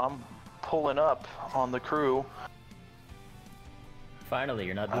 Alright, well, I'm pulling up on the crew. Finally,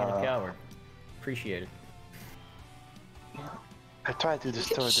 you're not being a coward. Appreciate it. I tried to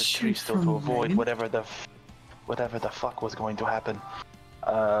destroy the Shoot tree still to from avoid rain? whatever the fuck was going to happen.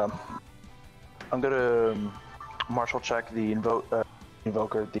 I'm gonna martial check the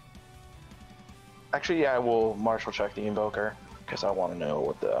invoker. Actually, yeah, I will martial check the invoker because I want to know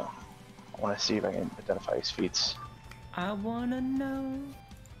what the. I want to see if I can identify his feats. I wanna know.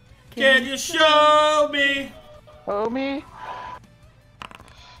 Can you show me? Oh, me?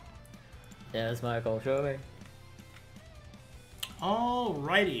 Yes, Michael, show me.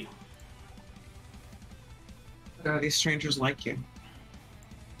 Alrighty. These strangers like you.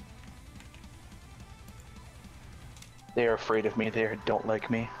 They are afraid of me. They don't like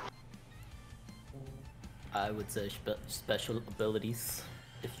me. I would say special abilities,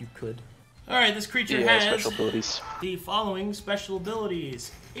 if you could. Alright, this creature Yeah, has special abilities. the following special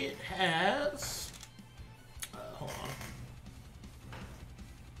abilities. It has... hold on.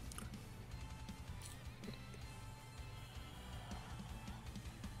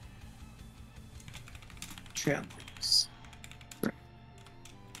 Trailers.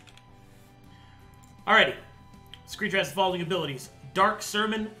 Alrighty. This creature has the following abilities. Dark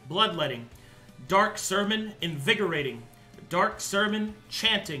Sermon, Bloodletting. Dark Sermon, Invigorating. Dark Sermon,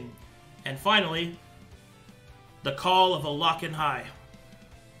 Chanting. And finally, the Call of a Lock-in High.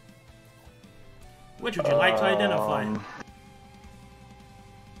 Which would you like to identify?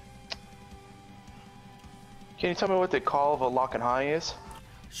 Can you tell me what the call of a lock and high is?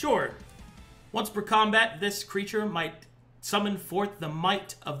 Sure. Once per combat, this creature might summon forth the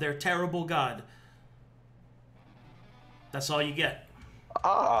might of their terrible god. That's all you get.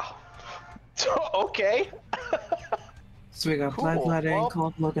 Ah. Okay. So we got Cool. Bloodletting, Well- Call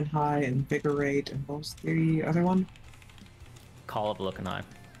of Logan High, Invigorate, and what was the other one? Call of Looking Eye.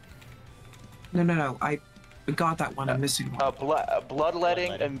 No. I got that one. I'm missing one. Bloodletting,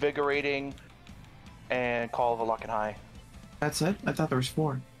 Bloodletting. invigorating, and call of a lock and high. That's it? I thought there was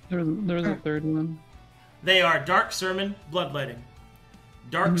 4. There was a third one. They are Dark Sermon, Bloodletting.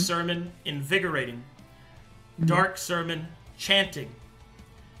 Dark Sermon, Invigorating. Dark Sermon, Chanting.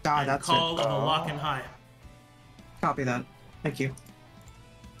 Ah, And that's Call it. of a Lock and High. Copy that. Thank you.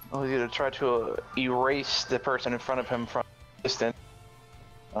 I was gonna try to erase the person in front of him from distance.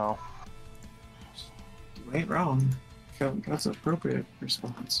 Oh. You ain't wrong. That's an appropriate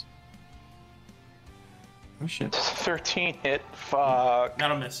response. Oh shit. 13 hit. Fuck.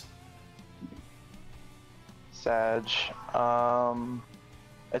 That'll miss. Sag.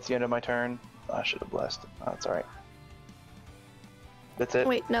 That's the end of my turn. I should have blessed. That's alright. That's it.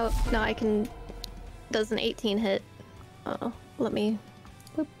 Wait, no, I can. Does an 18 hit? Let me.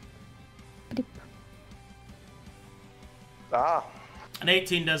 Boop. Boop. Ah. An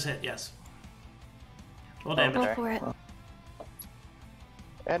 18 does hit, yes. Well, damn Go it. for it.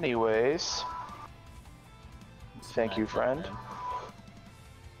 Anyways. Thank you, friend.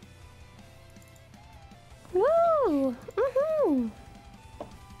 Woo! Woohoo!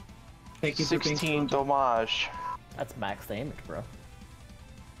 Thank you for being 16 damage. That's max damage, bro.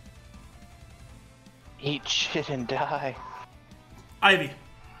 Eat shit and die. Ivy.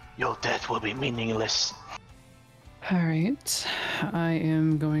 Your death will be meaningless. Alright. I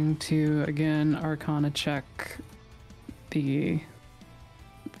am going to, again, Arcana check the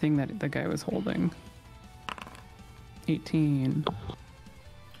thing that the guy was holding. 18.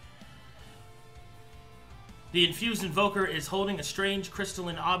 The infused invoker is holding a strange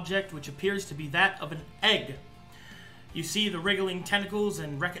crystalline object which appears to be that of an egg. You see the wriggling tentacles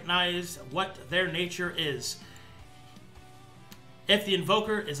and recognize what their nature is. If the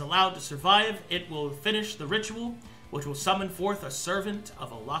invoker is allowed to survive, it will finish the ritual, which will summon forth a servant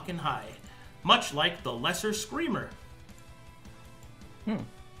of a Lock-in High, much like the Lesser Screamer. Oh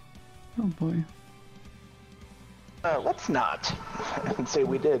boy. Let's not. And say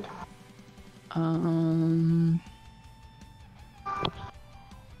we did.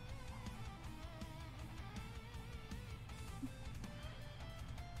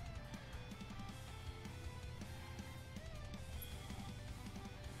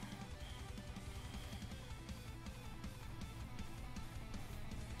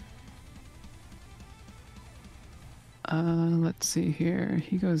 Let's see here.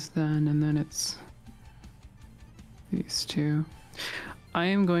 He goes then, and then it's these two. I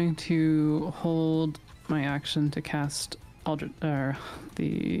am going to hold my action to cast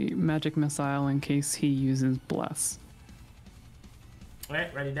the magic missile in case he uses bless.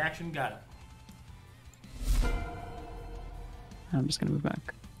 Alright, ready to action, got it. I'm just gonna move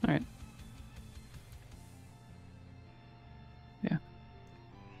back. All right. Yeah.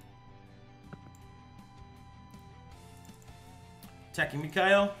 Attacking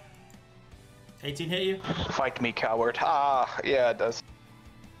Micha'el. 18 hit you? Fight me, coward. Ah, yeah, it does.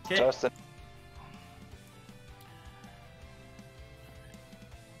 Okay. Justin.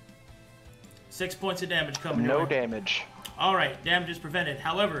 Six points of damage coming No your way. damage. Alright, damage is prevented.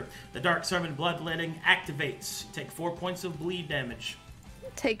 However, the Dark Sermon Bloodletting activates. Take 4 points of bleed damage.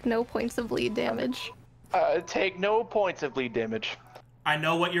 Take no points of bleed damage. Take no points of bleed damage. I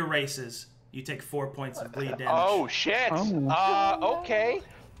know what your race is. You take 4 points of bleed damage. Oh, shit. Oh. Okay.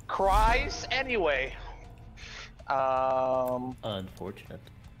 Cries anyway. Unfortunate.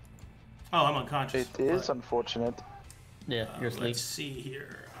 Oh, I'm unconscious. It is unfortunate. Yeah, you're asleep. Let's see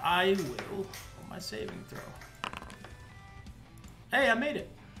here. I will roll my saving throw. Hey, I made it.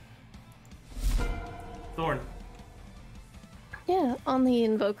 Thorne. Yeah, on the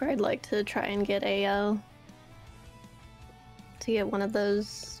Invoker, I'd like to try and get to get one of those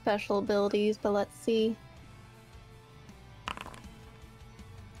special abilities, but let's see.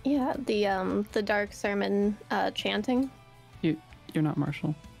 Yeah, the Dark Sermon chanting. You're not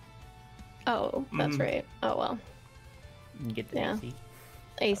Marshall. Oh, that's right. Oh well. You get the Yeah. AC.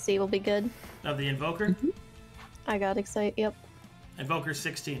 AC will be good. Of the Invoker. I got excited. Yep. Invoker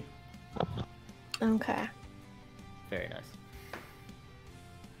 16. Okay. Very nice.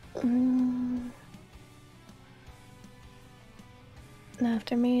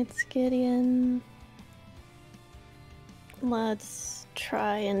 After me, it's Gideon. Let's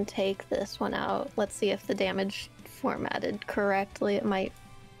try and take this one out. Let's see if the damage formatted correctly. It might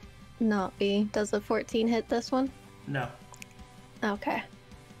not be. Does a 14 hit this one? No. Okay.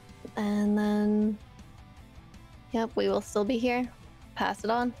 And then... Yep, we will still be here. Pass it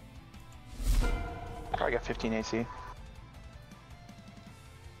on. I got 15 AC.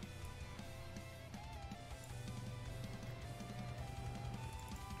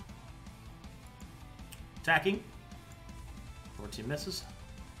 Attacking. 14 misses.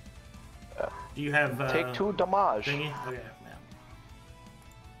 Do you have Take 2 damage. thingy? Okay, yeah.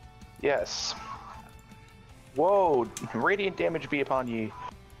 Yes. Whoa, radiant damage be upon ye.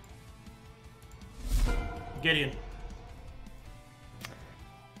 Gideon.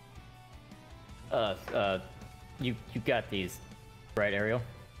 You got these, right, Ariel?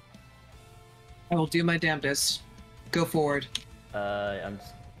 I will do my damnedest. Go forward. I'm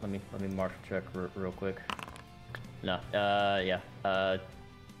just, let me marshal check real quick. No, yeah.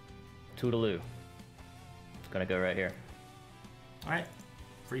 Toodaloo. It's gonna go right here. Alright.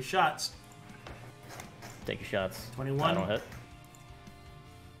 Free shots. Take your shots. 21. I don't hit.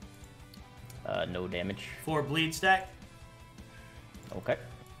 No damage. 4 bleed stack. Okay.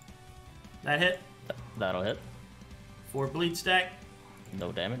 That hit. That'll hit. 4 bleed stack.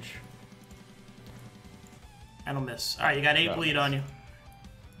 No damage. And I'll miss. Alright, you got 8 bleed on you.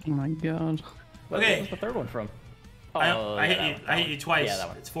 Oh my god. Okay. Where's the third one from? I hit yeah, you. that I hit one. you twice. Yeah, that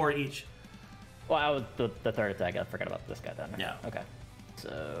one. It's 4 each. Well, I was the third attack. I forgot about this guy down there. Yeah. Okay.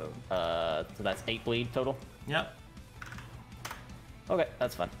 So that's 8 bleed total. Yep. Okay,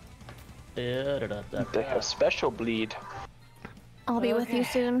 that's fine. They have special bleed. I'll be with you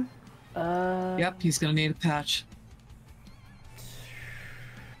soon. Yep, he's gonna need a patch.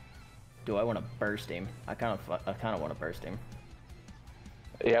 Do I want to burst him? I kind of want to burst him.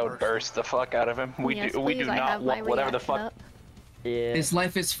 Yeah, I would burst the fuck out of him. We Yes, do please, I not have my want whatever the reaction fuck. up. Yeah. His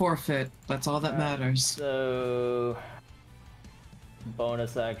life is forfeit. That's all that matters. So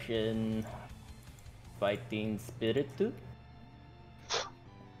bonus action, fighting spirit.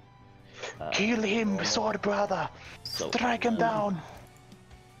 Kill him, sword brother. So Strike him down.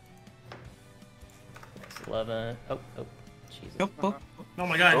 11. Oh, Jesus. Oh, oh. Oh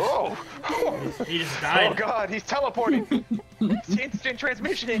my god. Oh! He just Oh died. god, he's teleporting. It's instant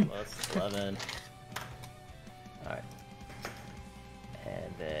transmission. Plus 11. Alright.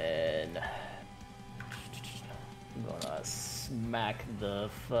 And then I'm gonna smack the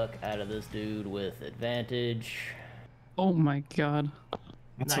fuck out of this dude with advantage. Oh my god.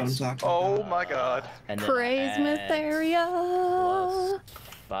 That's Nice. what I'm talking Oh about. my god. And then Praise add Mytheria! plus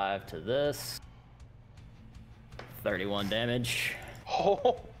 5 to this. 31 damage.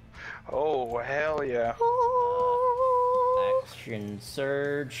 Oh, hell yeah. Action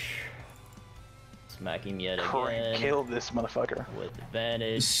surge. Smack him yet again. Kill this motherfucker. With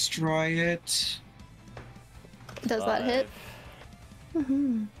advantage. Destroy it. Does that hit? 5.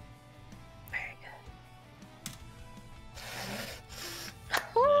 Mm-hmm.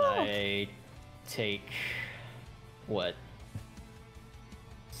 And then I take what?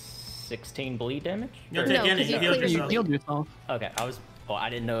 16 bleed damage? You'll Or- take No, any. 'cause You you healed cleared You yourself. healed yourself. Okay, I was. Well, I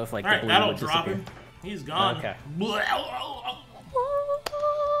didn't know if like Alright, the bleed that'll would drop disappear. him. He's gone. Okay.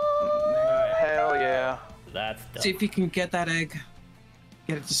 Hell yeah. That's done. See if you can get that egg.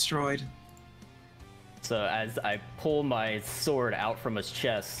 Get it destroyed. So as I pull my sword out from his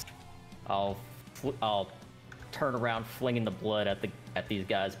chest, I'll turn around, flinging the blood at these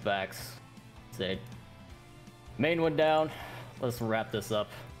guys' backs. Say, main one down. Let's wrap this up,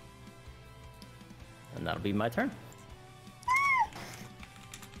 and that'll be my turn.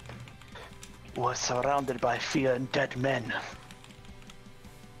 We're surrounded by fear and dead men.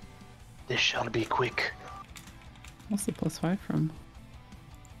 This shall be quick. What's the +5 from?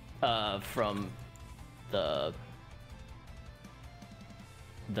 From the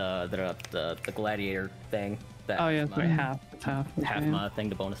gladiator thing. Oh yeah, it's half. It's half. Half my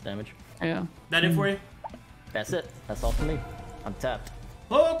thing to bonus damage. Yeah. That it for you? That's it. That's all for me. I'm tapped.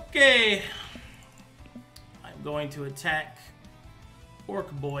 Okay. I'm going to attack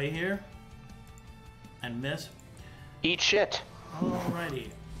Orc Boy here. And miss. Eat shit. Alrighty.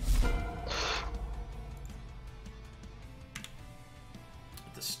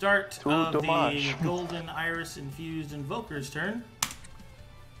 At the start of the Golden Iris Infused Invoker's turn,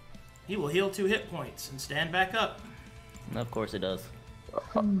 he will heal 2 hit points and stand back up. Of course it does.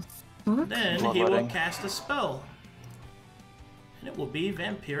 Then he will cast a spell. And it will be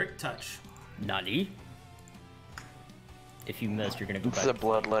Vampiric Touch. Nani? If you miss, you're gonna go It's back. a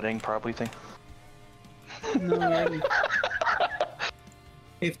bloodletting probably thing. No.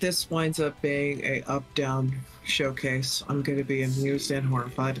 If this winds up being a up-down showcase, I'm going to be amused and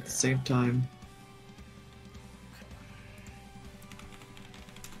horrified at the same time.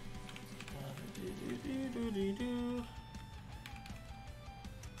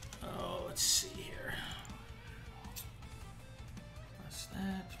 Oh, let's see here. Plus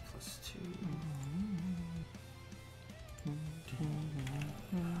that, plus 2.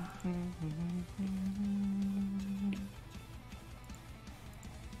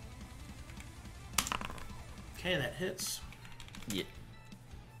 Okay, that hits. Yeah.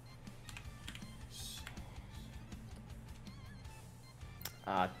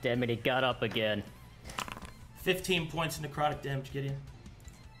 Ah, damn it, he got up again. 15 points of necrotic damage, Gideon.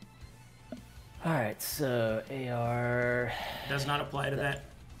 Alright, so AR... Does not apply to that.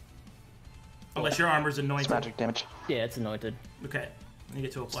 Unless your armor's anointed. It's magic damage. Yeah, it's anointed. Okay, you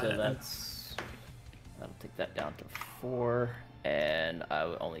get to apply So that then. that'll take that down to 4, and I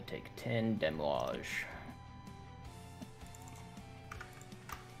will only take 10 damage.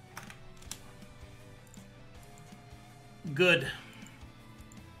 Good.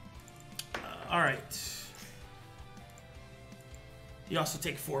 Alright. You also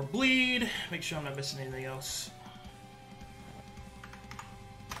take 4 bleed. Make sure I'm not missing anything else.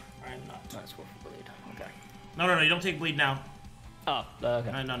 I'm not. That's 4 for bleed. Okay. No, you don't take bleed now. Oh,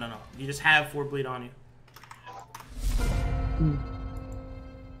 okay. No. You just have 4 bleed on you.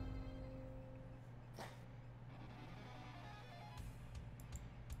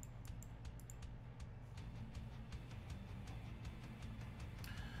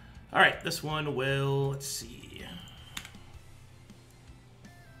 Alright, this one will, let's see.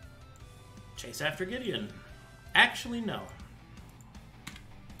 Chase after Gideon. Actually, no.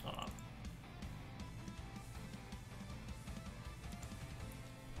 Hold on.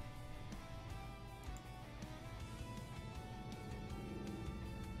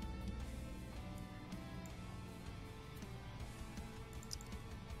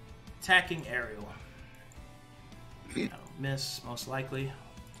 Attacking Ariel. That'll miss, most likely.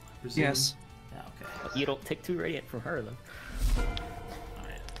 Presume. Yes. Yeah, okay. You don't take 2 radiant from her, then.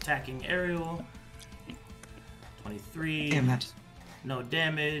 Alright, attacking Ariel. 23. Damn it. No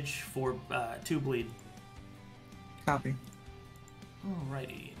damage for 2 bleed. Copy.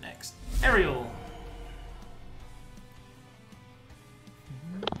 Alrighty, next. Ariel.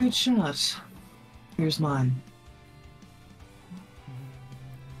 Great shot. Here's mine.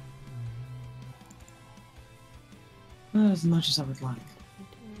 Not as much as I would like.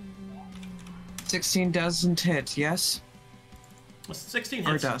 16 doesn't hit, yes? 16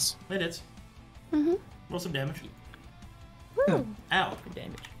 Or hits. does. It is. Mm-hmm. Roll some damage. Good. Ow. Good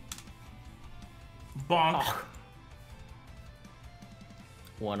damage. Bonk. Oh.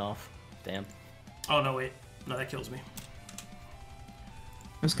 1 off. Damn. Oh, no, wait. No, that kills me.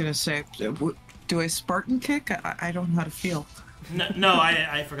 I was gonna say, do I Spartan kick? I don't know how to feel. No,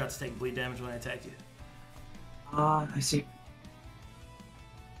 I forgot to take bleed damage when I attacked you. Ah, I see.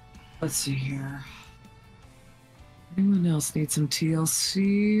 Let's see here. Anyone else need some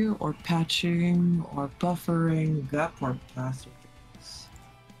TLC or patching or buffering? Got more bastard.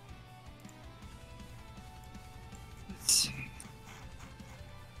 Let's see.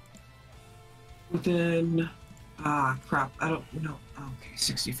 Within. Ah, crap. I don't know. Okay,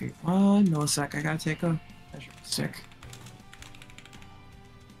 60 feet. 1 millisec. I gotta take a measure. Sick.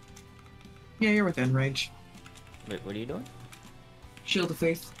 Yeah, you're within range. Wait, what are you doing? Shield of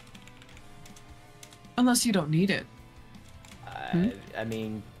Faith. Unless you don't need it. I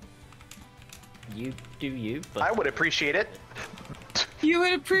mean, you do you, but I would appreciate it. You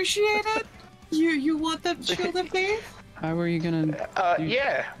would appreciate it? You want the Shield of Faith? How are you gonna?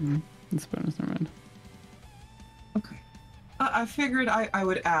 Yeah. It's bonus, never mind. Okay. I figured I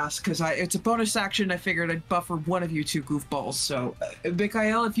would ask, because it's a bonus action. I figured I'd buffer one of you two goofballs. So,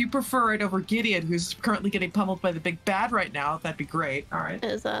 Micha'el, if you prefer it over Gideon, who's currently getting pummeled by the big bad right now, that'd be great. All right.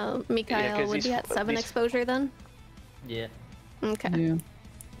 Is Micha'el would be at 7 exposure then? yeah, Okay. Yeah.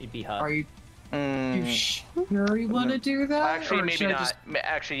 you'd be hot. Are you sure you want to do that? Actually, Or maybe should I not. just-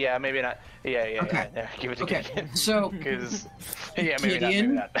 Actually, yeah, maybe not. Yeah. Okay. Yeah. Give it to Okay, Gideon. so Because, yeah, maybe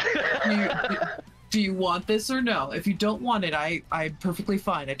Gideon? not. Maybe not. do you want this or no? If you don't want it, I'm perfectly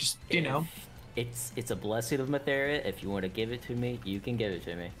fine. I just, you know. It's a blessing of Mytheria. If you want to give it to me, you can give it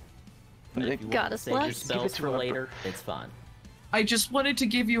to me. But if you want to Goddess save your bless. spells for later, it's fine. I just wanted to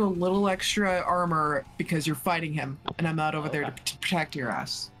give you a little extra armor because you're fighting him, and I'm not over there to protect your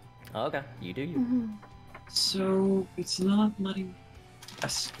ass. Okay, you do you. Mm-hmm. So it's not letting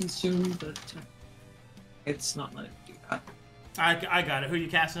us consume the tech. It's not letting me do that. I got it. Who are you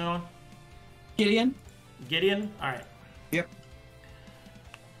casting it on? Gideon? Gideon? Alright. Yep.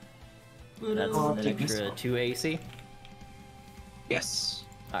 That's I'll an take this extra off. 2 AC. Yes.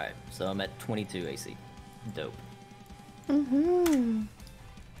 Alright, so I'm at 22 AC. Dope. Mm-hmm.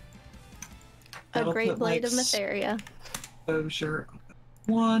 A That'll great put blade my of Mytheria. Exposure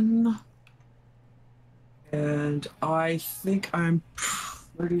 1. And I think I'm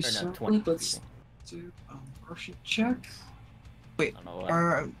pretty Or no, certain. 20. Let's do a martial check. Wait. I don't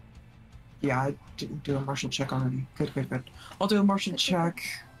know what. Yeah, I didn't do a martial check already. Good. I'll do a martial check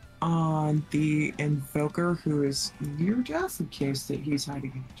on the Invoker who is near death in case that he's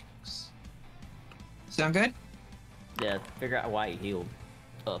hiding in the tricks. Sound good? Yeah, figure out why he healed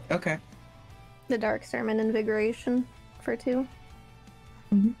up. Okay. The Dark Sermon Invigoration for 2.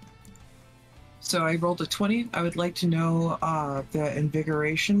 So I rolled a 20. I would like to know the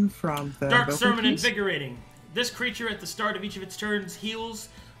invigoration from the Dark Invoker, Sermon please. Invigorating. This creature at the start of each of its turns heals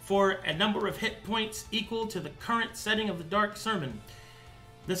for a number of hit points equal to the current setting of the Dark Sermon.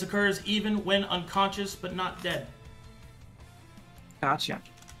 This occurs even when unconscious but not dead. Gotcha.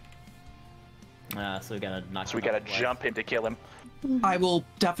 So we gotta knock So we him out gotta of life. jump in to kill him. I will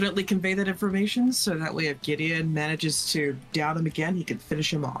definitely convey that information so that way if Gideon manages to down him again, he can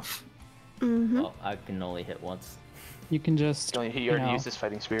finish him off. Mm-hmm. Well, I can only hit once. You can just. He already used his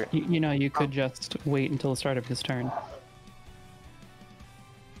fighting spirit. You could just wait until the start of his turn.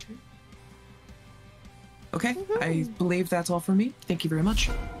 Okay, I believe that's all for me. Thank you very much.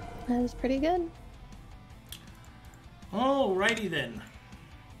 That is pretty good. Alrighty then.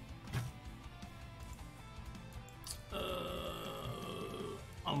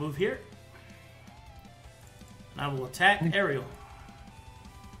 I'll move here. And I will attack Ariel.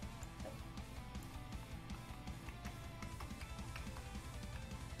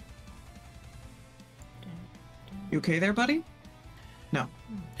 You okay there, buddy? No.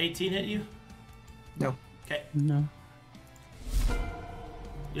 18 hit you? No. Okay. No.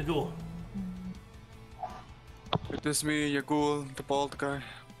 Yagûl. It is me, Yagûl, the bald guy.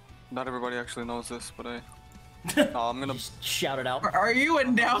 Not everybody actually knows this, but I'm gonna. Just shout it out. Are you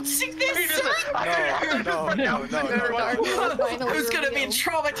announcing this? No. Who's gonna be a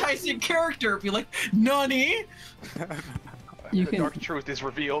traumatizing character? Be like, Nani? You The can. dark truth is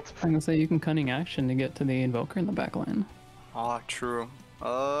revealed. I'm gonna say you can cunning action to get to the Invoker in the back line. Ah, true.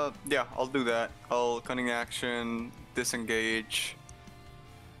 Yeah, I'll do that. I'll cunning action, disengage,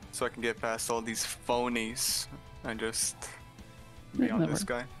 so I can get past all these phonies and just be Yeah, on that this works.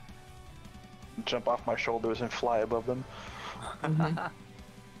 guy. Jump off my shoulders and fly above them.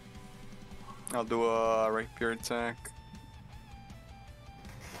 I'll do a rapier attack.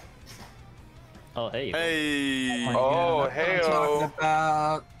 Oh, hey. Hey! Oh, I'm hey talking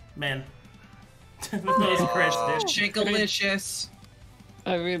about Man. Those Chris did. Shakalicious.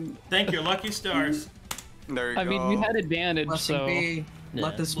 I mean, Thank your lucky stars. There you I go. mean, you had advantage, Blessing so be. Yeah.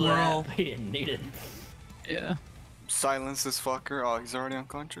 Let this Blah. roll. He didn't need it. yeah. Silence this fucker. Oh, he's already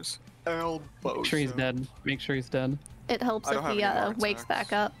unconscious. Elbow. Make sure he's dead. Make sure he's dead. It helps I if don't have he any more wakes attacks.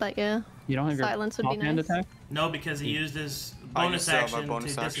 back up, but yeah. You don't have your Silence would be offhand nice. attack. No, because he used his I bonus used to have my action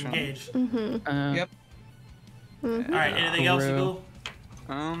bonus to action. disengage. Mm-hmm. Yep. Mm-hmm. Alright, anything else, True.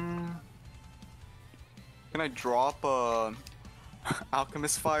 Yagûl? Can I drop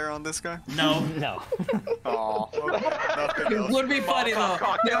alchemist fire on this guy? No. No. Oh, nothing It else. would be funny though.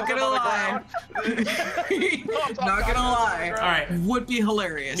 Not gonna lie. Not gonna lie. Alright, Would be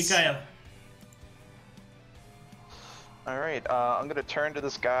hilarious. Micha'el. All right, I'm gonna turn to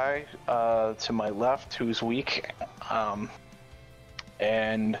this guy to my left who's weak,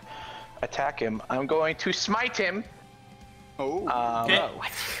 and attack him. I'm going to smite him. Oh, Okay.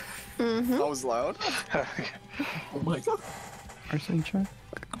 Mm-hmm. that was loud. Oh my god. Arson check.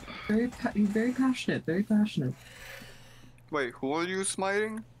 Very passionate, very passionate. Wait, who are you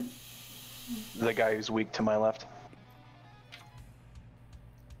smiting? The guy who's weak to my left.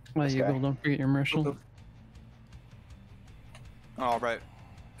 Well, This Yagûl, guy. don't forget your Merciless. All right.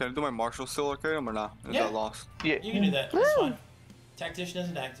 Can I do my martial still Arcadum or not? Is Yeah. that lost? Yeah. You can do that. That's fine. Tactician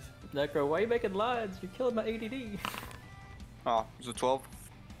isn't active. Necro, why are you making lines? You're killing my ADD. Oh, is it 12?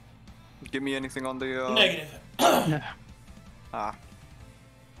 Give me anything on the. Negative. Ah.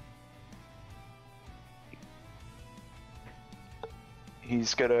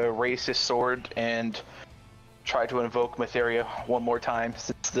 He's gonna raise his sword and try to invoke Mytheria one more time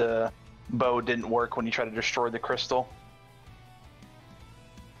since the bow didn't work when he tried to destroy the crystal.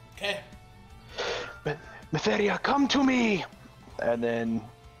 Okay. Mytheria, come to me! And then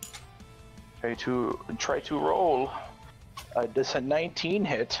try to roll. Does a 19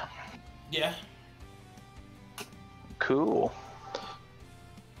 hit? Yeah. Cool.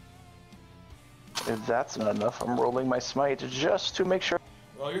 If that's not enough, I'm rolling my smite just to make sure.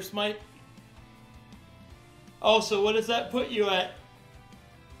 Roll your smite. Oh, so what does that put you at?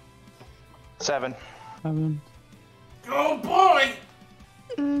 7. 7. Oh boy!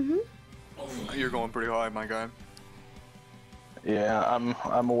 Mm-hmm. You're going pretty high, my guy. Yeah,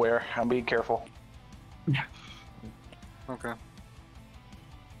 I'm aware. I'm being careful. Okay.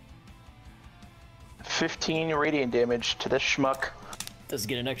 15 radiant damage to this schmuck. Does it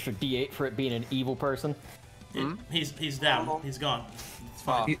get an extra D8 for it being an evil person? He's down. He's gone. It's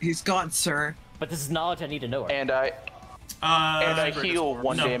fine. He's gone, sir. But this is knowledge I need to know. And I heal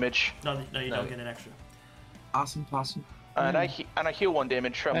 1 no. damage. No, you don't get an extra. Awesome. And I heal 1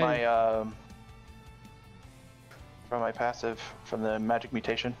 damage from Hey. my passive from the magic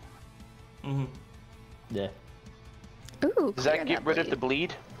mutation. Mm-hmm. Yeah. Ooh, Does that clear get rid of the bleed.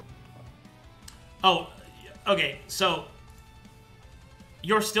 bleed? Oh, okay. So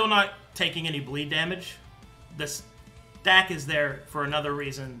you're still not taking any bleed damage. The stack is there for another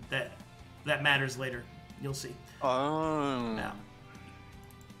reason that matters later. You'll see. Oh. Now.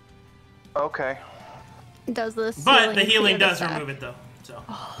 Okay. Does this? But the healing clear the does stack? remove it though. So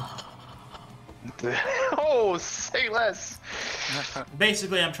Oh, say less.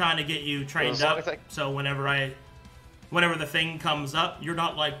 basically, I'm trying to get you trained As long up. as I- So whenever the thing comes up, you're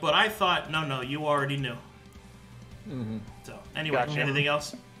not like, but I thought, no, you already knew. Mm-hmm. So anyway, Gotcha. anything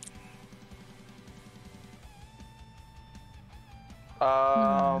else?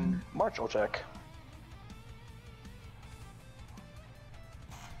 Martial check.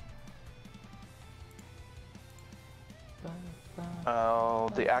 Oh,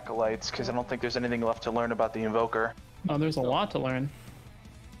 the acolytes, because I don't think there's anything left to learn about the invoker. Oh, there's a lot to learn.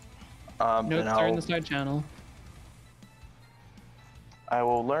 Then Notes are in the side channel. I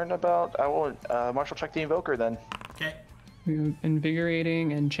will martial check the invoker then. Okay. We have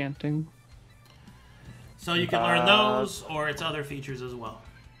Invigorating and chanting. So you can learn those, or its other features as well.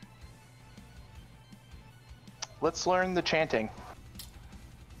 Let's learn the chanting.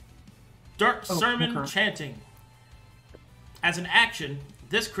 Dark Sermon okay. Chanting. As an action,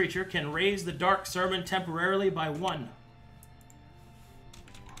 this creature can raise the Dark Sermon temporarily by 1.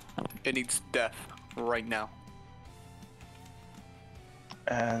 It needs death right now.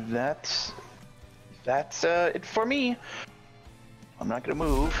 And that's it for me. I'm not gonna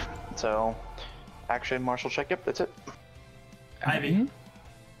move, so action martial check. Yep, that's it. Ivy. Okay.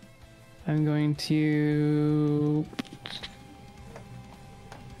 I'm going to.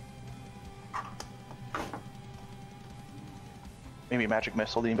 Maybe magic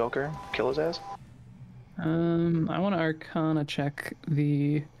missile the invoker, kill his ass. I want to Arcana check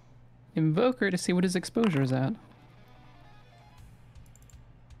the Invoker to see what his exposure is at.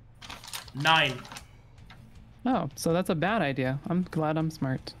 9. Oh, so that's a bad idea. I'm glad I'm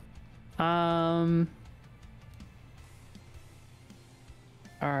smart. Alright.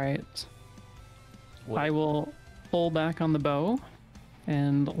 I will pull back on the bow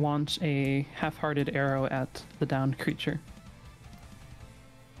and launch a half-hearted arrow at the downed creature.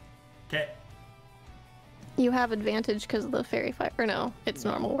 Okay. You have advantage because of the fairy fire. Or no, it's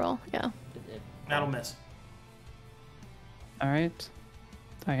normal roll. Yeah. That'll miss. Alright.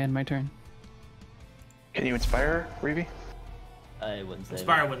 I end my turn. Can you inspire, Reevee? I wouldn't say.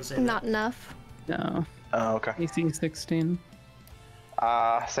 Inspire wouldn't say that. Not enough. No. Oh, okay. AC 16.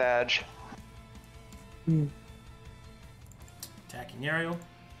 Sag. Attacking Ariel.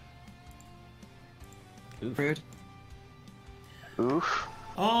 Oof. Rude. Oof.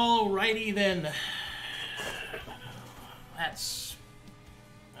 Alrighty then. That's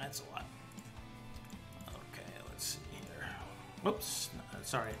a lot. Okay, let's see here. Whoops.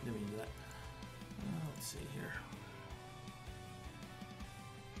 Sorry, didn't mean to do that. Let's see here.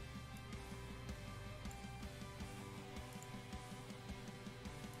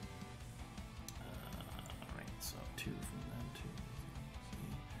 Alright, so 2 from them,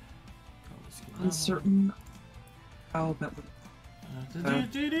 2. Uncertain. Oh, that would.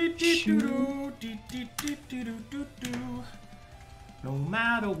 No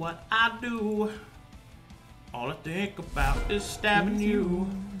matter what I do, all I think about is stabbing you.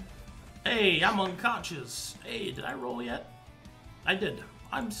 Hey, I'm unconscious. Hey, did I roll yet? I did.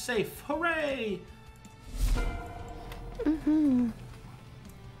 I'm safe. Hooray!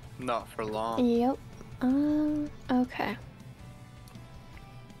 Not for long. Yep. Okay.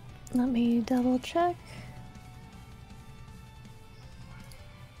 Let me double check.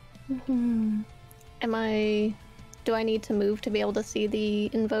 Do I need to move to be able to see the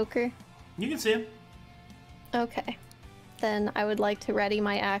invoker? You can see him. Okay. Then I would like to ready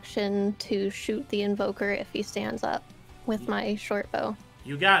my action to shoot the invoker if he stands up with my short bow.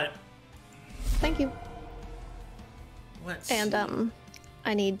 You got it. Thank you. Let's And see.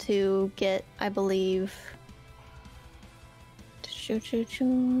 I need to get, I believe,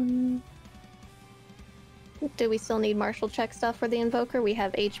 do we still need martial check stuff for the invoker? We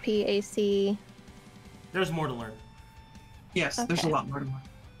have HP, AC. There's more to learn. Yes, there's a Okay. lot more to learn.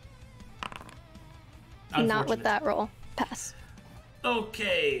 Not with Unfortunate. that roll. Pass.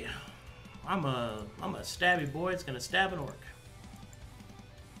 Okay. I'm a stabby boy. It's gonna stab an orc.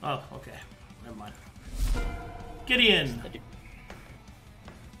 Oh, okay. Never mind. Gideon.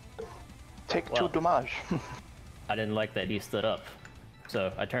 Take Well. 2 damage. I didn't like that he stood up,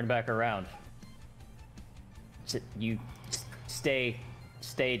 so I turned back around. You stay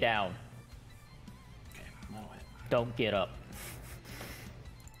down. Okay, that'll hit. Don't get up.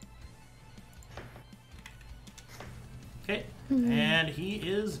 Okay, and he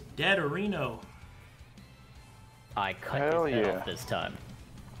is dead, Reno. I cut Hell his head yeah. off this time.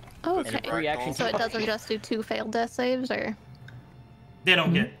 Oh, Is it okay. Free action. So it doesn't just do 2 failed death saves, or? They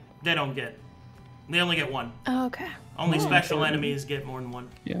don't get. They only get 1. Oh, okay. Only special enemies get more than 1.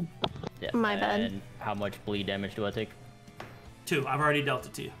 Yeah. Yeah. My bad. And how much bleed damage do I take? 2. I've already dealt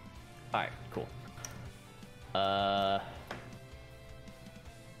it to you. All right, cool.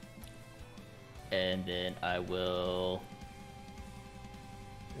 And then I will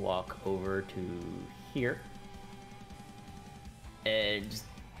walk over to here and just,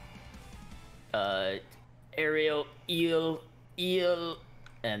 Ariel, eel,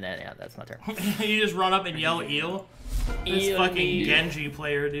 and then yeah, that's my turn. You just run up and yell eel. This Eel fucking me. Genji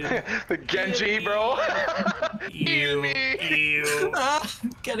player, dude. The Genji, bro. Eel, eel.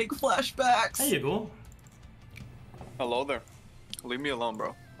 Getting flashbacks. Hey, Yagûl. Hello there. Leave me alone,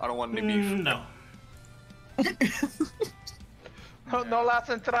 bro. I don't want any beef. No. No las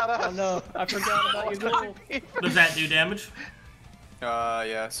entradas. Oh no, I forgot about your goal. Does that do damage?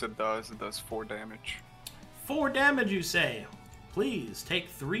 Yes, it does. It does 4 damage. 4 damage, you say? Please take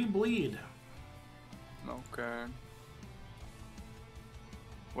 3 bleed. Okay.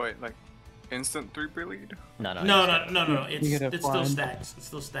 Wait, like instant 3 bleed? No. No. It's You get a still blind. stacks. It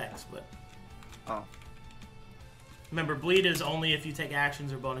still stacks, but Oh. remember, bleed is only if you take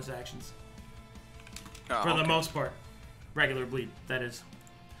actions or bonus actions. Oh, For the okay. most part, regular bleed. That is.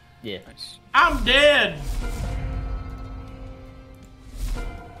 Yeah. Nice. I'm dead.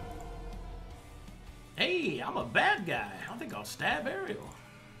 Hey, I'm a bad guy. I think I'll stab Ariel.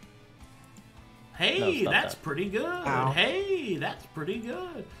 Hey, No, stop that's that. pretty good. Ow. Hey, that's pretty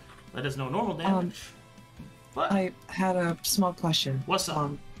good. That is no normal damage. But I had a small question. What's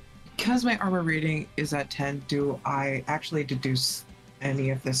up? Because my armor rating is at 10, do I actually deduce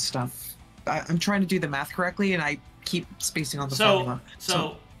any of this stuff? I'm trying to do the math correctly, and I keep spacing on the formula.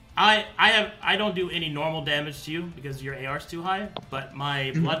 So I don't do any normal damage to you because your AR's too high, but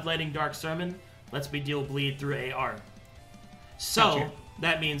my Bloodletting Dark Sermon lets me deal bleed through AR. So Gotcha.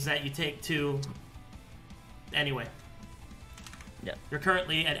 that means that you take 2 anyway. Yeah. You're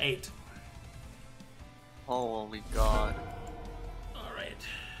currently at 8. Holy God. Alright.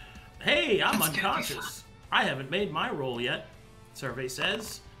 Hey, I'm That's gonna be unconscious. I haven't made my roll yet. Survey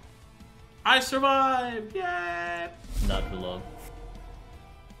says. I survived! Yay! Not for long.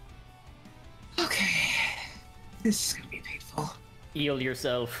 Okay. This is gonna be painful. Heal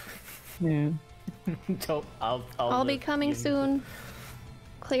yourself. Yeah. Don't. I'll be coming soon.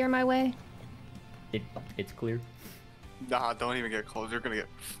 Clear my way. It's clear. Nah, don't even get close. You're gonna get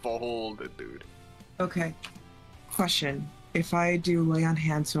folded, dude. Okay. Question. If I do lay on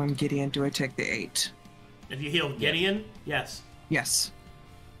hands on Gideon, do I take the 8? If you heal Gideon, yes. Yes.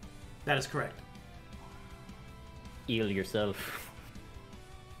 That is correct. Heal yourself.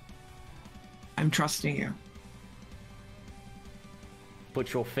 I'm trusting you.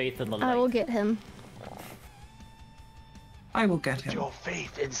 Put your faith in the light. I will get him. I will get him. Your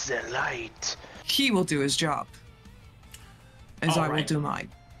faith in the light. He will do his job. As All I will right. do mine.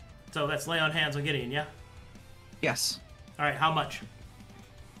 So let's lay on hands on Gideon, yeah? Yes. All right, how much?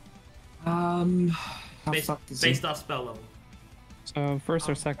 How Based, fucked is based he? off spell level. So first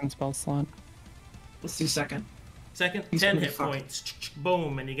or second spell slot. Let's do second. Second, He's 10 pretty hit fucked. points.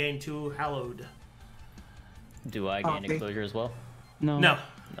 Boom, and you gain 2 hallowed. Do I gain Okay. exposure as well? No. No.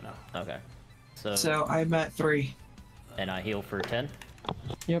 Okay. So, So I'm at 3. and I heal for 10.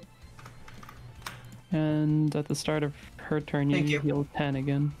 Yep. And at the start of her turn, Thank you you. heal 10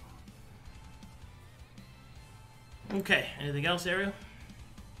 again. Okay, anything else, Ariel?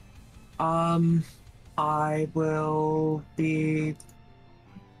 I will be.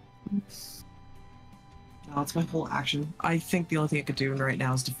 No, it's my whole action. I think the only thing I could do right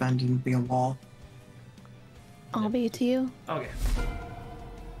now is defend and be a wall. I'll be to you. Okay.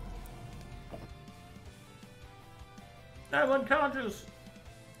 I'm unconscious!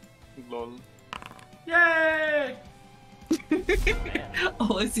 Lol. Yay!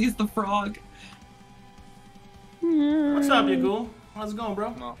 All I see is the frog. What's up, Yagûl? How's it going,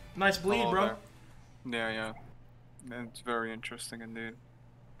 bro? No. Nice bleed, Hello bro. there. Yeah. It's very interesting indeed.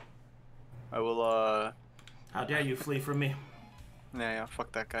 I will, How dare you flee from me? yeah,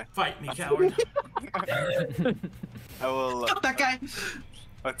 fuck that guy. Fight me, coward. I will Fuck that guy!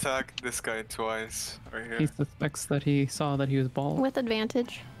 attack this guy twice, right He here. suspects that he saw that he was bald. With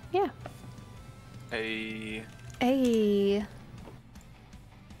advantage. Yeah. A, Hey.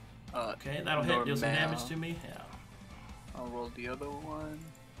 Okay, that'll hit. Deal some Normal. damage to me. Yeah. I'll roll the other one.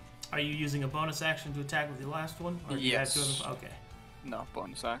 Are you using a bonus action to attack with the last one? Or do you have two of them? Okay. No,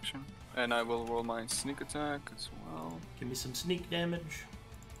 bonus action. And I will roll my sneak attack as well. Give me some sneak damage.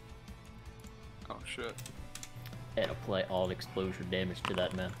 Oh shit. And apply all exposure damage to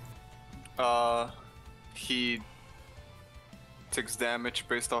that man. He takes damage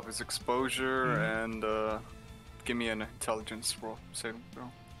based off his exposure, and give me an intelligence roll, saving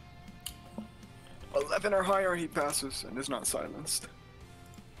throw. 11 or higher, he passes and is not silenced.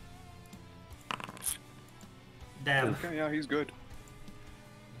 Damn. Okay, yeah, he's good.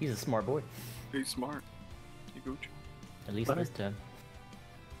 He's a smart boy. He's smart. He gooch. At least this time.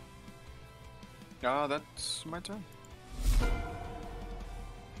 That's my turn.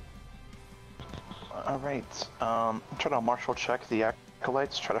 Alright, I'm trying to martial check the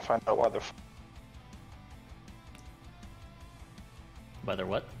acolytes, try to find out why they're. Whether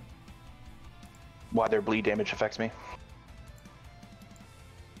what? Why their bleed damage affects me.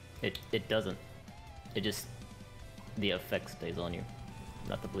 It doesn't. It just the effect stays on you,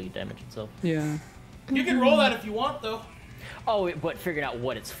 not the bleed damage itself. Yeah. You can roll that if you want, though. Oh, but figuring out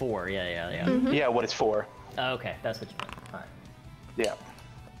what it's for. Yeah. Yeah, what it's for. Okay, that's what you meant. Alright. Yeah.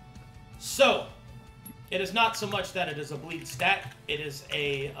 So, it is not so much that it is a bleed stat. It is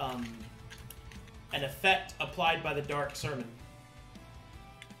a an effect applied by the Dark Sermon.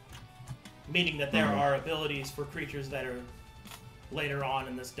 Meaning that there are abilities for creatures that are later on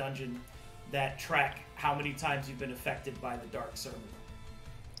in this dungeon that track how many times you've been affected by the Dark Sermon.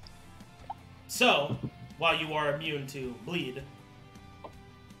 So, while you are immune to bleed,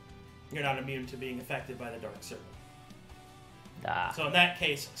 you're not immune to being affected by the Dark Sermon. Ah. So in that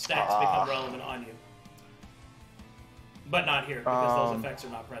case, stacks become relevant on you. But not here, because those effects are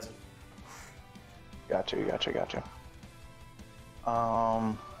not present. Gotcha.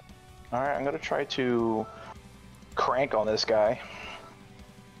 Alright, I'm gonna try to crank on this guy.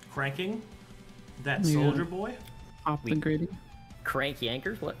 Cranking? That Yeah. soldier boy? Off the grading. Cranky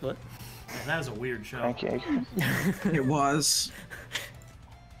anchors? What? Man, that is a weird show. Crank Jaeger. It was.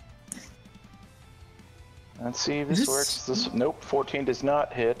 Let's see if this works. Nope, 14 does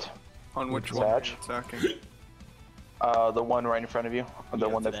not hit. On which one are you Sag. attacking? The one right in front of you. The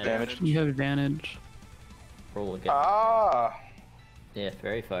one that's advantage. damaged. You have advantage. Roll again. Ah! Yeah,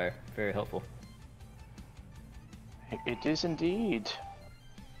 very fire. Very helpful. It is indeed.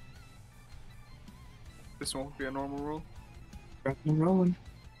 This won't be a normal roll. Rock and rolling.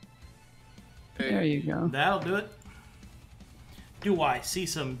 There you go. That'll do it. Do I see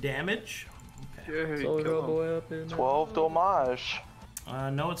some damage? Okay. Yay, Soldier kill him. boy up in 12 damage.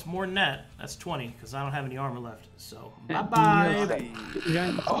 No, it's more than that. That's 20, because I don't have any armor left. So, Yeah, bye-bye.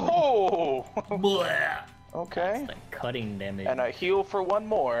 Giant. Oh! Blah. Okay. Like cutting damage. And I heal for one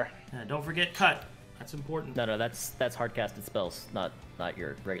more. Don't forget cut. That's important. No, that's hard-casted spells, not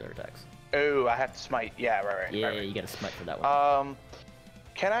your regular attacks. Oh, I have to smite. Yeah, right. Yeah, right. you gotta smite for that one.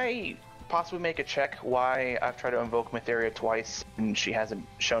 Can I possibly make a check why I've tried to invoke Mytheria twice and she hasn't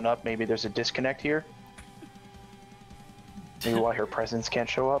shown up? Maybe there's a disconnect here? Maybe why her presence can't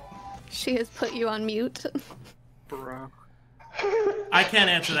show up? She has put you on mute. Bruh. I can't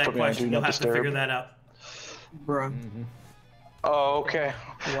answer that Put me on question. Do You'll Not have to Disturb. figure that out. Bruh. Oh, okay.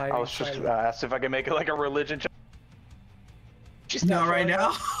 Why I was just asked if I could make it like a religion check. She's Not right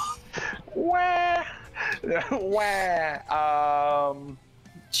now. Wah! Wah!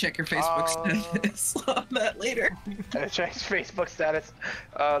 Check your Facebook status on that later. Check Facebook status.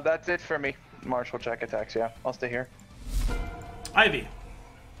 That's it for me. Martial check attacks, yeah. I'll stay here. Ivy.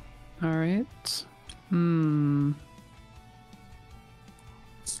 All right.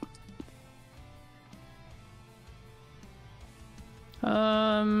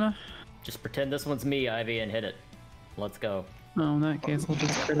 Just pretend this one's me, Ivy, and hit it. Let's go. Oh, in that case, we'll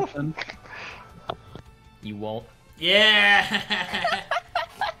just crit it then. You won't. Yeah!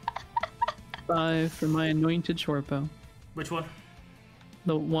 5 for my anointed short bow. Which one?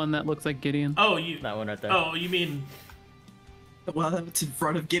 The one that looks like Gideon. Oh, you. That one right there. Oh, you mean. Well, that's in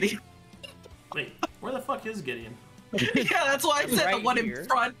front of Gideon. Wait, where the fuck is Gideon? Yeah, that's why I said Right the one here. in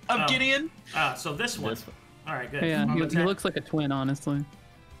front of Oh. Gideon. So this one. This one. All right, good. Yeah, he Attack. looks like a twin, honestly.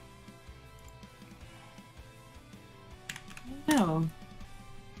 No.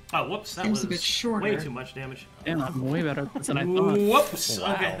 Oh, whoops. That Seems was a bit shorter. way too much damage. Damn, I'm way better at this than I thought. Whoops.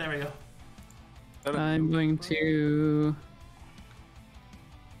 Wow. Okay, there we go. I'm going to...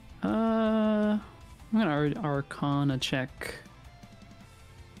 I'm gonna Arcana check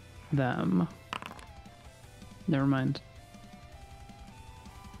them. Never mind.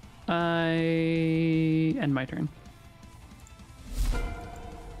 I end my turn.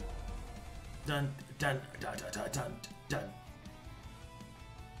 Dun, dun, dun, dun, dun, dun, dun.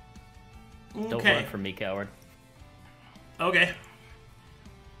 Don't Okay. run from me, coward. Okay.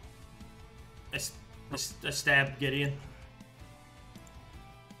 I stab Gideon.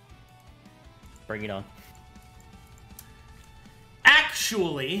 Bring it on.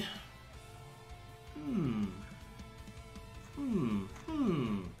 Actually.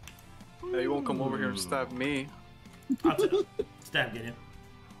 Yeah, you won't come over here and stab me. Stab Gideon.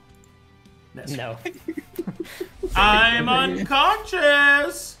 That's No. I'm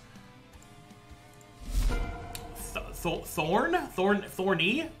unconscious. Thorne?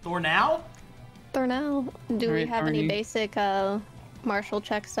 Thorny? Thornal? Thornal, do we Alright, have any Arnie. basic martial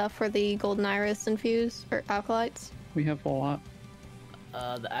check stuff for the golden iris infuse or acolytes? We have a lot.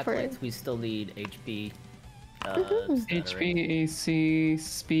 The acolytes, we still need HP. HP, AC,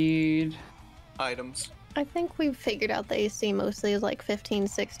 speed. Items. I think we've figured out the AC mostly is like 15,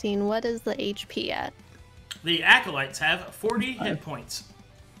 16. What is the HP at? The acolytes have 40 hit points.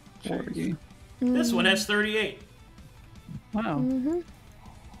 40. This one has 38. Wow.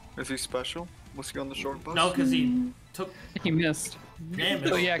 Is he special? Was he on the short bus? No, because he took He missed.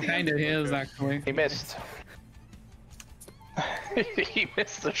 damage. Oh yeah, kinda is actually. He missed. He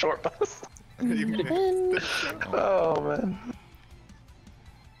missed the short bus. Oh, man.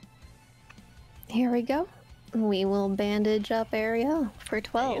 Here we go. We will bandage up Ariel for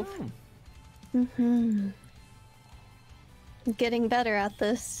 12. Getting better at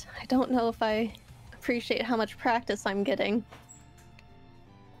this. I don't know if I appreciate how much practice I'm getting.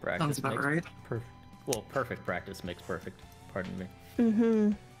 Practice Sounds about makes right. perfect practice makes perfect. Pardon me.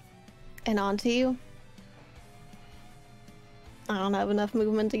 And on to you. I don't have enough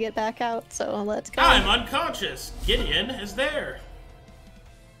movement to get back out, so let's go. I'm unconscious. Gideon is there.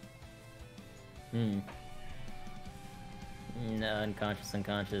 No,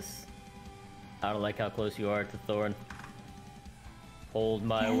 unconscious. I don't like how close you are to Thorne. Hold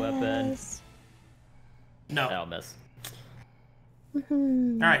my weapon. Yes. No. That'll miss. All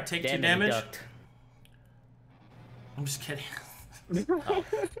right, take 2 Damn it, he damage. ducked. I'm just kidding. No, I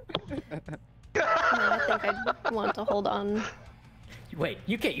think I'd want to hold on. Wait,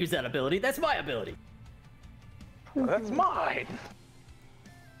 you can't use that ability. That's my ability. That's mine.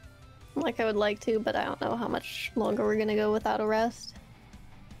 Like I would like to, but I don't know how much longer we're gonna go without a rest.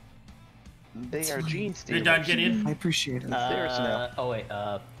 They are gene You're stealers. done, Gideon. I appreciate it. There's no. Oh wait,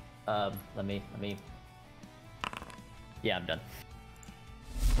 let me. Yeah, I'm done.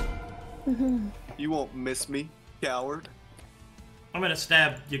 You won't miss me, coward. I'm gonna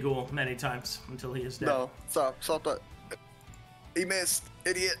stab Yagûl many times until he is dead. No, stop that. He missed,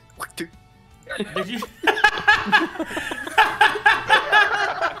 idiot. Did you?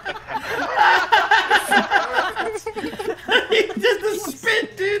 He did the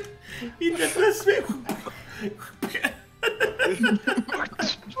spit, dude. He just lets me. They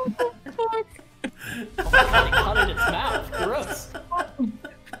cut in its mouth. Gross.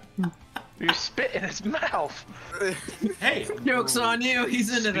 You spit in his mouth. Hey, Joke's on you. He's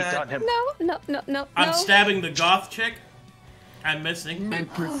into Spit that. on him. No. I'm stabbing the goth chick. I'm missing. I'm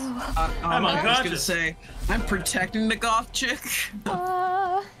I'm I was gonna unconscious. say, I'm protecting the goth chick.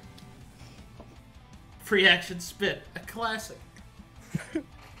 Free action spit, a classic.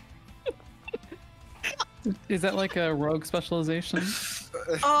 Is that like a rogue specialization?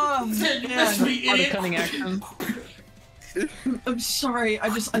 Oh Miss man, me, Part of idiot. cunning action? I'm sorry. I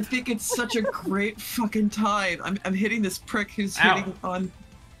think it's such a great fucking time. I'm hitting this prick who's Ow. hitting on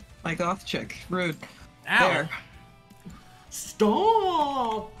my goth chick. Rude. Ow. There.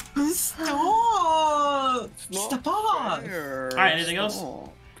 Stop. Stop! Stop! Alright, anything else?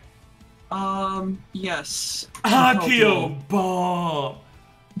 Yes. Akio bomb.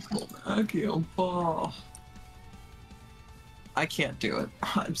 Akio ball. I can't do it.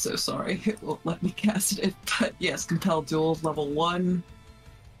 I'm so sorry. It won't let me cast it. But yes, compel duel level 1.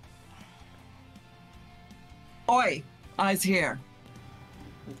 Oi! Eyes here.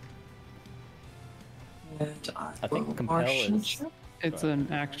 And I think will compel martial is- check. It's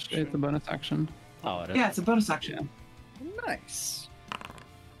an action. It's a bonus action. Oh, it is. Yeah, it's a bonus action. Nice.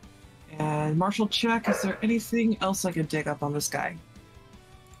 And martial check. Is there anything else I can dig up on this guy?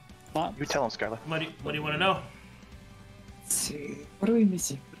 Lots. You tell him, Skylar. What do you want to know? Let's see. What are we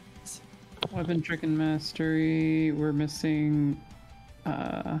missing? Weapon, trick, and mastery. We're missing.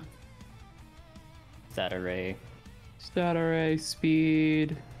 Stat array. Stat array,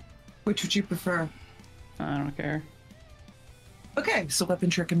 speed. Which would you prefer? I don't care. Okay, so weapon,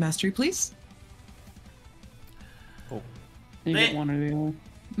 trick, and mastery, please. You They- get one or the other.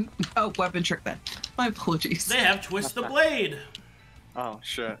 Oh, weapon, trick then. My apologies. They have twist the blade. Oh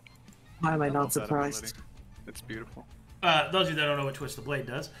shit. Why am I I not love that surprised? ability. It's beautiful. Those of you that don't know what twist the blade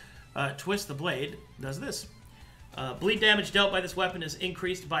does, twist the blade does this. Bleed damage dealt by this weapon is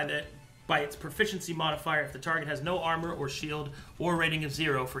increased by its proficiency modifier if the target has no armor or shield or rating of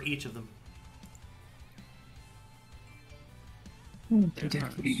 0 for each of them.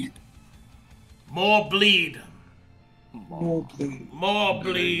 More bleed. Oh, please. More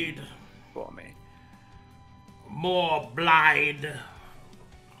bleed. For me. More blide.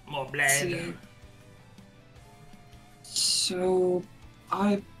 More blade. See. So,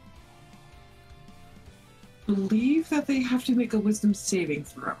 I believe that they have to make a wisdom saving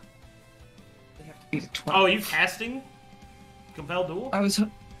throw. They have to beat a 12. Oh, are you casting Compel Duel? I was,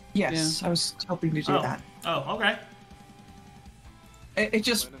 yes, I was hoping to do Oh. that. Oh, okay. It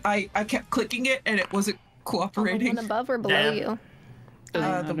just, I kept clicking it and it wasn't The cooperating. one above or below Damn. you?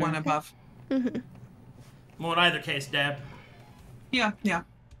 Doesn't The one matter. above. Well, in either case, dab. Yeah.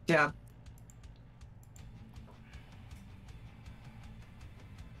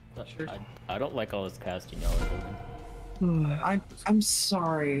 I don't like all this casting y'all are doing. I'm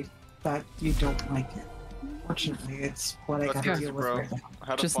sorry that you don't like it. Fortunately, it's what I That's gotta easy, deal with bro. right now. I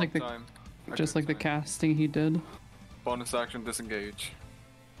had Just a fun like the- time. I Just had a like the good time. casting he did. Bonus action disengage.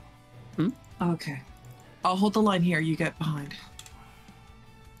 Okay. I'll hold the line here, you get behind.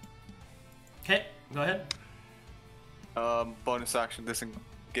 Okay, go ahead. Bonus action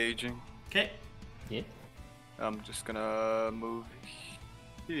disengaging. Okay. Yeah. I'm just gonna move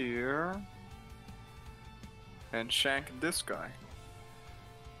here and shank this guy.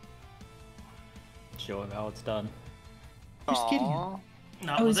 Show him how it's done. Where's Gideon? Aw.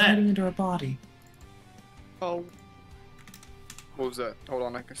 Not Oh, with he's that. hiding into her body. Oh. What was that? Hold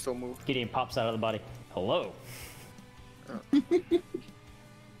on, I can still move. Gideon pops out of the body. Hello.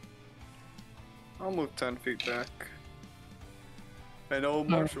 I'll move 10 feet back. And I'll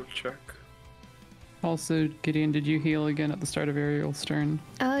martial check. Also, Gideon, did you heal again at the start of Ariel's turn?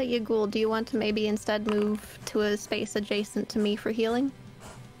 Yagûl, do you want to maybe instead move to a space adjacent to me for healing?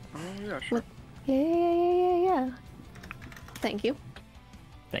 Oh, yeah, sure. Yeah. Thank you.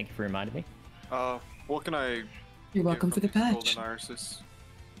 Thank you for reminding me. What can I You're welcome get for the from these patch. golden irises?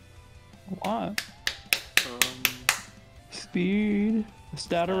 What? Um, Speed.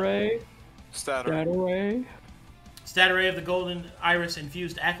 Stat array. stat Stat array. Stat array of the golden iris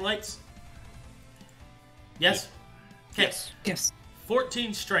infused acolytes. Yes? Okay. Yes. Yes.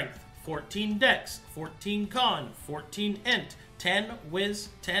 14 strength, 14 dex, 14 con, 14 int, 10 whiz,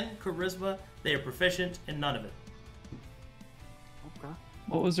 10 charisma. They are proficient in none of it. Okay.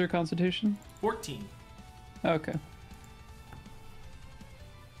 What was their constitution? 14. Okay.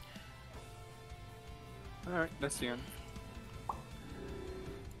 Alright, that's the end.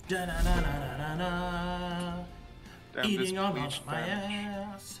 Da-na-na-na-na-na. Damn, Eating this on bleach my damage.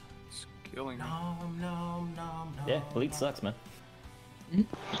 ass. Killing me. Nom, nom, nom, nom, Yeah, bleed sucks, man.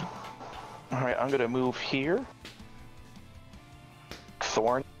 Alright, I'm gonna move here.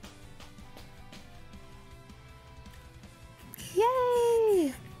 Thorne.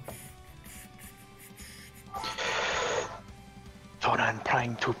 Yay! Thorne, I'm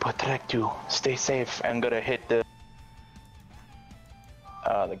trying to protect you. Stay safe. I'm gonna hit the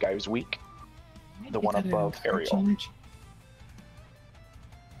guy who's weak. The one above Ariel.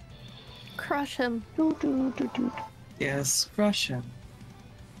 Crush him. Yes, crush him.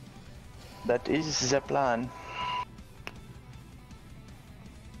 That is the plan.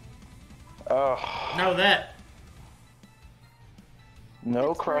 Oh, Know that.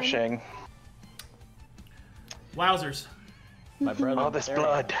 no It's fine. crushing. Wowzers. My brother. All this Ariel.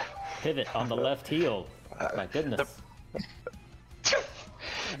 blood. Pivot on the left heel. My goodness.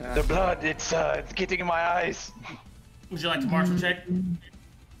 The blood, it's getting in my eyes. Would you like to martial check?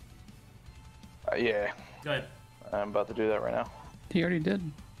 Yeah, Go ahead. I'm about to do that right now. He already did.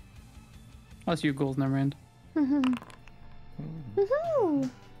 Oh, it's Yagûl's, never mind. Woohoo!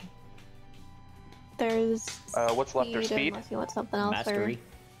 There's What's left or speed? unless you want something else. Mastery.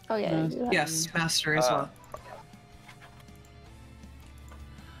 Or... Oh yeah. Uh, you do that. Yes, mastery as well.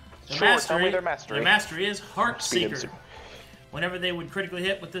 The Sure, tell me their mastery. The mastery is Heart Speed and Seeker. super. Whenever they would critically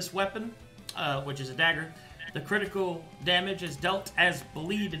hit with this weapon, which is a dagger, the critical damage is dealt as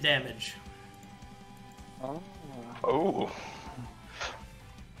bleed damage. Oh.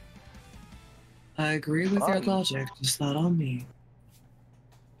 I agree with your Fun. logic, just not on me.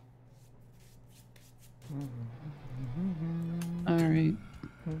 Alright.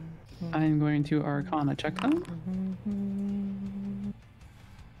 I'm going to Arcana check them.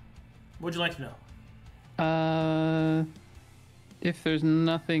 What'd you like to know? If there's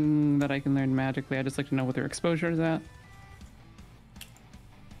nothing that I can learn magically, I'd just like to know what their exposure is at.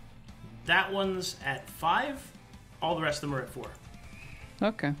 That one's at 5. All the rest of them are at 4.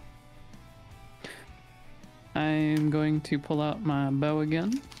 Okay. I'm going to pull out my bow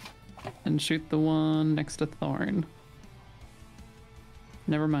again and shoot the one next to Thorne.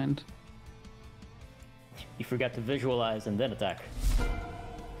 Never mind. You forgot to visualize and then attack.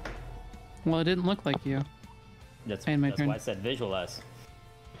 Well, it didn't look like you. That's And my turn. why I said visualize.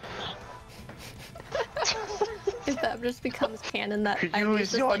 If that just becomes canon, that Could I you was use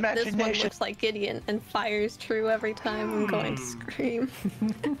just your like, this one imagination? looks like Gideon and fires true every time. I'm going to scream.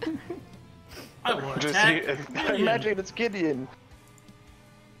 I will Just attack. imagine it's Gideon.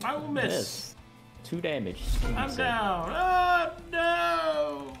 I will miss. Miss. 2 damage. I'm down. Oh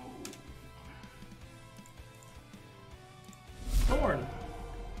no! Thorne.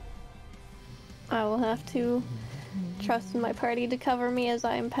 I will have to trust in my party to cover me as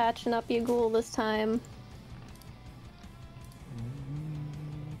I am patching up Yagûl this time.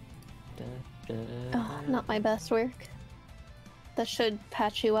 Oh, not my best work. That should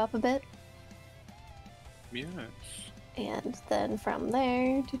patch you up a bit. Yes. And then from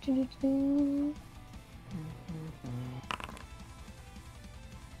there...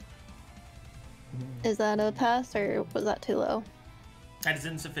 Is that a pass or was that too low? That is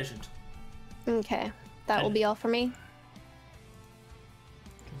insufficient. Okay, that will be all for me.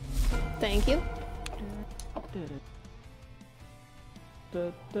 Thank you.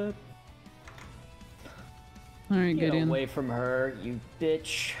 Alright, Get Gideon. away from her, you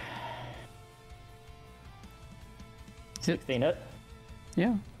bitch. 16 hit.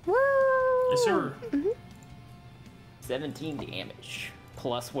 Yeah. Woo! Yes, sir. 17 damage.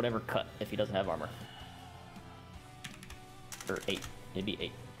 Plus whatever cut if he doesn't have armor. Or 8. It'd be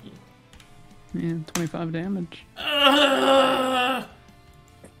 8. Yeah, 25 damage. Uh,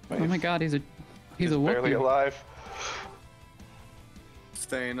 Oh my god, he's a Barely whoopie. alive.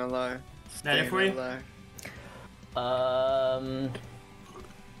 Staying alive. That it for you? alive.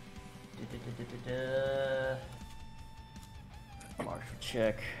 Martial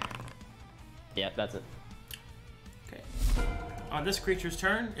check. Yeah, that's it. Okay. On this creature's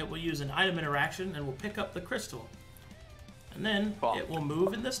turn, it will use an item interaction and will pick up the crystal. And then it will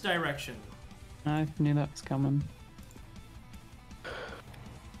move in this direction. I knew that was coming.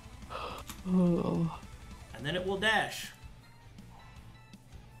 Oh. And then it will dash.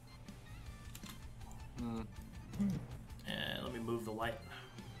 And let me move the light.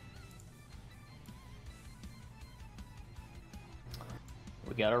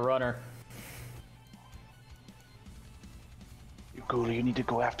 We got a runner. Yagûl, you need to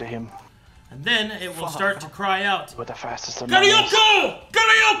go after him. And then it will start to cry out. We're the fastest among us. Galioko!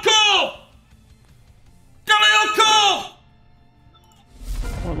 Galioko! Galioko!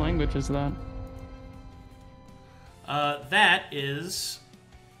 What language is that? That is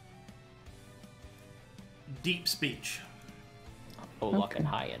deep speech. Oh, lock and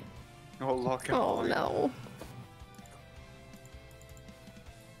high in. Oh, lock it. Oh no.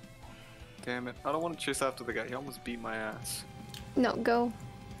 Damn it. I don't want to chase after the guy. He almost beat my ass. No, go.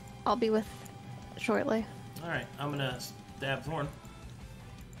 I'll be with shortly. Alright, I'm gonna stab Thorne.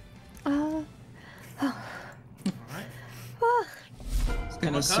 Oh. Alright. Ah. I was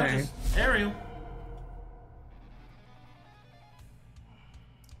gonna say, Unconscious. Ariel.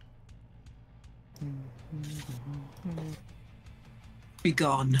 be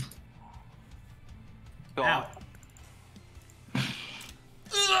gone. Ow.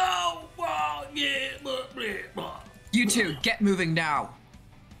 Oh, wow, yeah, blah, blah, blah. You two, get moving now.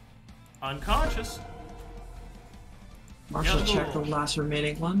 Unconscious. Marshall, Yagûl. check the last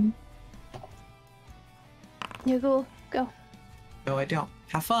remaining one. Yagûl, go. No, I don't.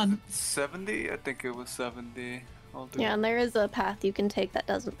 Have fun. 70? I think it was 70. I'll do Yeah, and there is a path you can take that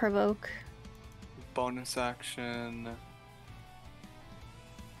doesn't provoke. bonus action.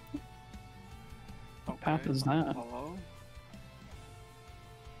 What path is that? Hello?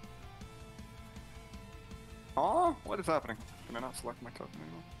 Oh, what is happening? Can I not select my token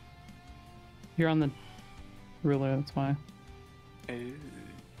anymore? You're on the ruler, that's why. Hey.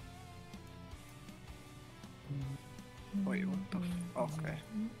 Wait, what the okay.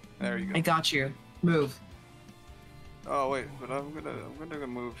 There you go. I got you. Move. Oh wait, but I'm gonna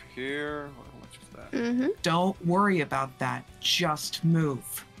move here. What is that? Mm-hmm. Don't worry about that. Just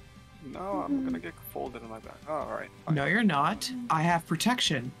move. No, I'm gonna get folded on my back. Oh, alright. No, you're not. I have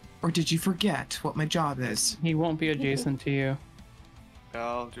protection. Or did you forget what my job is? He won't be adjacent to you,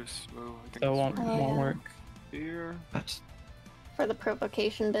 I'll just move. I think so it it's won't, right won't yeah. work. here. But For the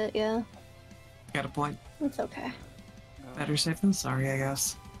provocation bit, yeah. got a point. It's okay. Better safe than sorry, I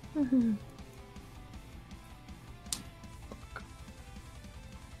guess. Mm-hmm.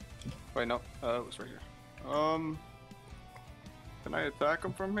 Wait, no. It was right here. Can I attack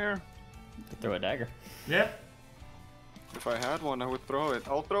him from here? Throw a dagger. Yep. If I had one, I would throw it.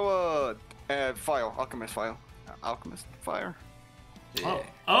 I'll throw a file, alchemist file, alchemist fire. Oh.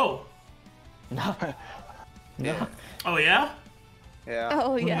 Oh. No. No. Oh, yeah? Yeah.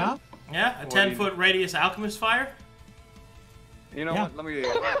 Oh, yeah. Yeah, a What do you- 10-foot radius alchemist fire? You know Yeah. what? Let me.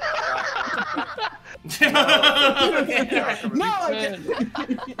 No, I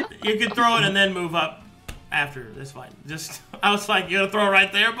You can throw it and then move up after. That's fine. Just, I was like, you gonna throw it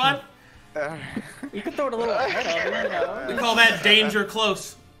right there, bud? You can throw it a little ahead of him, you know. We call that danger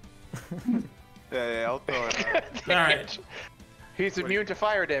close. yeah, I'll throw it. All right. He's immune to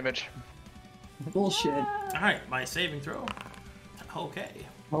fire damage. Bullshit. All right, my saving throw. Okay.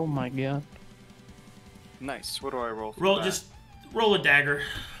 Oh my god. Nice. What do I roll? For Roll, that? just roll a dagger.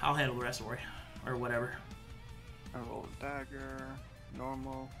 I'll handle the rest for you. Or whatever. I roll a dagger.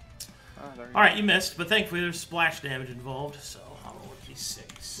 Normal. Ah, there you All right, you missed, but thankfully there's splash damage involved, so I'll roll a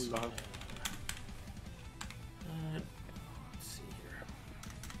d6. Love. Let's see here.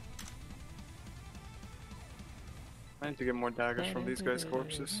 I need to get more daggers from these guys'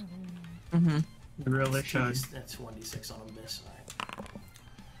 corpses. Mm-hmm. You really should. Jeez, that's 1d6 on a miss.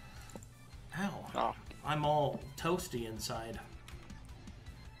 Ow. Oh. I'm all toasty inside.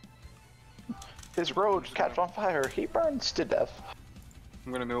 His road catch on fire. He burns to death.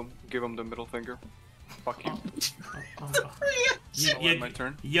 I'm gonna give him the middle finger. Fuck you. You, I'll end my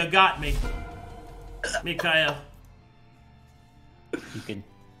turn. you got me. Micha'el.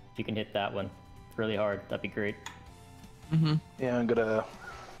 You can hit that one really hard. That'd be great. Mm-hmm. Yeah, I'm gonna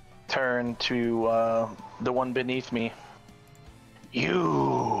turn to the one beneath me.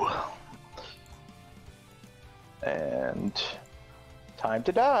 You. And time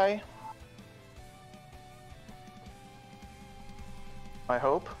to die. I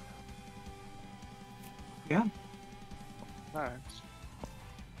hope. Yeah. Nice.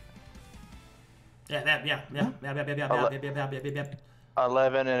 Yeah.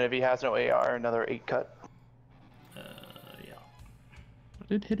 11, and if he has no AR, another 8 cut. Yeah. I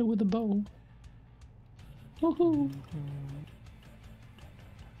did hit it with a bow. Woohoo!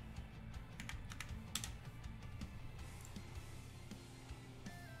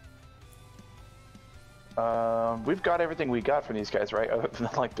 We've got everything we got from these guys, right? Other than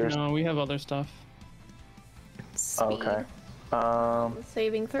like there's. No, we have other stuff. Speed. Okay.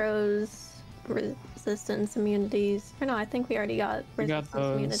 Saving throws, resistance, immunities. Or no, I think we already got We got resistance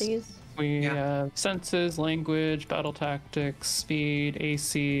those. immunities. We have senses, language, battle tactics, speed,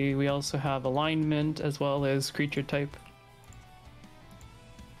 AC. We also have alignment as well as creature type.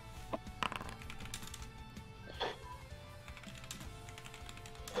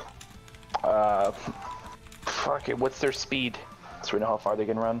 Fuck it. What's their speed? So we know how far they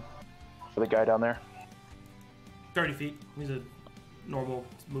can run for the guy down there. 30 feet. He's a normal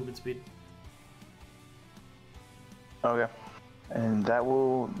movement speed. Okay. And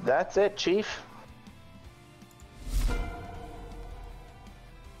that's it, Chief.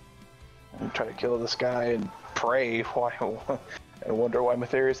 And try to kill this guy and pray why and wonder why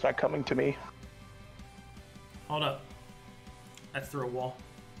Mytheria's not coming to me. Hold up. That's through a wall.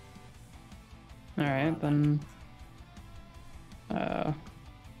 Alright, then... oh,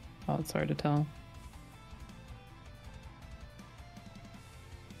 it's hard to tell.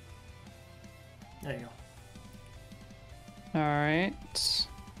 There you go. Alright.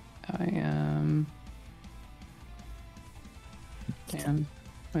 I am... Damn.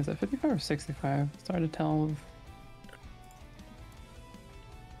 Wait, is that 55 or 65? It's hard to tell.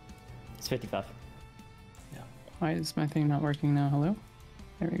 It's 55. Why is my thing not working now? Hello?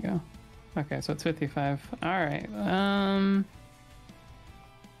 There we go. Okay, so it's 55. Alright,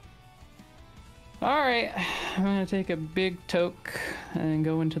 Alright, I'm gonna take a big toke and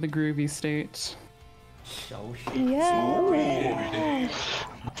go into the groovy state. So shit. Yeah.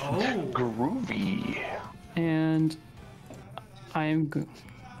 Oh, groovy. And I am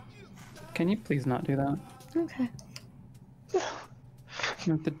Can you please not do that? Okay.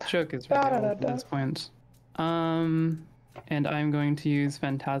 The joke is ridiculous at this point. And I'm going to use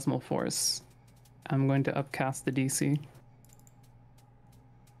Phantasmal Force. I'm going to upcast the DC.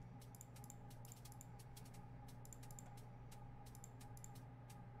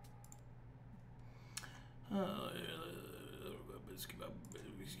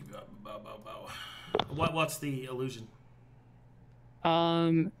 What's the illusion?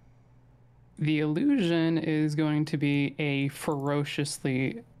 The illusion is going to be a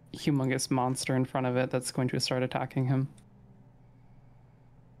ferociously humongous monster in front of it that's going to start attacking him.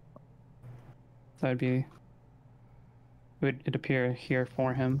 So it would appear here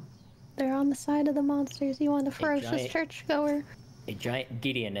for him. They're on the side of the monsters. You want a ferocious churchgoer? A giant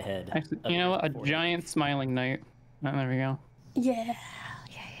Gideon ahead. Actually, you know what? A giant smiling knight. Oh, there we go. Yeah.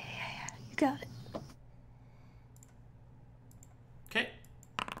 You got it. Okay.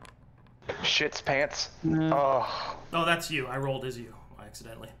 Shit's pants. No. Oh, that's you. I rolled as you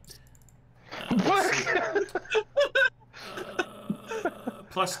accidentally.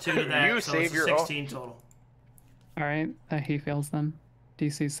 Plus 2 to that, You so save it's a your 16 total. Alright, he fails then.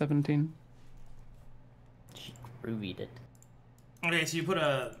 DC 17. She groovied it. Okay, so you put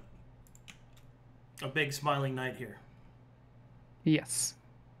a big smiling knight here. Yes.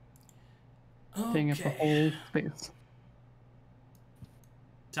 Okay. Taking up the whole space.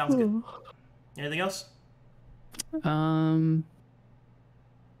 Sounds good. Anything else? I'm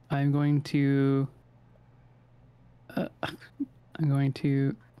going to...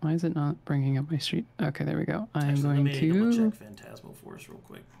 Why is it not bringing up my street? Okay, there we go. I'm going let me double to... check Phantasmal Force real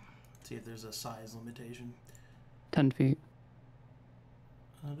quick. See if there's a size limitation. 10 feet.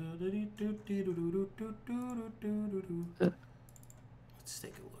 Let's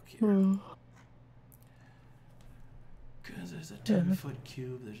take a look here. Because there's a 10-foot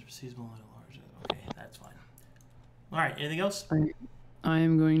cube, there's a seasonal and a large. Okay, that's fine. Alright, anything else? I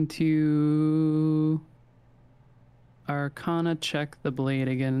am going to Arcana check the blade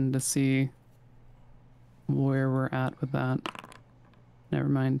again to see where we're at with that. Never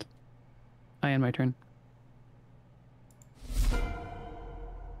mind. I end my turn.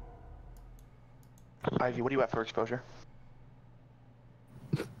 Ivy, what do you have for exposure?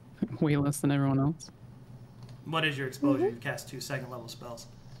 Way less than everyone else. What is your exposure? You cast 2 second-level spells.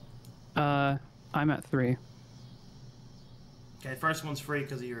 I'm at 3. Okay, first one's free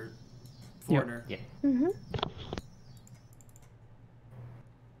because of your foreigner. Yeah.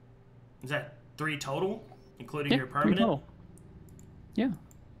 Is that 3 total, including Yeah, your 3 permanent? total. Yeah.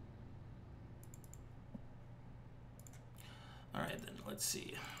 All right, then let's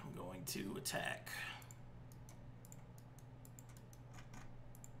see. I'm going to attack.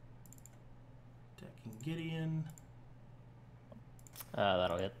 Attacking Gideon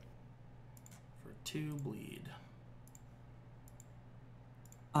That'll hit. for 2 bleed.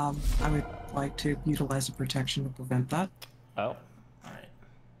 I would like to utilize a protection to prevent that. Oh, All right.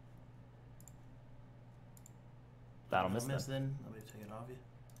 that'll miss miss that. then. Let me take it off you.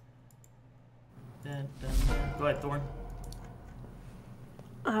 Then. Go ahead, Thorne.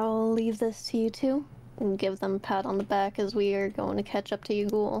 I'll leave this to you two and give them a pat on the back as we are going to catch up to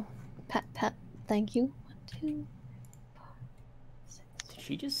Yagûl. Pat, pat. Thank you. 1, 2, 4, 6. Did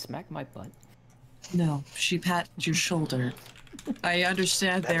she just smack my butt? No, she patted your shoulder. I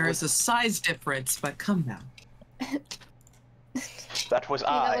understand there is a size difference, but come now. That was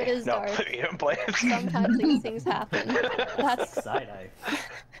it is no, dark. you didn't play it. Sometimes these things happen. That's Side eye.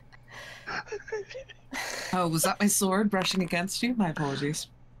 Oh, was that my sword brushing against you? My apologies.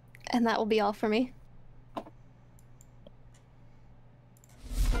 And that will be all for me.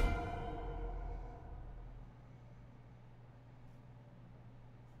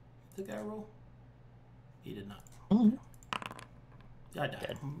 The guy roll? He did not. Oh. I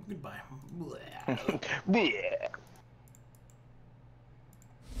died. Goodbye. Yeah.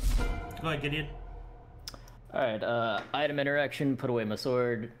 Go ahead, Gideon. Alright, item interaction, put away my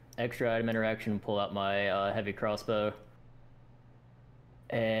sword. Extra item interaction, pull out my heavy crossbow.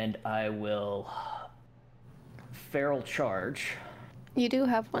 And I will feral charge. You do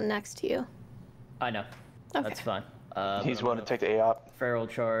have one next to you. I know. Okay. That's fine. He's willing to take the AOP. Feral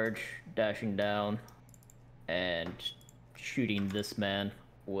charge, dashing down, and shooting this man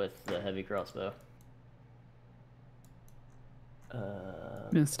with the heavy crossbow.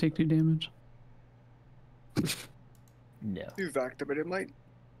 Miss, take 2 damage. No. You've activated my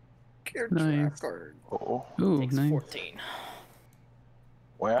care Nice. trap card. Oh, Ooh, Takes nice. 14.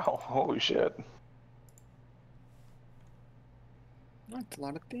 wow. Holy shit. That's a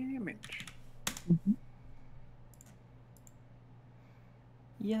lot of damage.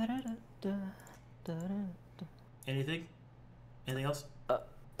 Anything? Anything else?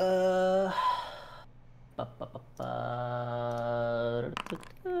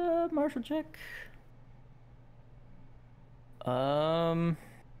 Martial check.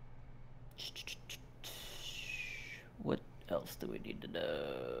 What else do we need to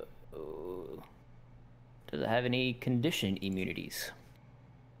know? Does it have any condition immunities?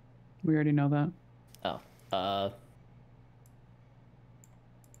 We already know that. Oh,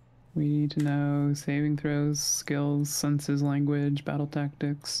 We need to know saving throws, skills, senses, language, battle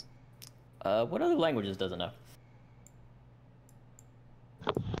tactics. what other languages does it know?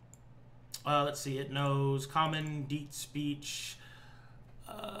 Let's see. It knows Common, Deep Speech,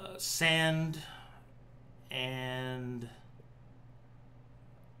 Sand,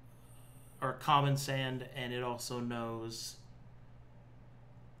 or Common Sand, and it also knows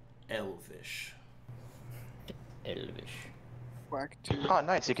Elvish. Elvish. Whack 2. Oh,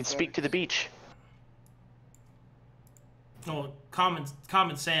 nice. You can speak to the beach. No, Common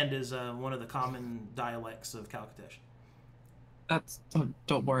Sand is one of the common dialects of Calcatesh. That's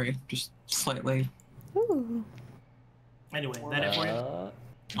don't worry, just slightly. Ooh. Anyway, that it for you? All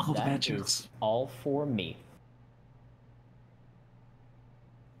the That bad is jokes. all for me.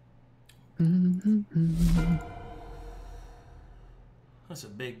 That's a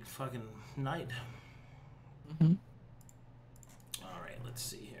big fucking night. Mhm. All right, let's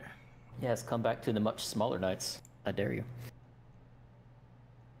see here. Yes, come back to the much smaller nights. I dare you.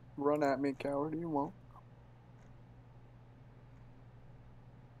 Run at me, coward. You won't.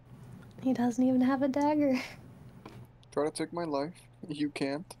 He doesn't even have a dagger. Try to take my life. You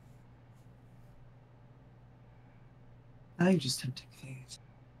can't. Now you just have to phase.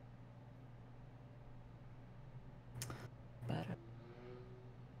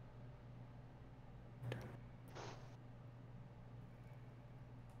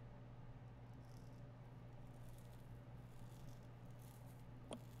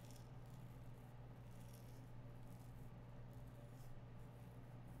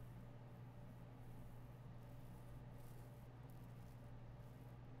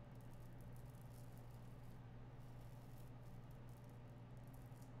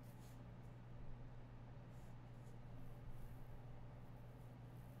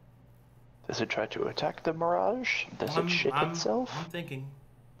 Does it try to attack the mirage? Does it shit itself? I'm thinking.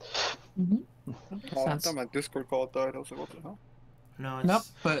 Oh, I thought my Discord call died. I was like, what the hell? No, it's... Nope,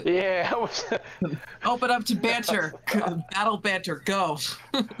 but Yeah, I was. open up to banter. Battle banter, go.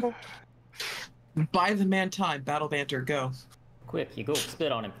 Buy the man time. Battle banter, go. Quick, you go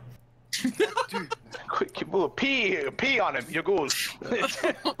spit on him. Quick, you will pee on him. You're good.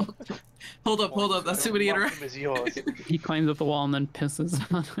 Hold up. That's too many Welcome is yours. He climbs up the wall and then pisses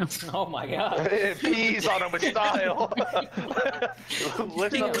on him. Oh my god. Pees on him with style.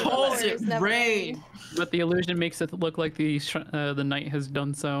 Lift He up his calls leg. it Never rain. mind. But the illusion makes it look like the knight has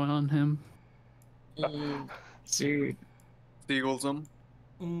done so on him. See. Steagles him.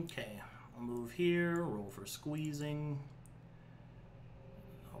 Okay, I'll move here, roll for squeezing.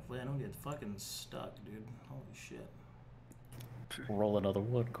 Hopefully I don't get fucking stuck, dude. Holy shit. Roll another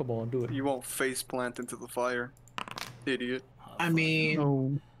one. Come on, do it. You won't face plant into the fire. Idiot. I mean,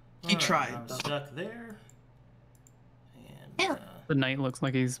 Oh, he tried. I'm though. stuck there. And, the knight looks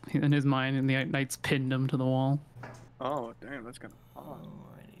like he's in his mind, and the knight's pinned him to the wall. Oh, damn, that's kind of odd.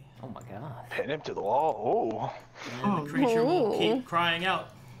 alrighty. Oh my god. Pin him to the wall. And Oh, the creature will no. keep crying out.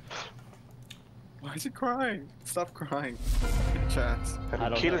 Why is he crying? Stop crying. Chat. I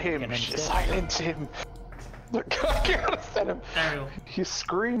don't Kill know. him. Can I stay? Silence him. I gotta send him. Ariel. He's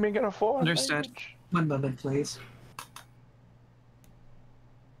screaming in a foreign Understood. language. 1 moment, please.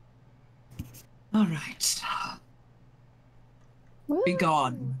 All right. Be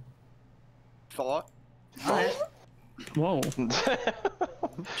gone. Thought. Alright. Whoa.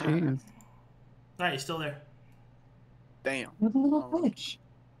 Jeez. Alright, you're still there. Damn. With a little glitch.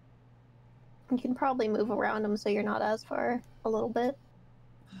 You can probably move around them so you're not as far a little bit.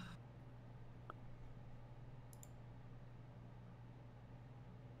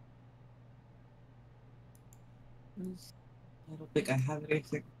 I don't think I have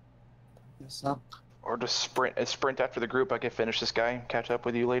anything. This up. Or just sprint after the group. I can finish this guy and catch up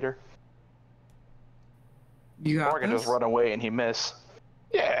with you later. You got Or I can this? just run away and he miss.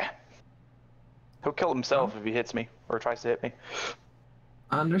 Yeah. He'll kill himself if he hits me or tries to hit me.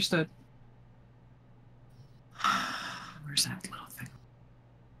 Understood. Where's that little thing?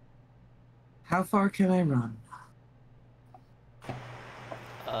 How far can I run?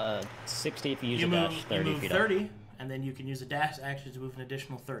 60 if you use You a move, dash, 30 you if move you 30, and then you can use a dash action to move an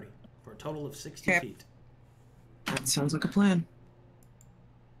additional 30, for a total of 60 Okay. feet. That sounds like a plan.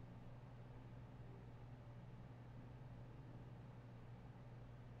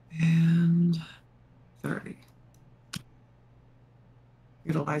 And 30.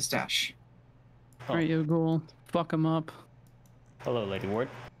 Utilize dash. Oh. Alright, Yagûl. Fuck him up. Hello, Lady Ward.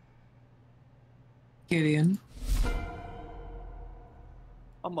 Gideon.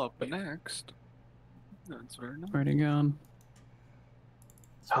 I'm up next. That's very nice. Already gone.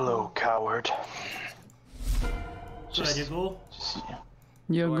 Hello, coward. Alright, you go.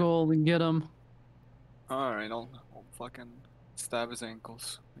 Yagûl, get him. Alright, I'll fucking stab his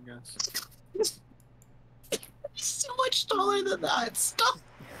ankles, I guess. So much taller than that. Stop.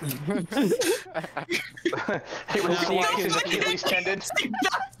 He was slicing his Achilles tendon.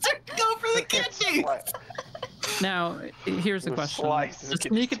 Go for the kidney. Now, here's the question. Slice his Does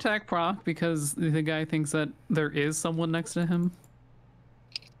sneak attack proc because the guy thinks that there is someone next to him?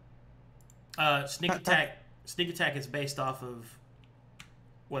 Sneak attack. Sneak attack is based off of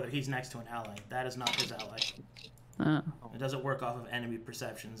whether he's next to an ally. That is not his ally. Oh. It doesn't work off of enemy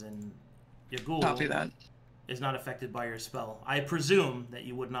perceptions, and Yagûl Copy that. is not affected by your spell. I presume that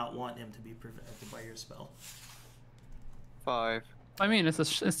you would not want him to be affected by your spell. 5. I mean, it's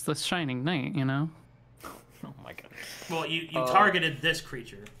the Shining Knight, you know? Oh my god. Well, you targeted this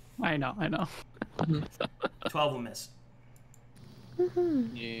creature. I know. 12 will miss.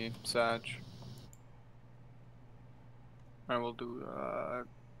 Yeah, Sag. I will do,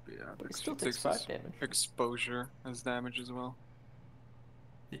 yeah, It still takes 5 damage. exposure as damage as well.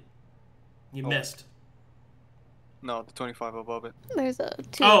 You Oh. missed. No, the 25 above it. There's a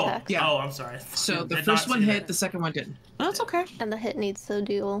 2 Oh, attacks. Yeah. oh, I'm sorry. So the Did first not one see hit, that. the second one didn't. Oh, that's okay. And the hit needs to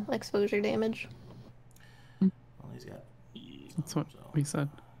deal exposure damage. Well, he's got. That's what so, we said.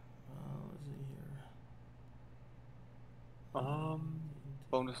 let's see here.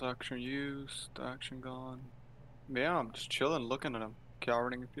 Bonus action used, action gone. Yeah, I'm just chilling, looking at him,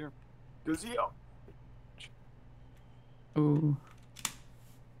 cowering up here. Ooh.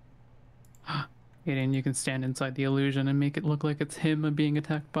 Gideon, you can stand inside the illusion and make it look like it's him being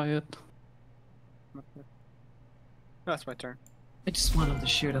attacked by it. That's my turn. I just wanted to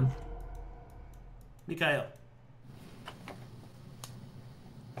shoot him. Micha'el.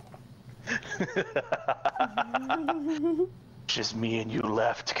 Just me and you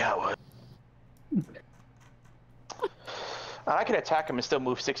left, coward. I can attack him and still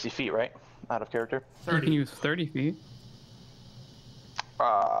move 60 feet, right? Out of character. You can use 30 feet.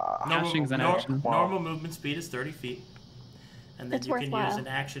 Dashing's an action. Normal movement speed is 30 feet. And then It's you can use worthwhile. an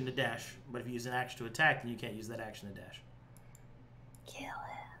action to dash. But if you use an action to attack, then you can't use that action to dash. Kill him.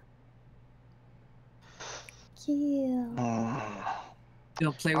 Kill.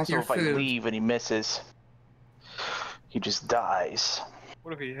 You'll play with Also, your if I food. leave and he misses, he just dies.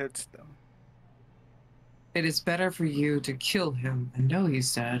 What if he hits them? It is better for you to kill him and know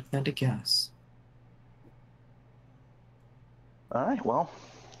he's dead than to guess. Alright, well.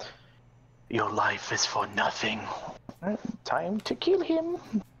 Your life is for nothing. Time to kill him.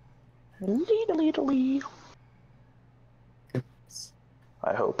 Leedly.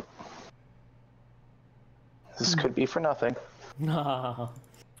 I hope. This could be for nothing. Nah.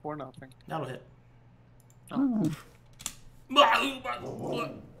 For nothing. That'll hit. Oh.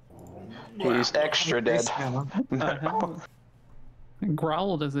 He's extra dead.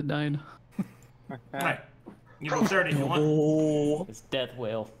 Growled as it died. Right. You move 30 if you want. It's death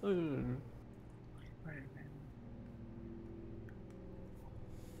whale.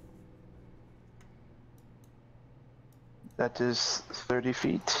 That is 30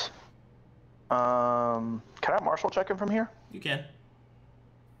 feet. Can I martial check him from here? You can.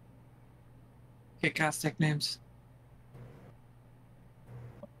 Get cast nicknames.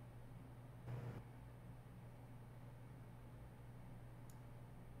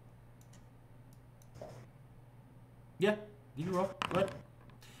 Yeah, you can roll. Go ahead.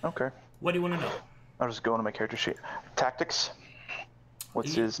 Okay. What do you want to know? I'll just go into my character sheet. Tactics.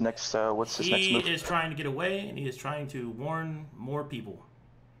 What's his next? What's his next move? He is trying to get away, and he is trying to warn more people.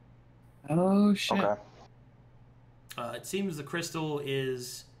 Oh shit. Okay. It seems the crystal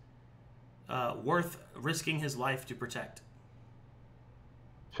is worth risking his life to protect.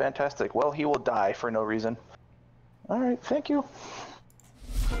 Fantastic. Well, he will die for no reason. All right. Thank you.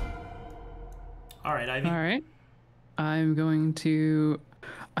 All right, Ivy. All right. I'm going to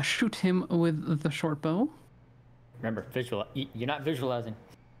shoot him with the short bow. Remember, you're not visualizing.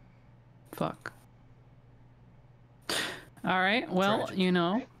 Fuck. All right. Well, Tragic. you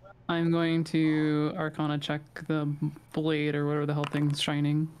know, I'm going to Arcana check the blade or whatever the hell thing's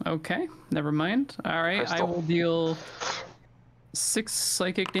shining. Okay. Never mind. All right. I Crystal. will deal 6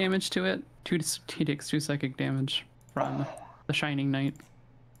 psychic damage to it. He takes 2 psychic damage from the shining knight.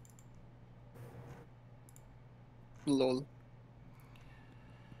 Lol.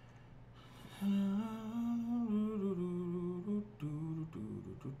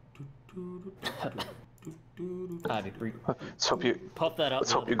 Ivy, Let's hope you. pop that up.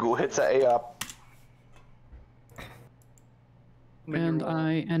 Let's hope your ghoul hits that A up. And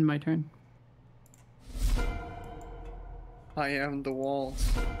I end my turn. I am the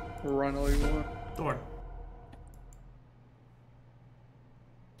walls. Run all you want. Thorne.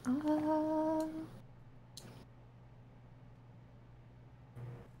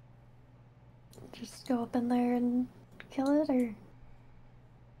 Just go up in there and kill it, or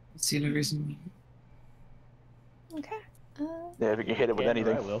See no reason. okay. Yeah, if you can hit it with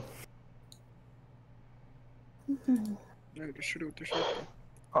anything. I will. No, just shoot it with the shotgun.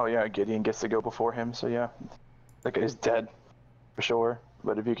 Oh yeah, Gideon gets to go before him, so yeah. That guy's dead. For sure.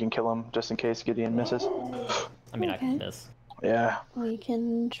 But if you can kill him, just in case Gideon misses. I mean, I can Okay. miss. Yeah. We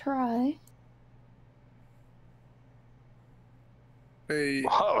can try. Hey,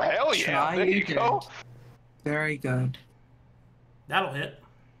 Oh, hell yeah. Try There you again. go. Very good. That'll hit.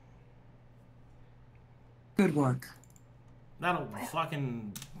 Good work. That'll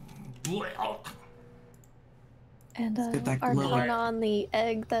fucking... And get that Arcana glow. on the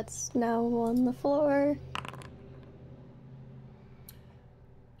egg that's now on the floor.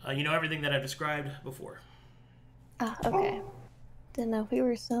 You know everything that I've described before. Ah, okay. Didn't know if we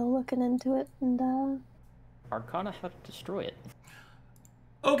were still looking into it, and Arcana, how to destroy it.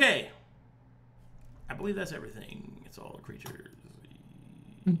 Okay. I believe that's everything. It's all creatures.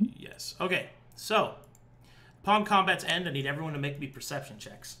 Yes. Okay. So, upon combat's end, I need everyone to make me perception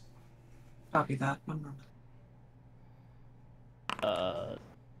checks. Copy that. 1 moment.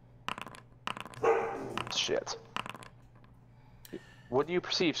 Shit. What do you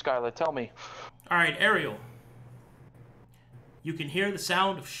perceive, Skylar? Tell me. All right, Ariel. You can hear the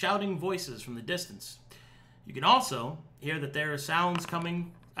sound of shouting voices from the distance. You can also hear that there are sounds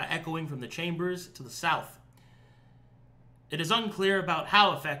coming, echoing from the chambers to the south. It is unclear about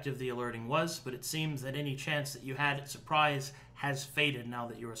how effective the alerting was, but it seems that any chance that you had at surprise has faded now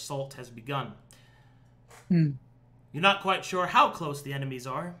that your assault has begun. You're not quite sure how close the enemies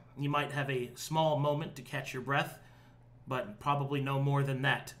are. You might have a small moment to catch your breath, but probably no more than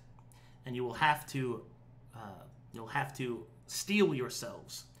that. And you will have to, steel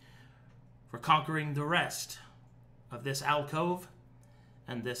yourselves for conquering the rest of this alcove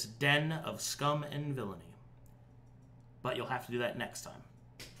and this den of scum and villainy. But you'll have to do that next time,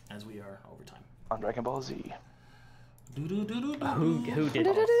 as we are over time. On Dragon Ball Z. Who did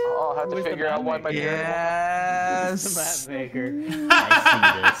this? I'll have to figure out why my Yes. The map maker.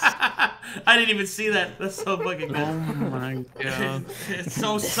 I I didn't even see that. That's so fucking good. Oh my god. It's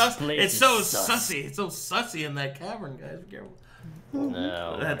so sus. place It's so is sus. sussy. It's so sussy in that cavern, guys. Be careful. see this.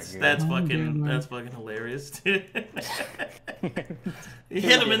 No. That's my God. that's fucking hilarious. Dude. He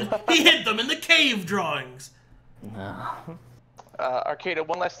hit them in the cave drawings. No. Arcada,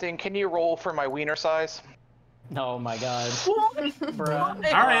 one last thing. Can you roll for my wiener size? Oh my god.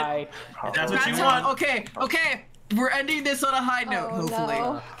 Bruh. All right, if that's what you want. Okay, okay. We're ending this on a high note, Oh, hopefully.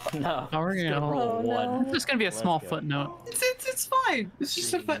 no. No. Oh, we're gonna roll Oh, one. no. It's just gonna be a small go. footnote. It's fine. It's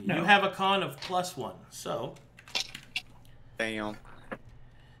just a You footnote. have a con of +1, so damn.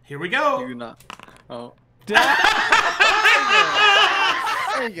 here we go. You not. Oh. There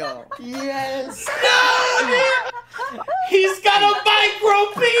you go. Yes. He's got a micro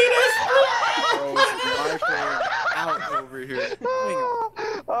penis. Bro, it's my phone out over here. Hang on.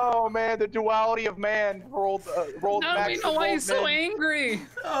 Oh, Oh man, the duality of man rolled. Rolled. Now we know why he's so angry.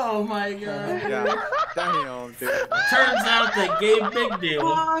 Oh my god. Yeah. Damn, dude. Turns out that Gabe Big Deal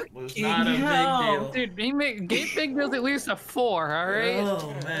was not a big deal. Dude, Gabe Big Deal's at least a 4, alright?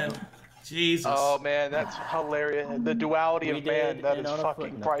 Oh man. Jesus. Oh man, that's hilarious. The duality of man, that is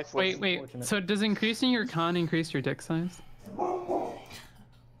fucking priceless. Wait. So does increasing your con increase your dick size?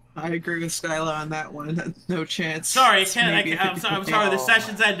 I agree with Skylar on that one. No chance. Sorry, I'm sorry. The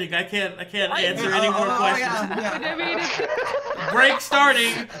session's ending. I can't answer any more questions. Yeah. Break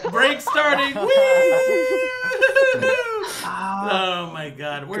starting. Woo! Oh my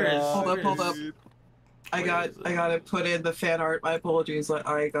god. Hold up. I got to put in the fan art. My apologies.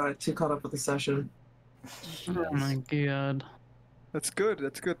 I got too caught up with the session. Oh my god. That's good.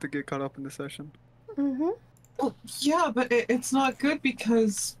 That's good to get caught up in the session. Well, yeah, but it's not good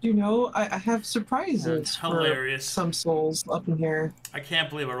because, you know, I have surprises. That's hilarious. For some souls up in here. I can't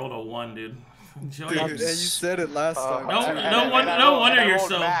believe I rolled a 1, dude. Dude, and you said it last time. No wonder you're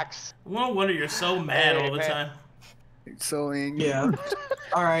so. No wonder you're so mad all the time. So angry. Yeah.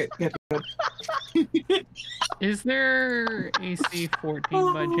 All right. Good. Is there AC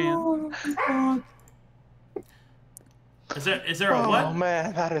 14 by chance? Is there a what? Oh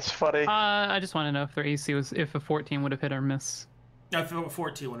man, that is funny. I just want to know if their AC was if a 14 would have hit or miss. I feel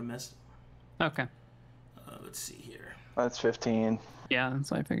 14 would have missed. Okay. Let's see here. That's 15. Yeah, that's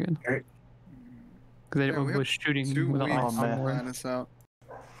what I figured. Alright. Because they was shooting with a lot us out.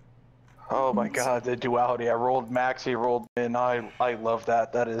 Oh my god, the duality. I rolled max, he rolled min. I love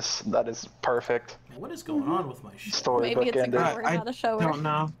that. That is perfect. What is going on with my shit? Storybook Maybe it's a ending. grower, not a shower. Don't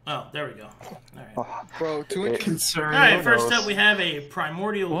know. Oh, there we go. Alright. Bro, too concerned. Alright, first up we have a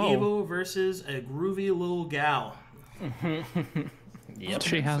Primordial Evo versus a groovy little gal. Yep.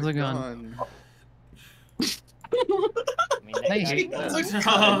 She has a gun.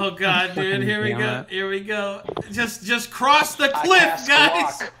 Oh god, dude, here we go. Just cross the cliff,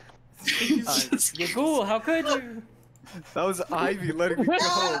 guys! Yagûl, how could you? That was Ivy letting me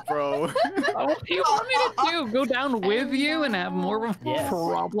go, bro. What do you want me to do? Go down with you and have more of a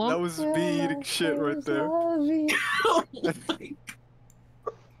problem? That was me eating shit right there.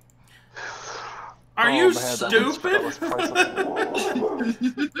 Are you stupid?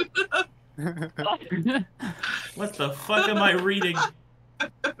 What the fuck am I reading?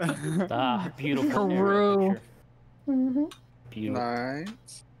 Beautiful. Beautiful.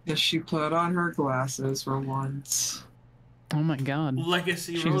 Nice. Yes, she put on her glasses for once. Oh my god.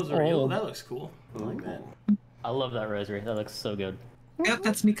 Legacy She's Rosary. Oh, old. that looks cool. I like that. I love that rosary. That looks so good. Yep,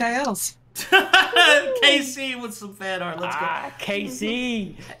 that's Micha'el's. KC with some fan art. Let's go.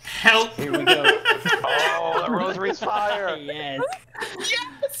 KC! Help! Here we go. Oh, the rosary's fire! Yes.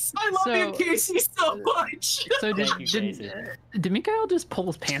 Yes! I love you, Casey, so much! So Thank you, did Micha'el just pull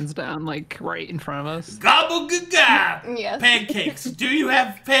his pants down, like, right in front of us? Gobble gaga! Yes. Pancakes. Do you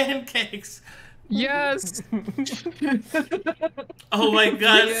have pancakes? Yes! Oh my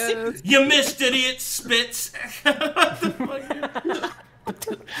god. Yes. You missed, idiot spits. What the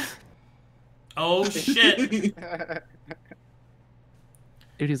fuck? Oh shit.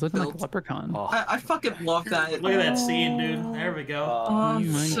 Dude, he's looking like a leprechaun. Oh. I fucking love that. Look at that scene, dude. There we go. Oh,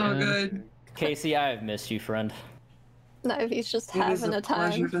 my so God. good. Casey, I have missed you, friend. No, he's just It is having a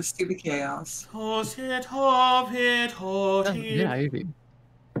pleasure time. to see the chaos. Toss hit, hop hit, hop Oh, hit. yeah, Ivy.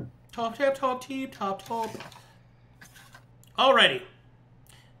 Top tap, top teep, top top. Alrighty.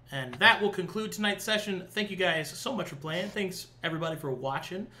 And that will conclude tonight's session. Thank you guys so much for playing. Thanks everybody for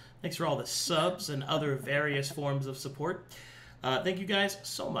watching. Thanks for all the subs and other various forms of support. Thank you guys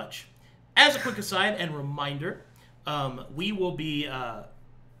so much. As a quick aside and reminder, we will be on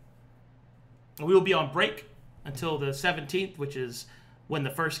break until the 17th, which is when the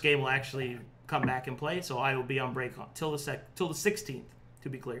first game will actually come back and play. So I will be on break till the 16th, to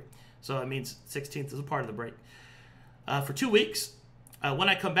be clear. So that means 16th is a part of the break. For 2 weeks. When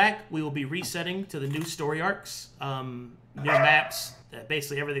I come back, we will be resetting to the new story arcs, new maps,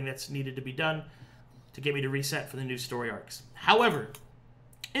 basically everything that's needed to be done to get me to reset for the new story arcs. However,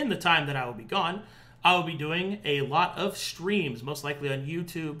 in the time that I will be gone, I will be doing a lot of streams, most likely on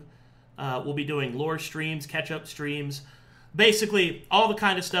YouTube. We'll be doing lore streams, catch-up streams, basically all the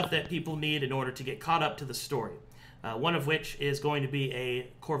kind of stuff that people need in order to get caught up to the story. One of which is going to be a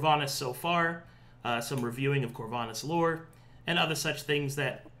Corvanis so far, some reviewing of Corvanis lore, and other such things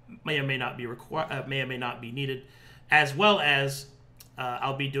that may or may not be needed, as well as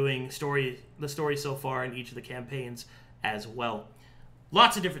I'll be doing the story so far in each of the campaigns as well.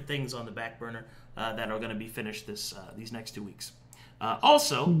 Lots of different things on the back burner that are going to be finished these next 2 weeks.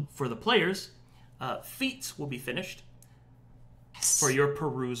 Also, for the players, feats will be finished. for your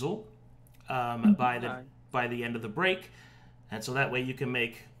perusal by the end of the break, and so that way you can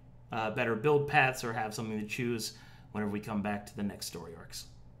make better build paths or have something to choose whenever we come back to the next story arcs.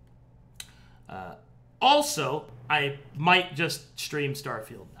 Also, I might just stream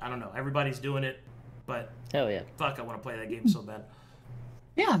Starfield. I don't know. Everybody's doing it, but hell yeah, fuck, I want to play that game so bad.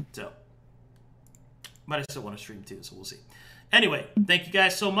 Yeah. So, but I still want to stream too, so we'll see. Anyway, thank you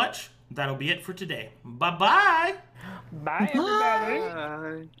guys so much. That'll be it for today. Bye-bye. Bye, everybody.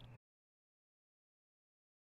 Bye.